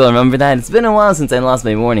Toscano. You still remember that? It's been a while since I lost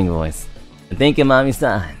my morning voice. But thank you,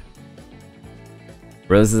 Mami-san.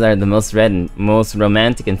 Roses are the most red and most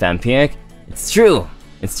romantic and vampiric. It's true.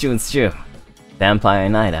 It's true. Vampire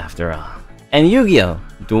Night after all. And Yu-Gi-Oh!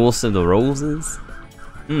 Duels of the Roses?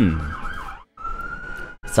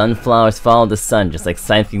 Sunflowers follow the sun just like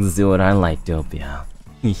sightings do at our light, Doppio.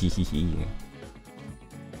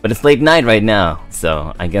 But it's late night right now,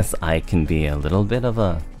 so I guess I can be a little bit of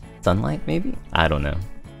a sunlight, maybe? I don't know.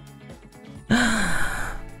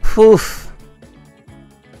 Poof.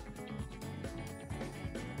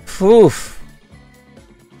 Poof.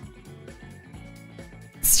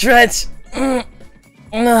 Stretch.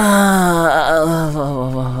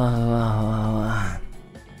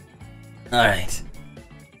 Alright.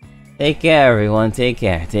 Take care, everyone. Take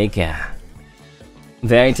care.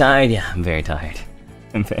 Very tired? Yeah, I'm very tired.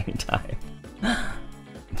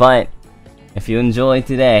 But, if you enjoyed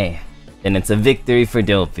today, then it's a victory for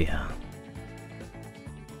Doppio.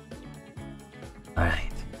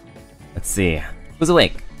 Alright. Let's see. Who's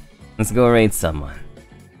awake? Let's go raid someone.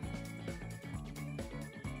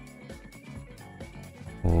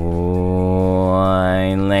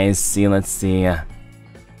 Let's see. Let's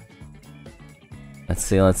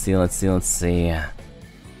see.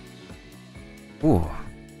 Ooh.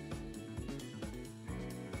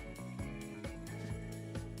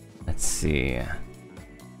 Let's see.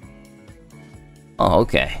 Oh,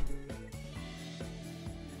 okay.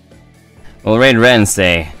 We'll raid Ren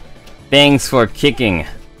say, thanks for kicking.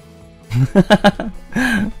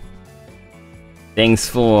 Thanks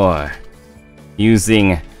for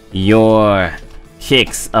using your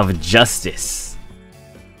kicks of justice.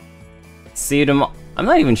 See you tomorrow. I'm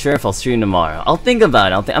not even sure if I'll stream tomorrow. I'll think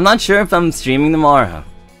about it. I'm not sure if I'm streaming tomorrow.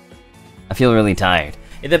 I feel really tired.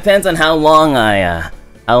 It depends on how long I...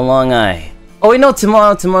 Oh wait, no,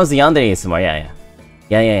 tomorrow's the Yandere ASMR.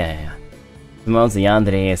 Yeah. Tomorrow's the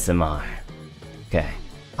Yandere ASMR. Okay.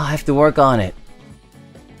 Oh, I have to work on it.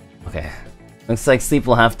 Okay. Looks like sleep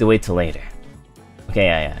will have to wait till later. Okay,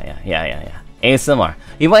 yeah. ASMR.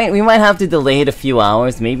 We might have to delay it a few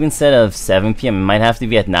hours. Maybe instead of 7 PM, it might have to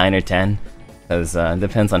be at 9 or 10. Because it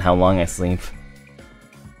depends on how long I sleep.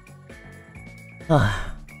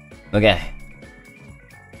 Okay.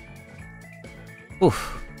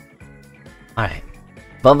 Oof. Alright.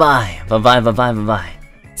 Bye-bye.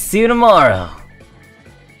 See you tomorrow.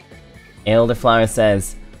 Elderflower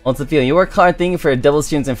says, Ultafeel, you work hard, thank you for your double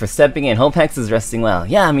streams and for stepping in. Hope Hex is resting well.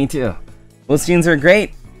 Yeah, me too. Those streams were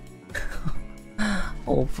great.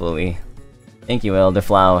 Hopefully. Thank you,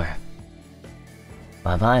 Elderflower.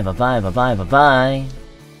 Bye bye, bye bye, bye bye, bye bye.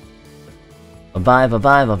 Bye bye, bye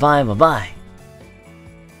bye, bye bye, bye bye.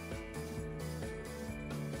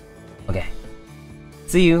 Okay.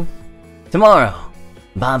 See you tomorrow.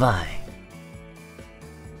 Bye bye.